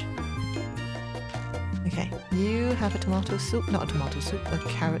brush. Okay, you have a tomato soup. Not a tomato soup, a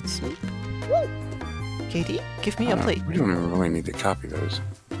carrot soup. Woo! Katie, give me a plate. We don't even really need to copy those.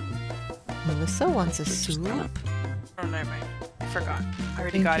 Melissa wants a soup. Oh, never mind. I forgot. I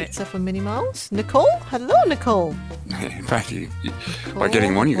already Plain got pizza for Minnie Mouse. Nicole? Hello, Nicole. In fact, by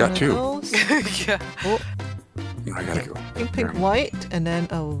getting one, you got two. Yeah. Oh, I gotta go. pink, pink, white, and then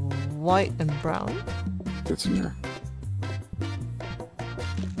a white and brown. It's in there.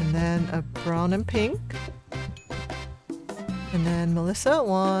 And then a brown and pink. And then Melissa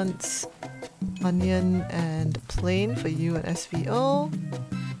wants onion and plain for you and SVO.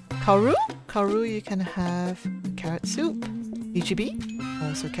 Karu? Karu, you can have carrot soup. BGB,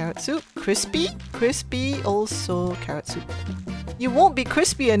 also carrot soup. Crispy? Crispy, also carrot soup. You won't be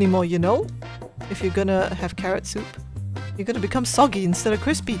crispy anymore, you know? If you're gonna have carrot soup. You're gonna become soggy instead of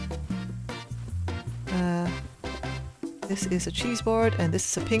crispy. This is a cheese board, and this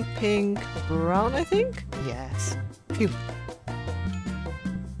is a pink, pink, brown, I think? Yes. Phew.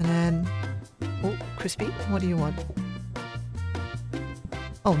 And then... Oh, crispy? What do you want?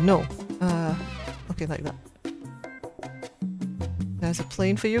 Oh, no. Okay, like that. There's a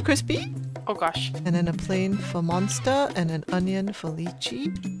plain for you, Crispy. Oh gosh. And then a plain for Monster, and an onion for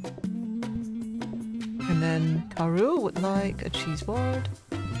Lychee. And then Karu would like a cheese board.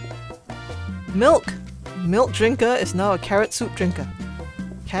 Milk! Milk drinker is now a carrot soup drinker.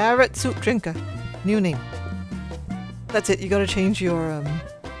 Carrot soup drinker. New name. That's it, you gotta change your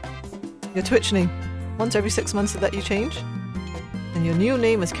Twitch name. Once every 6 months that you change. And your new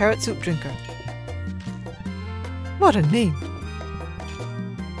name is Carrot Soup Drinker. What a name!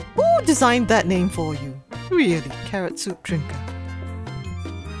 Who designed that name for you? Really, Carrot Soup Drinker.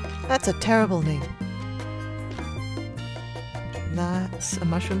 That's a terrible name. That's a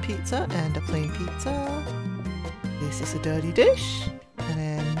mushroom pizza and a plain pizza. This is a dirty dish. And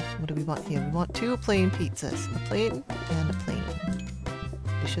then, what do we want here? We want 2 plain pizzas. A plain and a plain.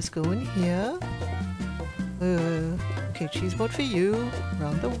 Dishes go in here. Okay, cheese board for you.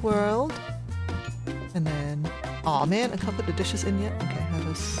 Around the world. And then... Aw, man, I can't put the dishes in yet. Okay,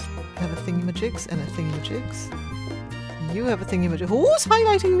 have a thingy-majigs and a thingy-majigs. You have a thingy-majig. Who's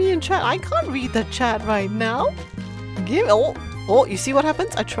highlighting me in chat? I can't read the chat right now. Oh, you see what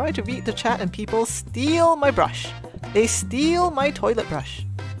happens? I try to read the chat and people steal my brush. They steal my toilet brush.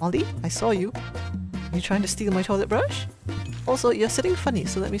 Molly, I saw you. You trying to steal my toilet brush? Also, you're sitting funny,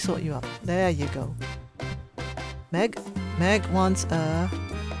 so let me sort you out. There you go. Meg wants a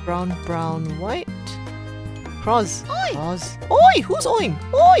brown, white. Cross. Oi! Cross. Oi! Who's oing?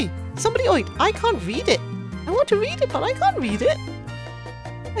 Oi! Somebody oing. I can't read it. I want to read it, but I can't read it.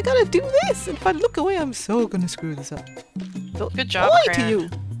 I gotta do this. And if I look away, I'm so gonna screw this up. So, good job, oi Cran. to you.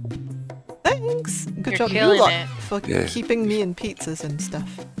 Thanks. Good You're job, you killing lot, it. for keeping me in pizzas and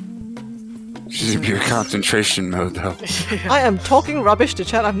stuff. She's in pure concentration mode, though. I am talking rubbish to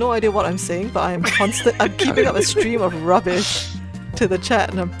chat. I have no idea what I'm saying, but I am I'm keeping up a stream of rubbish to the chat,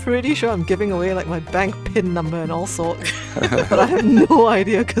 and I'm pretty sure I'm giving away like my bank PIN number and all sorts. But I have no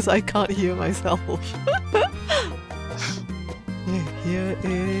idea because I can't hear myself. Here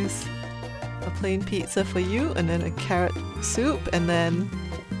is a plain pizza for you, and then a carrot soup, and then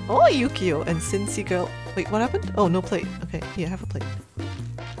Yukio and Cincy Girl. Wait, what happened? Oh, no plate. Okay, here, have a plate.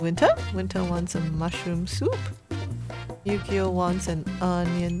 Winter wants a mushroom soup. Yukio wants an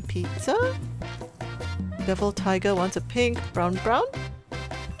onion pizza. Devil Tiger wants a pink, brown.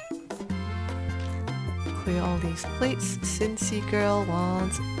 Clear all these plates. Cincy Girl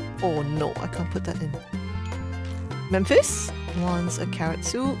wants... Oh no, I can't put that in. Memphis wants a carrot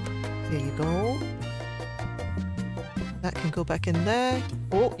soup. There you go. That can go back in there.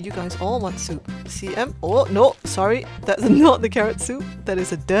 Oh, you guys all want soup. CM. Oh, no, sorry. That's not the carrot soup. That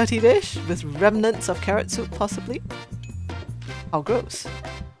is a dirty dish with remnants of carrot soup, possibly. How gross.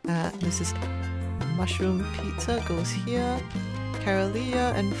 This is mushroom pizza. Goes here.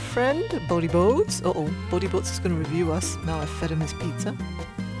 Carolia and friend, Bodie Boats. Uh-oh, Bodie Boats is going to review us. Now I've fed him his pizza.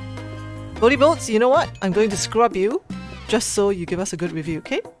 Bodie Boats, you know what? I'm going to scrub you, just so you give us a good review,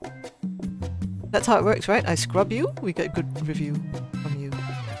 okay? That's how it works, right? I scrub you, we get a good review from you.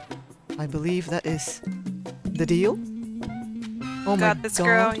 I believe that is the deal. Oh my god. You got this,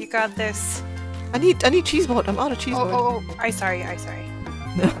 girl. You got this. I need cheese board. I'm out of cheese board. Oh, I sorry.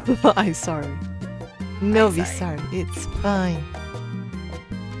 No, I'm sorry. No, be sorry. It's fine.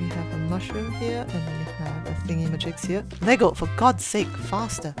 We have a mushroom here, and we have a thingy-majigs here. Lego, for God's sake,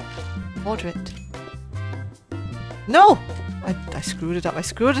 faster. Order it. No! I screwed it up. I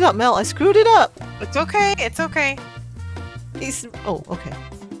screwed it up, Mel. I screwed it up. It's okay. It's okay. He's... Oh, okay.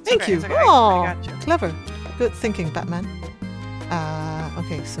 Thank you. Okay. Oh, I got you. clever. Good thinking, Batman.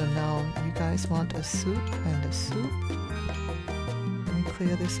 Okay, so now you guys want a soup and a soup. Let me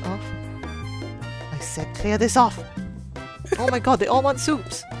clear this off. I said clear this off! Oh my god, they all want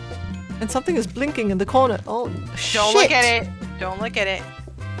soups! And something is blinking in the corner. Oh, shit! Don't look at it! Don't look at it.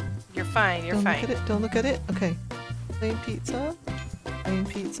 You're fine, you're fine. Don't look at it, don't look at it. Okay. Plain pizza,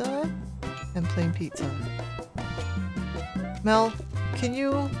 and plain pizza. Mel, can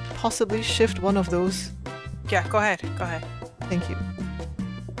you possibly shift one of those? Yeah, go ahead, go ahead. Thank you.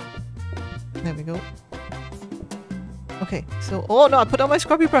 There we go. Okay, so... Oh no, I put on my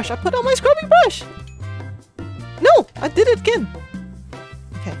scrubby brush! I put on my scrubby brush! No! I did it again!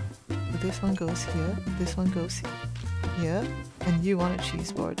 Okay, so this one goes here, this one goes here, and you want a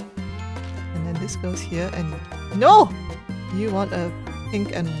cheese board. And then this goes here, and... No! You want a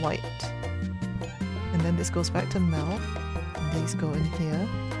pink and white. And then this goes back to Mel. And these go in here.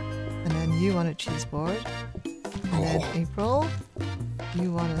 And then you want a cheese board. And then April,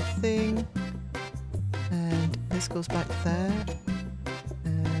 you want a thing, and this goes back there,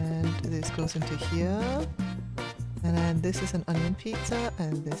 and this goes into here, and then this is an onion pizza,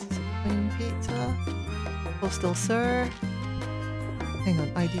 and this is an onion pizza. Postal sir. Hang on,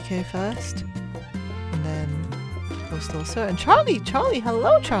 IDK first, and then postal sir, and Charlie! Charlie!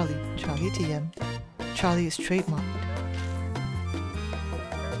 Hello, Charlie! Charlie TM. Charlie is trademarked.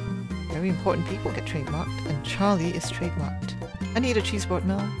 Very important people get trademarked, and Charlie is trademarked. I need a cheese board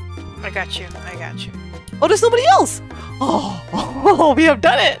now. I got you, I got you. Oh, there's nobody else! Oh, we have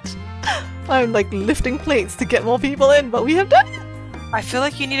done it! I'm like lifting plates to get more people in, but we have done it! I feel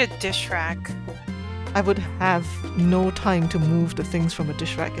like you need a dish rack. I would have no time to move the things from a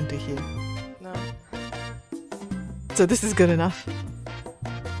dish rack into here. No. So this is good enough.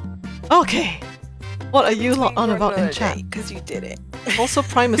 Okay! What are you lot on about in chat? Because you did it. Also,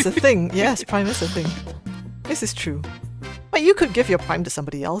 Prime is a thing. Yes, Prime is a thing. This is true. But you could give your Prime to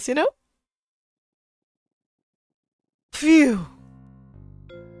somebody else, you know? Phew!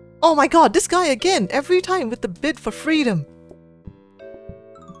 Oh my god, this guy again! Every time with the bid for freedom!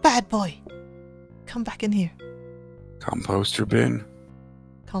 Bad boy! Come back in here. Composter bin.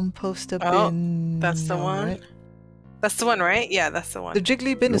 Composter Oh, bin... that's the one? Right? That's the one, right? Yeah, that's the one. The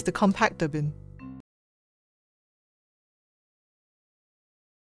jiggly bin is the compactor bin.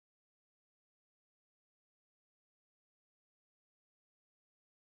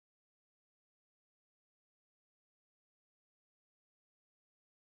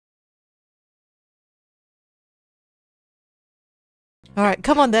 Alright,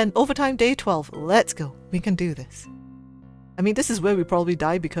 come on then. Overtime day 12. Let's go. We can do this. I mean, this is where we probably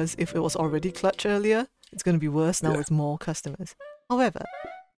die because if it was already clutch earlier, it's going to be worse now with more customers. However,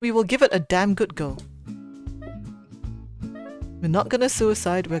 we will give it a damn good go. We're not going to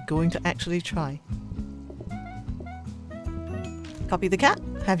suicide, we're going to actually try. Copy the cat,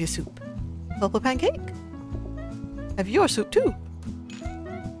 have your soup. Purple pancake? Have your soup too.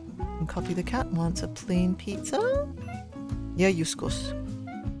 And Copy the cat wants a plain pizza. Yeah, Yuskos.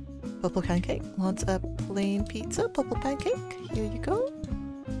 Purple pancake wants a plain pizza. Purple pancake. Here you go.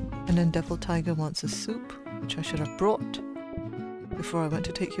 And then Devil Tiger wants a soup, which I should have brought before I went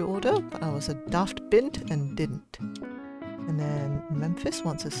to take your order, but I was a daft bint and didn't. And then Memphis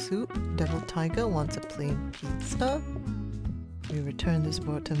wants a soup. Devil Tiger wants a plain pizza. We return this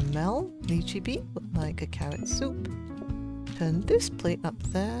board to Mel. Lychee Bee would like a carrot soup. Turn this plate up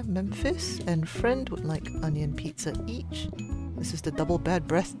there. Memphis and friend would like onion pizza each. This is the double bad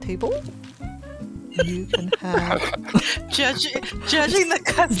breath table. You can have... Judging the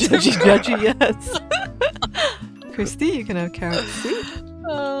customer. Judgy, yes. Christy, you can have carrot soup.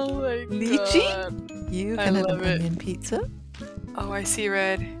 Oh my Lychee, god. you can have an onion pizza. Oh, I see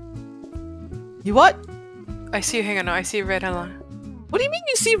red. You what? I see, hang on, no, I see red, hold on. What do you mean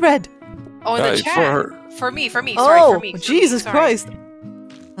you see red? Oh, in the chat. For her. For me, Oh, sorry, for me. Jesus sorry. Christ.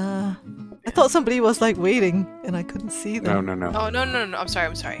 I thought somebody was like waiting, and I couldn't see them. No. Oh no. I'm sorry.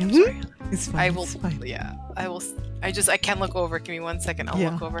 I'm sorry. It's fine. I will. It's fine. Yeah. I will. I can't look over. Give me 1 second. I'll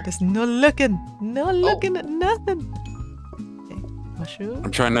look over. There's no looking at nothing. Okay, mushroom. I'm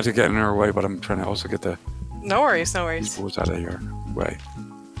trying not to get in her way, but I'm trying to also get the No worries. No worries. boards out of your way.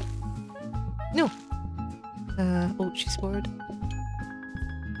 No. Oh, she's bored.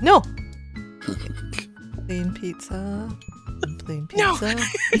 No. Plain pizza. Plain No. pizza.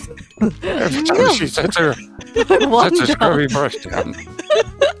 Every time No. she sets her One sets a down. scrubby brush down.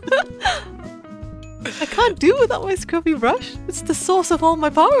 I can't do without my scrubby brush. It's the source of all my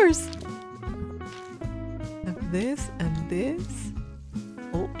powers. Have this and this.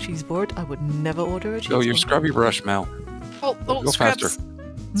 Oh, cheese board. I would never order a cheese Oh, board. your scrubby brush, Mel. Oh, Go scraps. faster.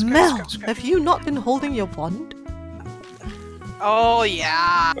 Mel, scrap. have you not been holding your wand? Oh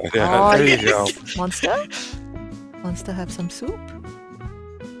yeah. Yeah, Oh, there you go. Monster? Monster, have some soup?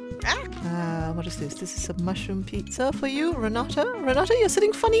 Ah. What is this? This is a mushroom pizza for you, Renata. Renata, you're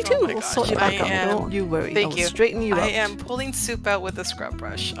sitting funny too. Oh my We'll gosh, sort you back I up. am. Don't you worry. Thank I'll you. straighten you I out. am pulling soup out with a scrub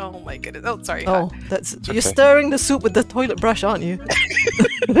brush. Oh my goodness. Oh, sorry. Oh, that's It's you're okay. stirring the soup with the toilet brush, aren't you?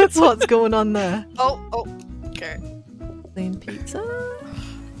 That's what's going on there. Oh. Okay. Plain pizza.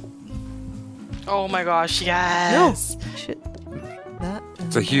 Oh my gosh. Yes. Shit. That.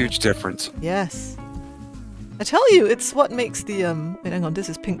 It's a huge difference. Yes. I tell you, it's what makes the Wait, hang on. This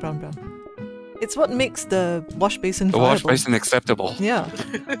is pink, brown, brown. It's what makes the wash basin The wash viable. basin acceptable. Yeah.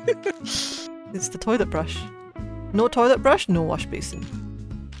 It's the toilet brush. No toilet brush, no wash basin.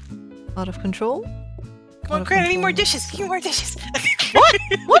 Out of control? Come on, Cran, I need more dishes. Give me more dishes. What?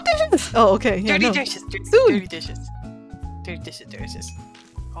 What dishes? Oh, okay. Yeah, Dirty no. dishes. Soon. Dirty dishes. Dirty dishes.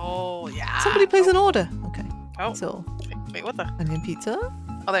 Oh yeah. Somebody plays an order. Okay. Oh. So, Wait, what the? onion pizza.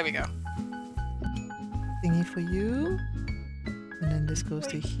 Oh, there we go. Thingy for you. And then this goes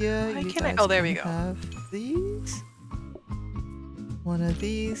to here. why You can't I- guys oh, there we can go. have these. One of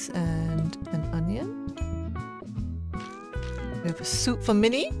these and an onion. We have a soup for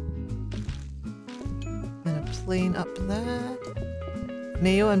Minnie. And a plain up there.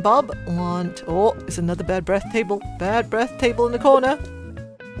 Mayo and Bob want... Oh, it's another bad breath table. Bad breath table in the corner.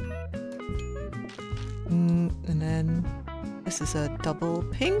 And then this is a double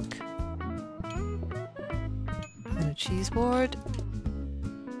pink. And a cheese board.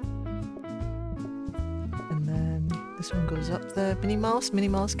 And then this one goes up there. Minnie Mouse. Minnie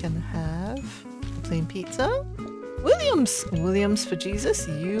Mouse can have a plain pizza. Williams for Jesus.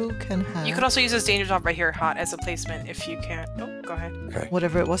 You can have... You could also use this danger top right here, hot, as a placement if you can't. Oh, go ahead. Okay.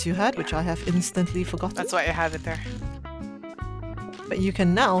 whatever it was you had, which I have instantly forgotten. That's why I have it there. But you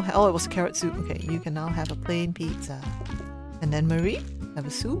can now... Oh, it was a carrot soup. Okay, you can now have a plain pizza. And then Marie, have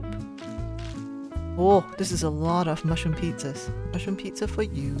a soup. Oh, this is a lot of mushroom pizzas. Mushroom pizza for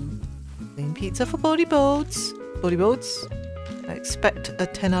you. Plain pizza for Bodie Boats. Bodie Boats, I expect a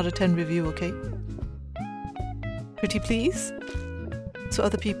 10 out of 10 review, okay? Pretty please? So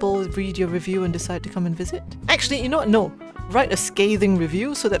other people read your review and decide to come and visit? Actually, you know what? No. Write a scathing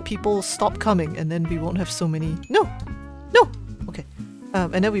review so that people stop coming and then we won't have so many... No! No! Okay.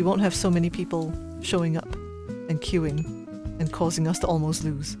 And then we won't have so many people showing up and queuing and causing us to almost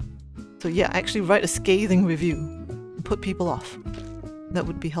lose. So yeah, actually write a scathing review and put people off. That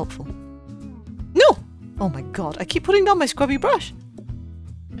would be helpful. No! Oh my god, I keep putting down my scrubby brush!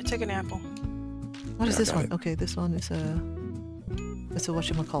 I took an apple. What is Yeah, I this got one? it. Okay, this one is a... It's a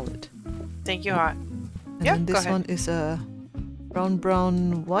whatchamacallit. Thank you, hot. And Yeah, then go this ahead. one is a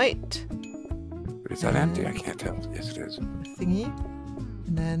brown, white Is that empty? I can't tell. Yes, it is. thingy.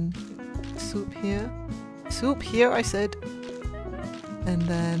 And then soup here. Soup here, I said. And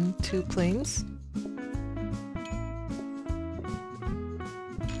then 2 plains.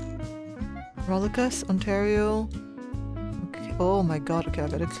 Rollicus, Ontario. Okay. Oh my god, okay, I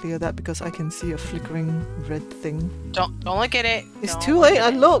better clear that because I can see a flickering red thing. Don't look at it. It's Don't too look late, at I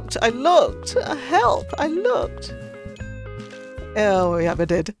it. looked! Help! I looked! Oh, yeah, I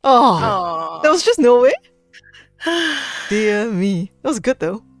did. Oh, Aw. there was just no way? Dear me. That was good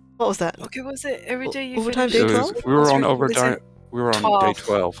though. What was that? Okay, was it every day you Overtime finish? day It was- 12? we were on Is it overtime. We were on day 12?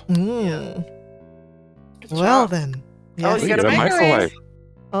 12. Mm. Good Well job. then. Oh, Yes. you We got a got microwave.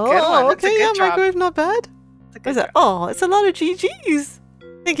 Oh, Good one, that's a okay, good yeah, job. microwave not bad. That's a What good is that? job. Oh, it's a lot of GGs.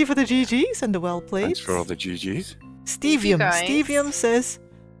 Thank you for the GGs and the well Thanks played. for all the GGs. Stevium. guys. Stevium says,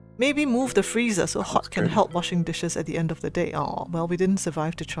 maybe move the freezer so hot can good. help washing dishes at the end of the day. Oh, well, we didn't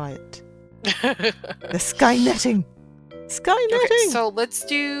survive to try it. The sky netting. Sky netting. Okay, so let's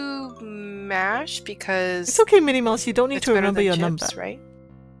do mash because It's okay, Minnie Mouse. You don't need it's to better remember than your chips, number. right?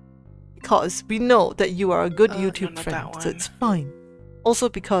 Because we know that you are a good No, YouTube not friend, that so one. it's fine. Also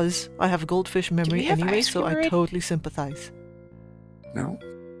because I have a goldfish memory have anyway, ice so cream I already? totally sympathize. No,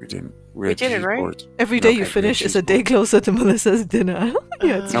 we didn't. We We had did it, cheese right? boards. Every day Okay, you we had finish is cheese a day boards. closer to Melissa's dinner.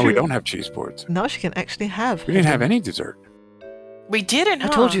 Yeah, it's No, true. we don't have cheese boards. Now she can actually have. We didn't have heaven. any dessert. We didn't, huh?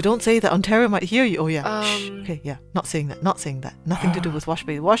 I told you, don't say that. Ontario might hear you. Oh yeah. Shh. Um, Okay, yeah. Not saying that. Not saying that. Nothing to do with wash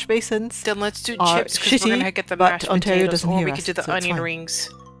basins. Wash basins. Then let's do are chips because we're shitty, gonna get the but mashed Ontario potatoes, doesn't or hear we us, could do the so it's onion fine. rings.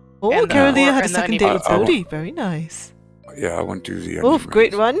 Oh, and the- Carolia had a and the second onion date with pizza. Zodi. Very nice. Yeah, I won't do the onion Oh,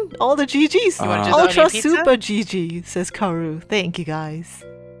 great rings. run. All the GGs. You wanna do the onion Ultra pizza? super GG, says Karu. Thank you guys.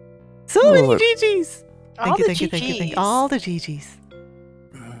 So Oh, many look. GGs. All Thank you, the thank you, thank you, thank you. GGs. All the GGs.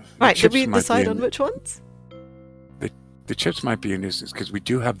 The Right, did chips we might be decide a- on which ones? The chips might be a nuisance because we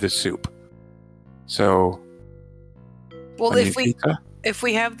do have the soup. So, Well, onion if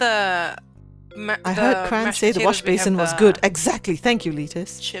we have the I heard Cran say the wash basin was good. Exactly. Thank you,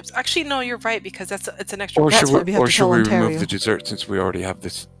 Letus. Chips. Actually, no, you're right because it's an extra. Or That's should what we we, have or to should tell we Ontario. remove the dessert since we already have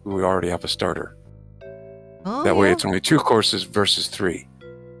this? We already have a starter. Oh, That way, yeah. it's only 2 courses versus 3.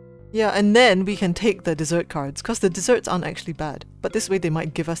 Yeah, and then we can take the dessert cards, because the desserts aren't actually bad. But this way they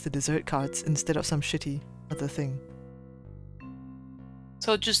might give us the dessert cards instead of some shitty other thing.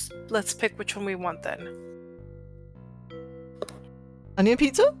 So just let's pick which one we want then. Onion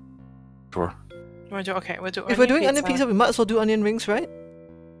pizza? Sure. You wanna do okay? We'll do. If we're doing onion pizza, we might as well do onion rings, right?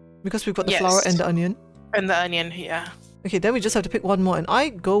 Because we've got the flour Yes. and the onion. and the onion, yeah. Okay, then we just have to pick one more, and I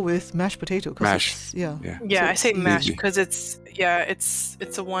go with mashed potato. 'Cause Mash. it's- Yeah. Yeah. Yeah, So I say it's mash easy. because it's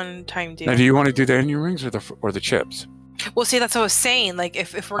a one-time deal. Now, do you want to do the onion rings or the chips? Well, see, that's what I was saying. Like,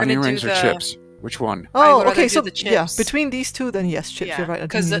 if we're Onion gonna rings do or the chips? Which one? I Oh, would rather okay, do so the yeah, chips. between these two, then yes, chips, you're right. I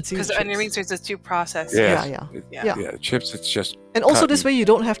because didn't even see the onion chips. rings there's a two process. Yeah. Yeah. Yeah. Yeah, chips. It's just And also cut this and- way you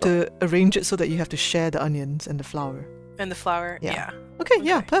don't have to arrange it so that you have to share the onions and the flour. And the flour. Yeah. Yeah. Okay,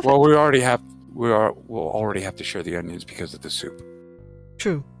 yeah, Okay. perfect. Well, we'll already have to share the onions because of the soup,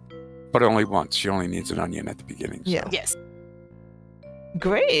 True. but only once. She only needs an onion at the beginning. So. Yeah. Yes.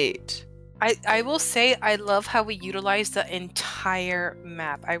 Great. I will say I love how we utilize the entire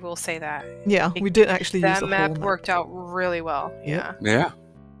map. I will say that. Yeah, we did actually use That the map whole map. worked out really well. Yep. Yeah. Yeah.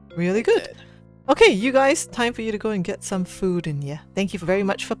 Really good. Okay, you guys, time for you to go and get some food in here. Thank you very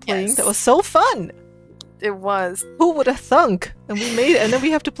much for playing. Yes. That was so fun. It was. Who would have thunk? And we made it, and then we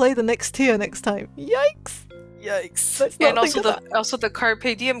have to play the next tier next time. Yikes! Yikes. Let's not And also think of also the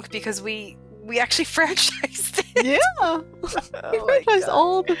Carpe Diem because we actually franchised it. Yeah, we Oh my franchised God.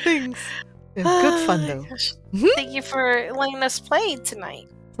 all the things. Yeah, good fun Oh my though. gosh. Mhm. Thank you for letting us play tonight.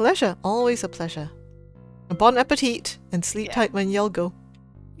 Pleasure, always a pleasure. Bon appetit, and sleep Yeah. tight when y'all go.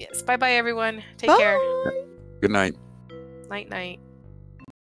 Yes. Bye bye everyone. Take Bye. care. Good night. Night night.